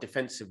out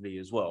defensively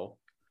as well.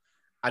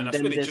 And that's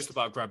when they just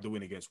about grabbed the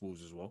win against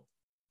Wolves as well.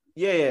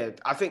 Yeah.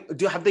 I think,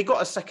 have they got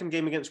a second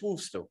game against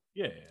Wolves still?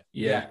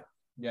 Yeah.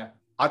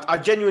 I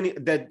genuinely,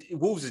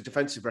 Wolves'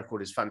 defensive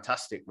record is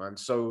fantastic, man.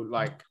 So,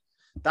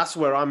 that's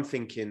where I'm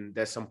thinking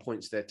there's some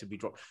points there to be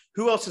dropped.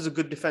 Who else has a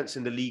good defense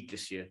in the league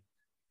this year?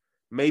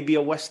 Maybe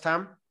a West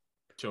Ham?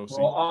 Chelsea.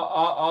 Well,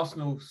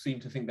 Arsenal seem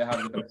to think they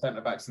have the best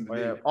centre-backs in the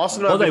league.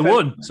 Arsenal they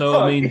won.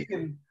 So, I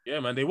mean... Yeah,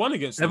 man, they won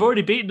against them. They've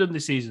already beaten them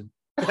this season.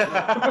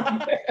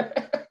 That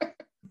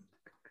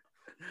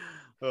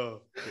day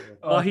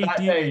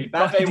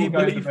will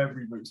go to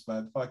memory books,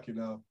 man. Fucking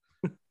hell.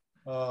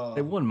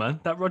 They won, man.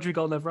 That Rodri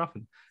goal never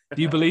happened.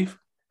 Do you believe?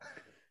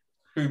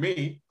 Who,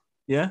 me?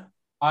 Yeah.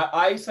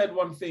 I said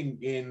one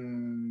thing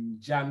in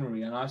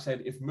January, and I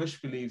said, if Mush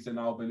believes, then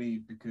I'll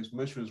believe, because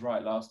Mush was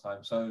right last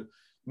time. So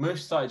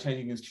Mush started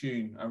changing his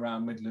tune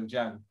around middle of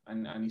Jan,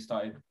 and he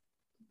started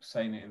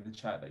saying it in the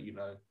chat that,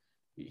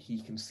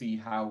 he can see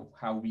how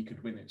we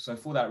could win it. So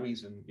for that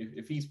reason,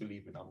 if he's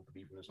believing, I'm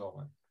believing as well,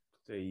 man.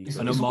 It's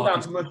all down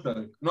to Mush,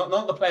 though.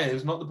 Not the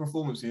players, not the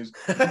performances.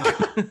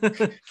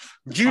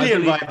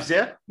 Julian vibes,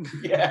 yeah?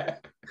 Yeah.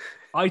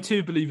 I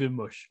too believe in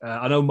Mush.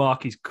 I know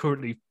Mark is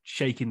currently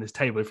shaking this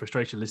table in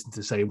frustration listening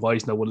to saying, why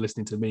is no one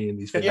listening to me in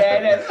these videos?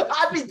 Yeah,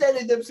 I've been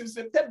telling them since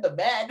September,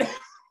 man.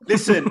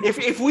 Listen,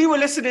 if we were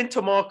listening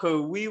to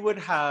Marco, we would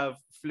have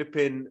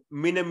flipping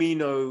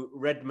Minamino,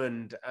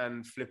 Redmond,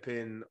 and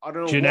flipping, I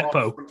don't know.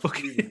 Gineppo.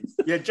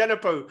 Yeah,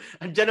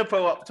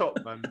 Gineppo up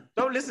top, man.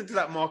 Don't listen to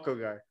that Marco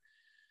guy.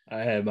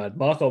 Yeah, man.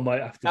 Marco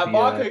might have to be...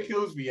 Marco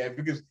kills me,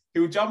 because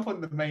he'll jump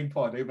on the main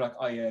pod. He'll be like,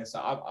 oh, yeah,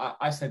 so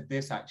I said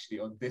this actually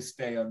on this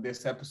day, on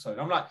this episode.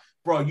 I'm like,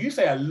 bro, you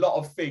say a lot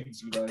of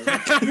things, you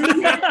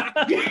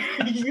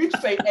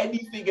say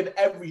anything and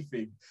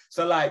everything.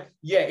 So,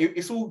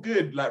 it's all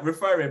good,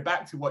 referring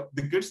back to what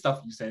the good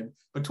stuff you said,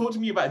 but talk to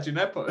me about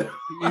Gineppo.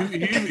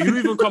 you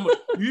even come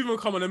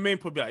on the main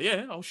pod, be like,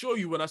 yeah, I'll show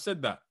you when I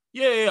said that.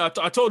 Yeah,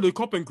 I told the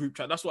Coppen group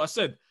chat, that's what I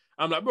said.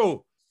 I'm like,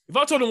 bro, if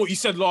I told them what you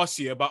said last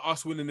year about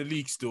us winning the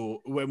league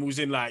still when we was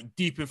in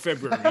deep in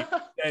February,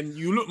 then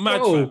you look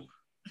mad.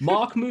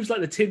 Mark moves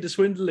like the Tinder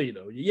swindler,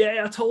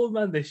 Yeah, I told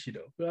man this,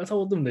 I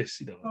told them this,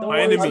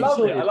 My enemies.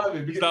 I love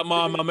it. Because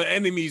my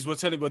enemies were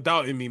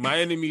doubting me. My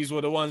enemies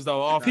were the ones that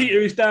were after Peter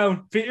is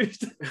down.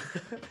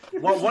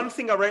 Well, one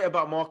thing I rate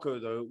about Marco,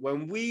 though,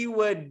 when we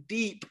were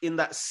deep in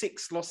that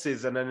 6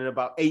 losses and then in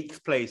about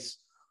 8th place,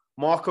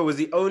 Marco was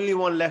the only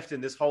one left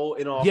in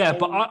our... Yeah,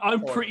 but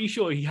I'm pretty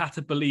sure he had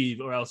to believe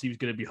or else he was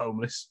going to be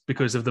homeless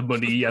because of the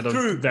money he had on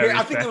True. Yeah,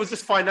 I think it was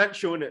just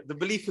financial, innit? The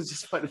belief was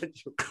just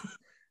financial.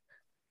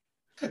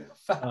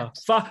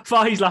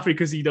 Fahi's laughing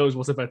because he knows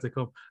what's about to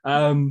come.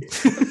 I'm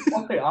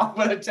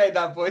going to take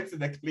that boy to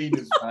the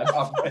cleaners, man.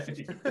 I'm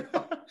ready.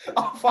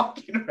 I'm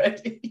fucking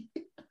ready.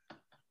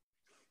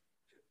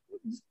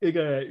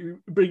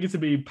 Bring it to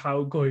me in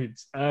pound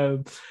coins.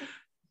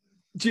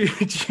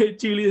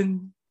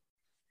 Julian...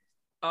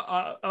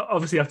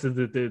 obviously, after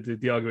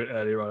the argument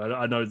earlier on,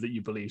 I know that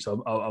you believe,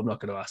 so I'm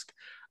not going to ask.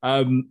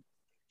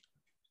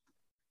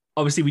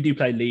 Obviously, we do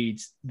play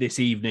Leeds this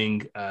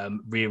evening,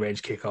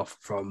 rearranged kickoff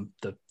from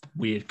the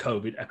weird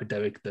COVID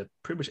epidemic that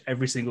pretty much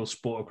every single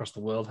sport across the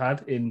world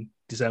had in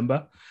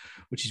December,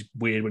 which is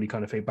weird when you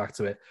kind of think back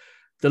to it.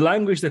 The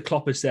language that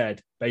Klopp has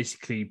said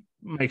basically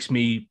makes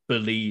me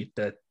believe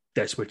that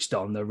they're switched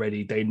on, they're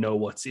ready, they know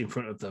what's in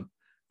front of them.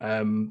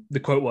 The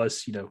quote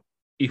was,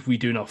 if we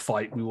do not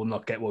fight, we will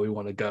not get where we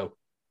want to go.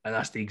 And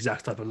that's the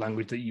exact type of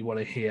language that you want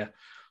to hear.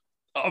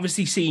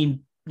 Obviously,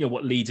 seeing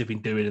what Leeds have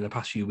been doing in the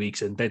past few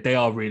weeks, and they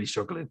are really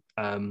struggling.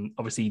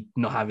 Obviously,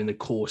 not having the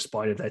core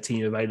spine of their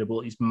team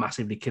available is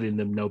massively killing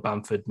them. No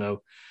Bamford,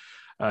 no...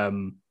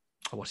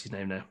 what's his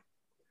name now?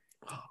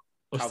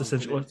 What's the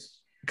central...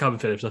 Calvin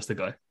Phillips, that's the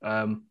guy.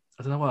 I don't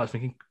know what I was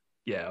thinking.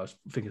 Yeah, I was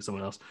thinking of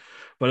someone else.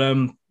 But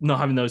not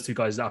having those two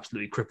guys has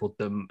absolutely crippled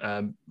them.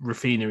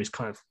 Rafinha is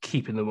kind of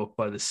keeping them up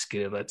by the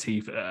skin of their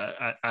teeth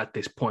at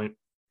this point.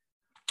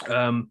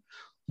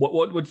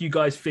 What do you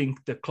guys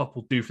think that Klopp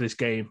will do for this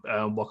game?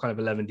 What kind of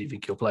 11 do you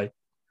think he'll play?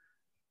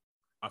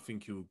 I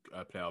think he'll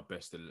play our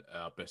best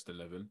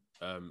 11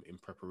 in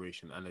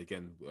preparation. And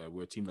again,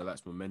 we're a team that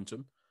lacks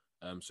momentum.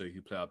 So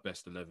he'll play our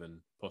best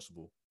 11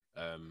 possible.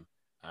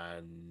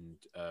 I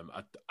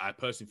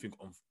personally think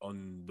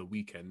on the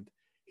weekend,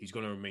 he's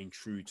going to remain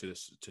true to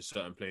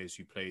certain players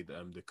who played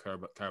the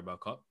Carabao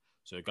Cup.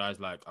 So guys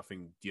like, I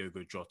think,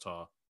 Diogo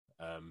Jota,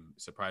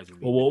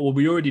 surprisingly. Well,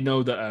 we already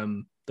know that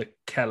the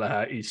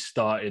Kelleher is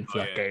starting for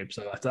that game.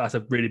 So that's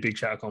a really big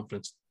shout of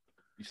confidence.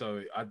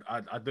 So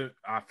I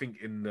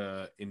think in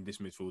this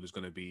midfield is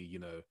going to be,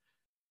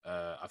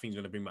 I think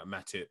he's going to bring back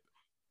Matip,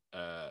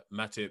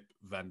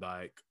 Van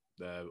Dijk,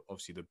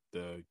 obviously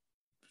the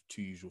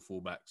 2 usual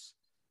fullbacks.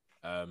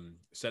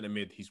 Centre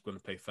mid, he's going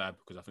to play Fab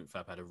because I think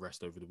Fab had a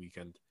rest over the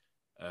weekend.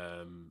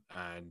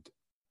 And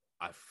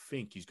I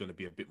think he's going to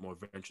be a bit more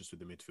adventurous with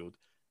the midfield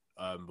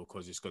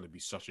because it's going to be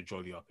such a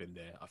jolly up in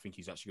there. I think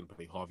he's actually going to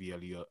play Harvey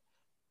Elliott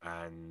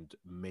and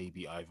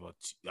maybe I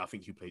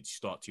think he played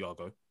start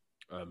Thiago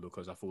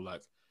because I feel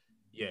like,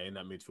 in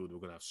that midfield, we're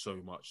going to have so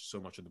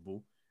much of the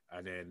ball.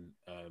 And then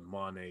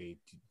Mane,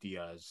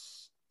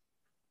 Diaz,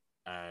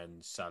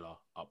 and Salah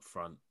up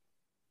front.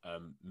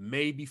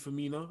 Maybe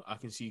Firmino, I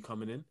can see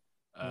coming in.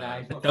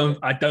 I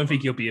don't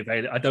think he'll be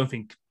available. I don't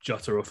think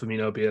Jota or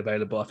Firmino will be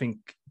available. I think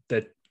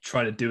they're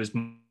trying to do as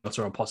much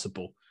as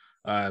possible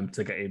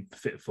to get him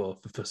fit for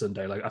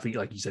Sunday. Like I think,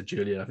 like you said,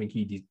 Julian, I think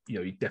he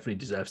definitely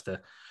deserves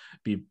to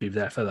be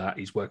there for that.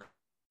 He's worked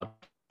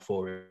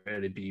for it.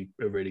 It'd be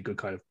a really good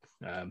kind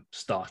of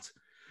start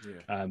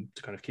to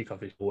kind of kick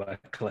off his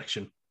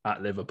collection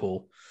at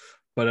Liverpool.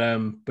 But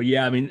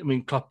yeah, I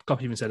mean,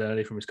 Klopp even said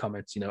earlier from his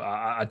comments,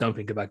 I don't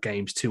think about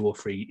games 2 or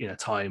 3 in a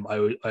time. I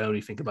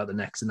only think about the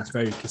next, and that's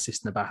very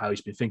consistent about how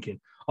he's been thinking.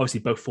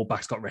 Obviously, both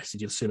fullbacks got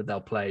rested. You'll see that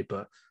they'll play,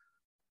 but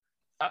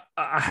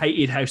I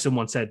hated how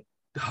someone said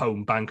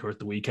home banker at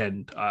the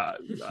weekend.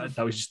 That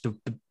was just a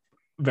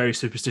very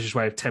superstitious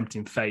way of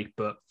tempting fate.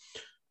 But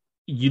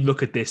you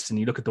look at this, and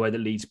you look at the way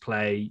that Leeds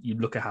play. You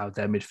look at how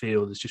their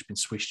midfield has just been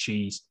Swiss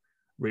cheese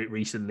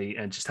recently,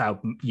 and just how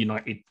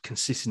United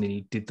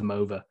consistently did them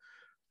over.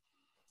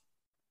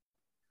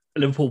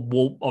 Liverpool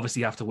will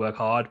obviously have to work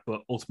hard, but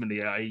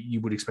ultimately,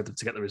 you would expect them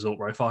to get the result,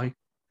 right, Fahy?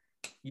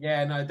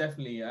 Yeah, no,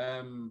 definitely.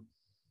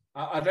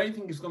 I don't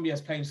think it's going to be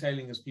as plain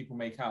sailing as people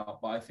make out,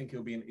 but I think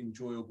it'll be an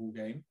enjoyable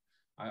game.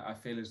 I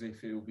feel as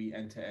if it will be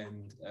end to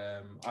end.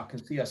 I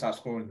can see us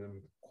outscoring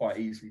them quite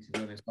easily, to be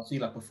honest. I see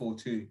like a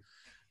 4-2.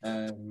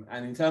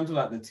 And in terms of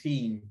like the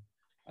team,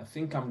 I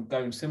think I'm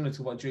going similar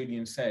to what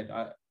Julian said.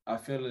 I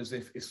feel as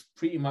if it's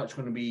pretty much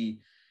going to be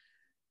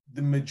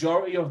the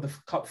majority of the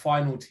cup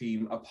final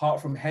team, apart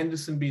from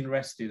Henderson being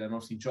rested and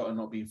obviously Jota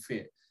not being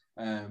fit,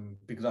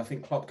 because I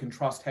think Klopp can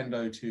trust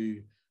Hendo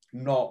to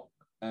not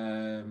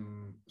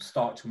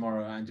start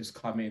tomorrow and just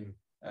come in.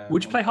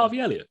 Would you play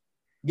Harvey Elliott?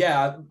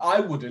 Yeah, I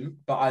wouldn't,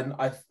 but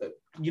I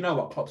you know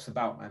what Klopp's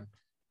about, man.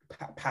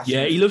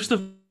 Yeah, he loves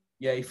the.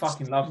 Yeah, he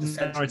fucking loves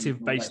the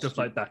narrative-based stuff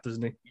like that,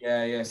 doesn't he?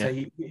 Yeah. So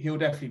he'll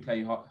definitely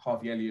play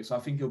Harvey Elliott. So I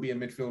think he'll be a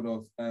midfield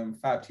of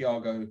Fab,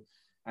 Thiago,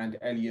 and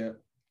Elliott,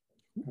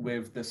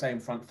 with the same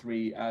front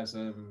three as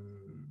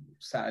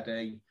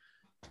Saturday.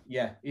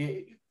 Yeah,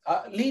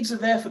 Leeds are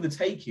there for the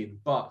taking,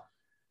 but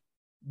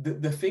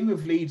the thing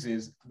with Leeds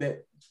is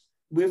that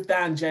with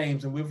Dan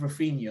James and with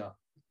Rafinha,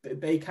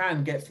 they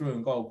can get through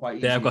and goal quite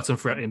easily. They've got some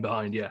threat in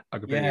behind, I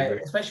completely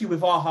agree. Especially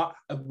with our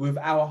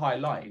high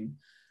line.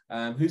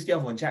 Who's the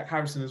other one? Jack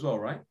Harrison as well,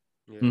 right?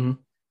 Yeah. Mm-hmm.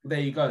 There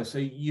you go. So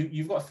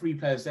you've got 3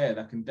 players there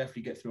that can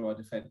definitely get through our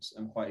defence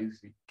and quite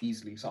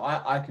easily. So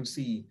I can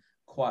see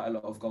quite a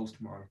lot of goals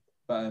tomorrow.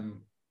 But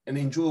an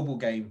enjoyable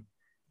game.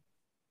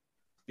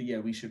 But yeah,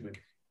 we should win.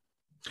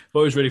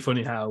 But it was really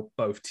funny how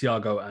both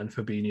Thiago and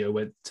Fabinho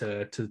went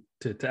to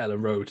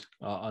Ellen Road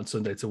on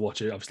Sunday to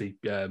watch it. Obviously,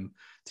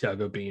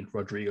 Thiago being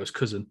Rodrigo's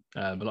cousin.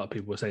 A lot of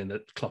people were saying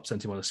that Klopp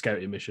sent him on a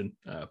scouting mission.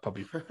 That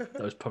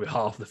was probably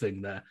half the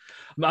thing there.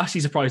 I'm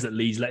actually surprised that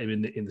Leeds let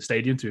him in the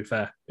stadium, to be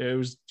fair. It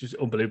was just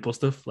unbelievable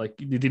stuff. Like,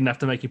 they didn't have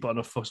to make him put on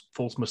a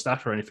false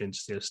moustache or anything,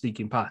 just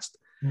sneaking past.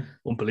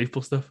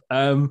 Unbelievable stuff.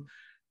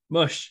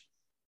 Mush,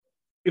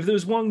 if there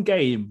was one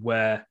game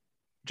where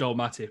Joel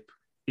Matip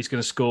is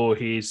going to score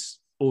his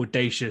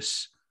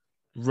audacious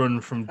run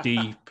from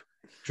deep,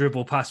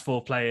 dribble past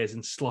 4 players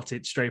and slot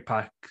it straight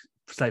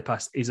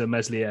past Isa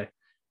Meslier,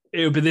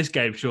 it would be this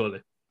game,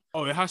 surely.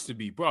 Oh, it has to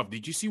be, bruv.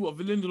 Did you see what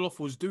Lindelof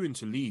was doing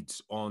to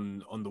Leeds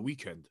on the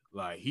weekend?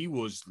 Like, he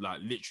was like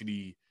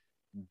literally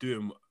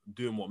doing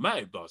what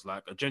Matip does,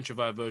 like a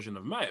gentrified version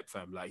of Matip,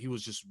 fam. Like, he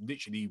was just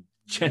literally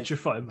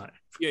gentrified Matip.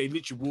 Yeah, he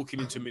literally walking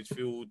into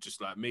midfield,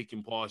 just like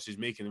making passes,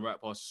 making the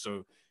right passes.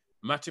 So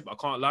Matip, I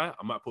can't lie,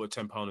 I might put a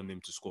 £10 on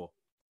him to score.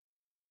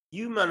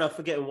 You, man, are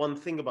forgetting one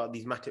thing about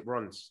these Matip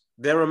runs.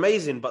 They're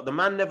amazing, but the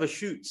man never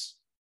shoots.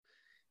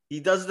 He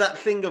does that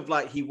thing of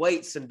like, he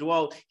waits and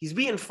dwells. He's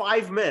beaten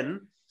 5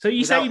 men. So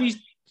you say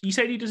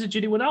he does a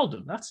Gini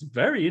Wijnaldum? That's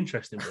very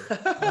interesting.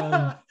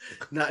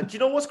 Now, do you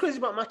know what's crazy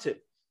about Matip?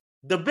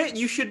 The bit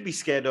you should be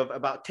scared of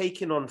about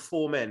taking on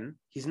 4 men,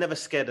 he's never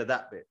scared of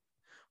that bit.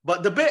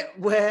 But the bit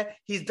where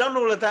he's done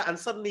all of that and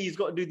suddenly he's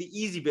got to do the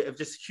easy bit of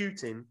just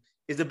shooting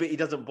is the bit he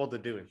doesn't bother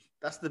doing.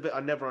 That's the bit I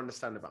never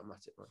understand about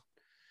Matip, man.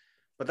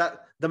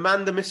 But the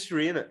man, the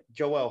mystery, innit?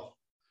 Joel.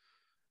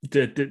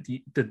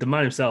 The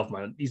man himself,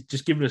 man. He's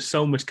just given us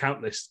so much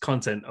countless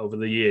content over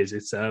the years.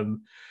 It's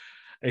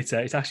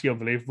actually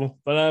unbelievable.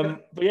 But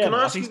yeah. Can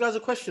I ask you guys a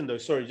question though?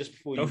 Sorry, just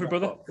before you go for it,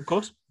 brother. Of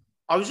course.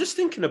 I was just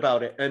thinking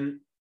about it and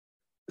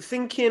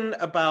thinking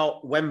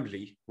about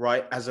Wembley,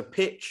 right, as a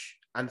pitch,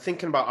 and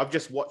thinking about, I've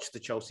just watched the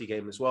Chelsea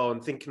game as well,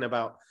 and thinking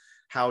about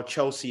how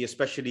Chelsea,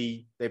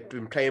 especially, they've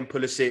been playing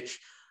Pulisic.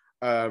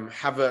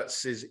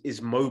 Havertz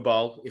is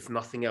mobile, if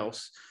nothing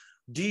else.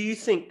 Do you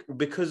think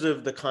because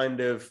of the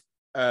kind of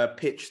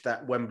pitch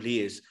that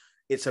Wembley is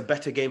it's a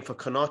better game for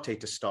Konate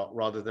to start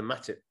rather than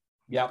Matip.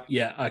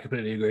 Yeah, I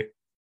completely agree.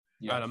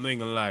 Yeah. And I'm not even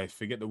gonna lie,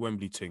 forget the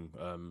Wembley thing.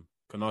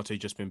 Konate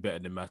just been better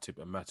than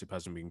Matip, and Matip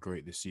hasn't been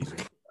great this season.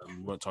 We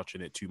weren't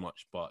touching it too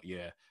much, but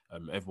yeah,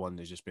 everyone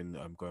has just been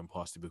going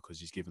past it because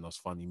he's giving us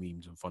funny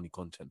memes and funny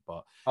content.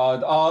 But here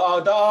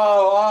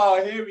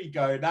we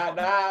go.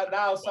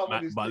 Now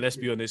someone is. But let's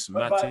be honest,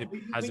 Matip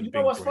hasn't been. You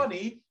know what's great.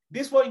 Funny?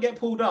 This won't get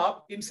pulled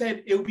up.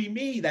 Instead, it'll be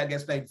me that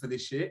gets blamed for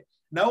this shit.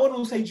 No one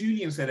will say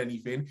Julian said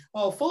anything.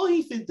 Oh,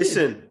 Fahey did this.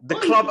 Listen, the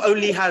club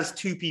only has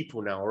 2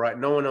 people now, right?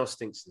 No one else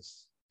thinks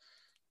this.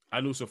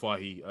 And also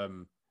Fahey,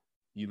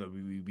 you know,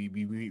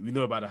 we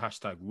know about the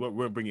hashtag. We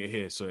won't bring it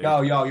here. So yo,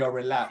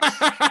 relax.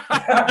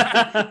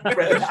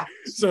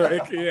 So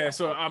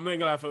I'm not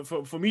gonna lie.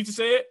 For me to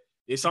say it,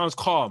 it sounds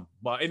calm,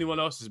 but anyone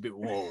else is a bit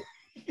whoa.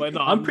 But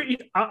no, I'm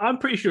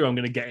pretty sure I'm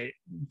gonna get it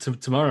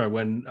tomorrow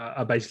when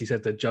I basically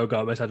said that Joe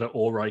Gomez had an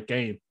all right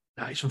game.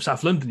 Nah, he's from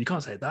South London. You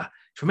can't say that.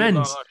 He's from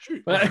Ends. No,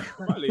 true. But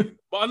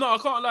no, I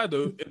can't lie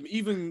though.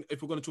 Even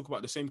if we're going to talk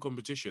about the same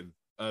competition,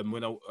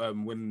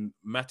 when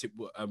Matip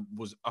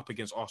was up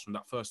against Arsenal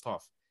that first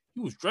half,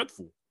 he was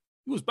dreadful.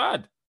 He was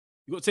bad.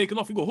 He got taken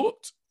off. He got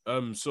hooked.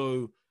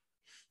 So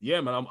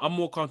yeah, man, I'm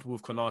more comfortable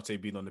with Konate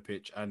being on the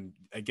pitch. And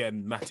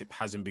again, Matip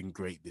hasn't been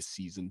great this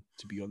season,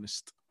 to be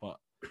honest. But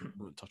I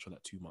won't touch on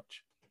that too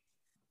much.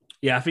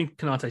 Yeah, I think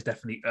Konate's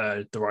definitely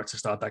the right to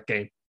start that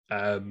game.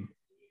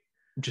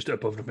 Just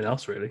above nothing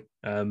else, really.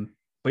 But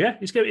yeah,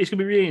 it's gonna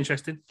be really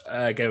interesting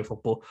game of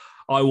football.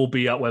 I will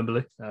be at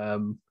Wembley.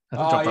 The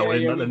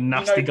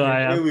nasty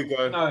guy. Here we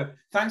go. No,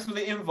 thanks for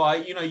the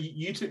invite. You know,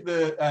 you took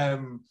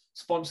the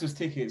sponsors'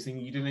 tickets and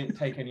you didn't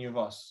take any of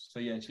us. So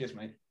yeah, cheers,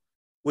 mate.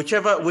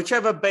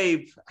 Whichever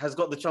babe has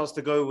got the chance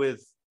to go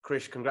with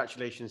Krish,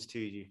 congratulations to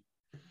you.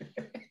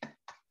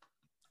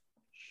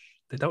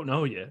 They don't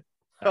know yet.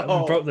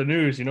 We broke the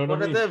news. You know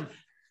what I mean?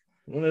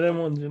 One of them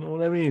ones, you know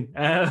what I mean?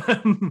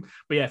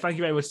 But yeah, thank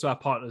you very much to our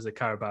partners at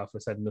Carabao for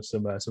sending us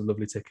some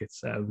lovely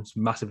tickets. It's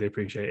massively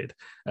appreciated.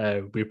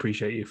 We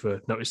appreciate you for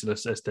noticing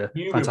us as the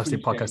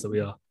fantastic podcast that we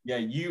are. Yeah,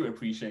 you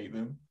appreciate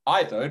them.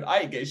 I don't. I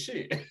ain't get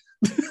shit.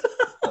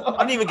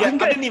 I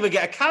didn't even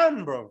get a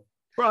can, bro.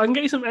 Bro, I can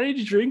get you some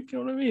energy drink. You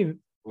know what I mean?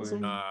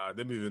 Nah,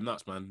 they're moving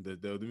nuts, man.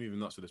 They're moving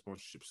nuts with the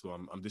sponsorship, so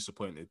I'm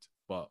disappointed.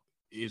 But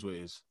it is what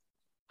it is.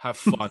 Have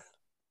fun.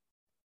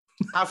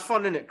 Have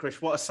fun in it,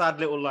 Krish. What a sad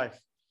little life.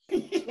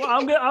 Well,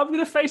 I'm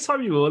gonna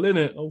FaceTime you all,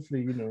 innit?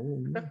 Hopefully, you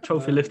know,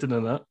 trophy lifting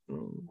and that.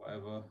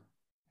 Whatever.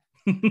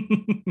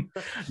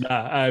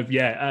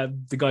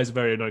 The guys are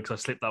very annoyed because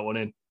I slipped that one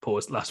in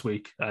paused last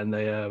week, and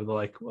they're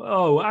like,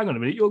 "Oh, hang on a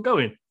minute, you're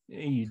going,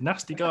 you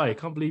nasty guy! I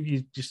can't believe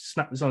you just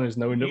snapped this on us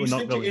knowing that we're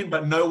not going." You slipped it in,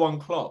 but no one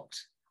clocked.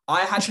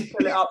 I had to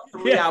pull it up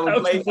 3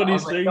 hours later. I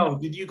was like, "Oh,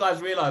 did you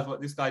guys realize what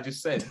this guy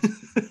just said?"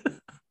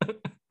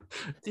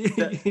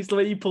 He's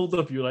like, you pulled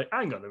up, you were like,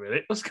 hang on a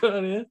minute, what's going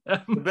on here?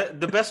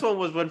 The best one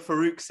was when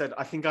Farouk said,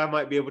 I think I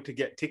might be able to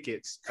get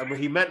tickets. And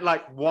when he meant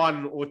like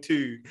 1 or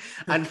 2.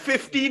 And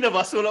 15 of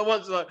us all at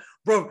once were like,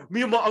 bro,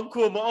 me and my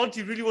uncle and my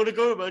auntie really want to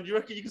go, man. Do you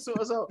reckon you can sort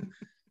us out?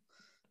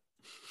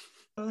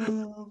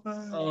 Oh,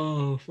 man.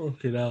 Oh,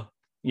 fucking hell.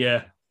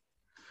 Yeah.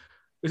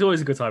 It's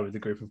always a good time with the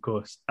group, of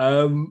course.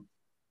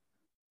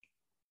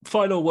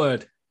 Final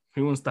word.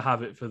 Who wants to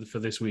have it for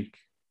this week?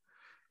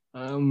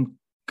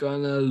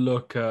 Gonna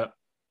look at.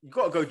 You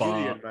gotta go,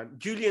 Julian, man.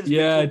 Julian's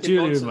been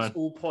Julian, man.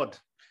 All pod.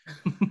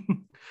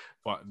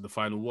 But the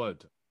final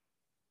word.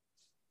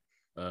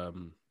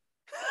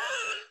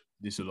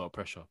 This is a lot of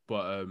pressure,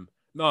 but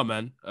no,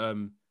 man.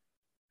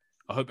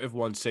 I hope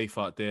everyone's safe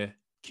out there.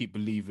 Keep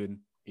believing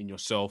in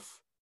yourself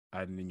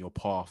and in your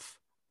path,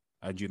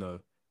 and you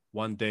know,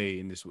 one day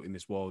in this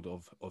world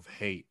of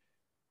hate,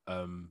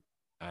 and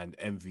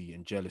envy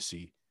and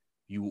jealousy,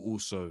 you will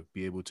also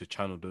be able to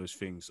channel those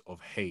things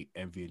of hate,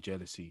 envy, and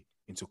jealousy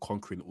into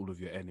conquering all of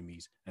your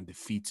enemies and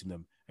defeating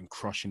them and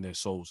crushing their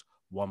souls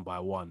one by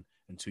one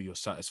until you're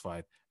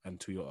satisfied,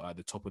 until you're at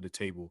the top of the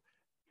table,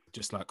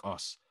 just like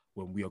us,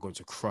 when we are going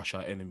to crush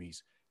our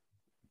enemies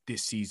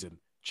this season.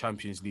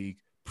 Champions League,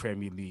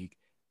 Premier League,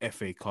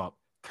 FA Cup,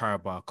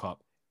 Carabao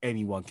Cup,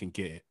 anyone can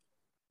get it.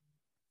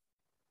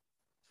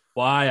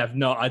 Well, I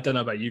don't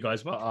know about you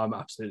guys, but I'm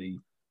absolutely...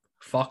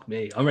 Fuck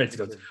me! I'm ready to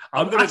go.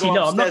 I'm not going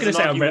to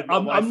say I'm ready.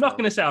 I'm not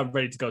going to say I'm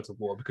ready to go to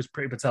war because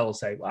Priti Patel will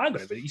say, "Well, I'm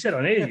going to be." You said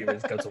on here you're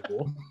ready to go to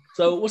war.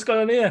 So what's going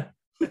on here?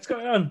 What's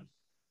going on?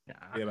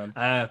 Yeah, man.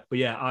 But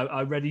yeah,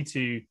 I'm ready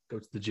to go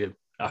to the gym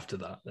after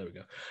that. There we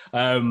go.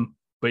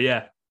 But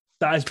yeah,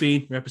 that has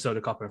been an episode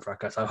of Copper and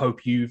Fracas. I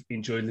hope you've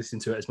enjoyed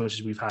listening to it as much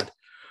as we've had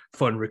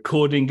fun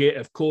recording it.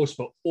 Of course,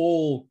 for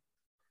all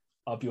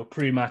of your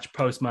pre-match,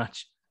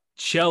 post-match,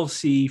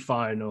 Chelsea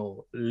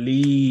final,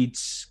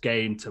 Leeds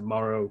game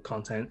tomorrow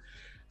content,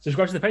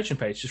 subscribe to the Patreon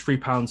page, just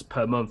 £3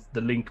 per month.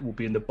 The link will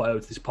be in the bio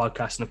to this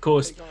podcast. And of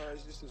course,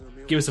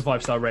 give us a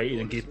 5-star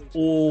rating and give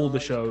all the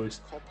shows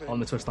on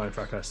the Touchline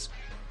Fracas,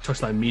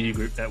 Touchline Media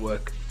Group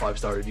Network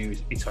 5-star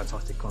reviews. It's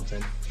fantastic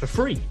content for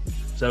free.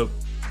 So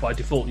by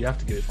default, you have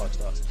to give it 5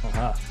 stars.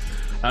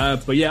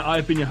 But yeah,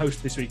 I've been your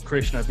host this week,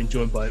 Chris, and I've been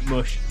joined by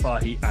Mush,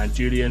 Fahy, and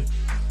Julian.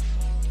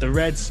 The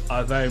Reds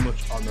are very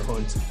much on the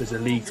hunt. There's a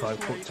league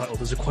title.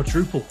 There's a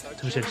quadruple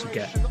to potentially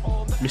get.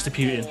 Mr.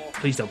 Putin,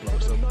 please don't blow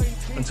us up.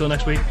 Until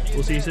next week,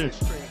 we'll see you soon.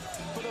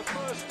 For the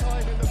first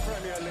time in the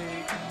Premier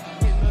League,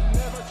 in the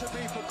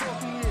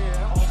never-to-be-forgotten year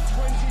of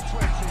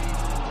 2020,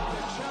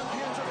 the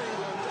champions of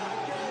England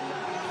again.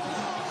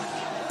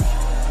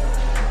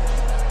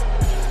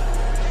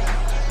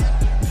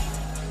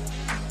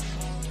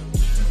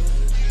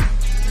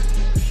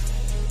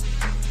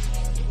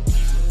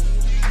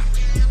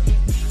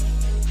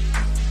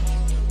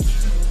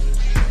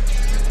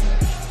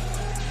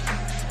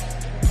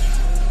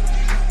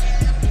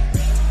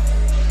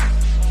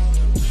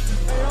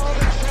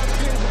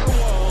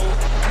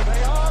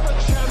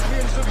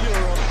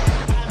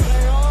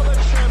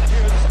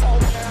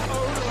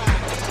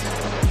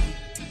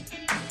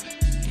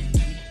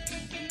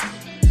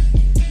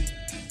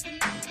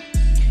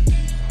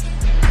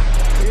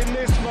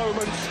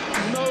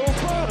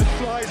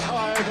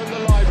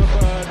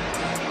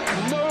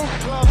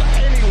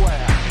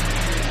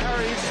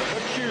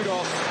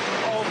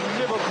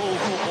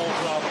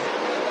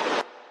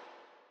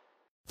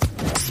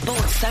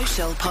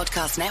 Social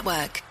Podcast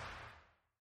Network.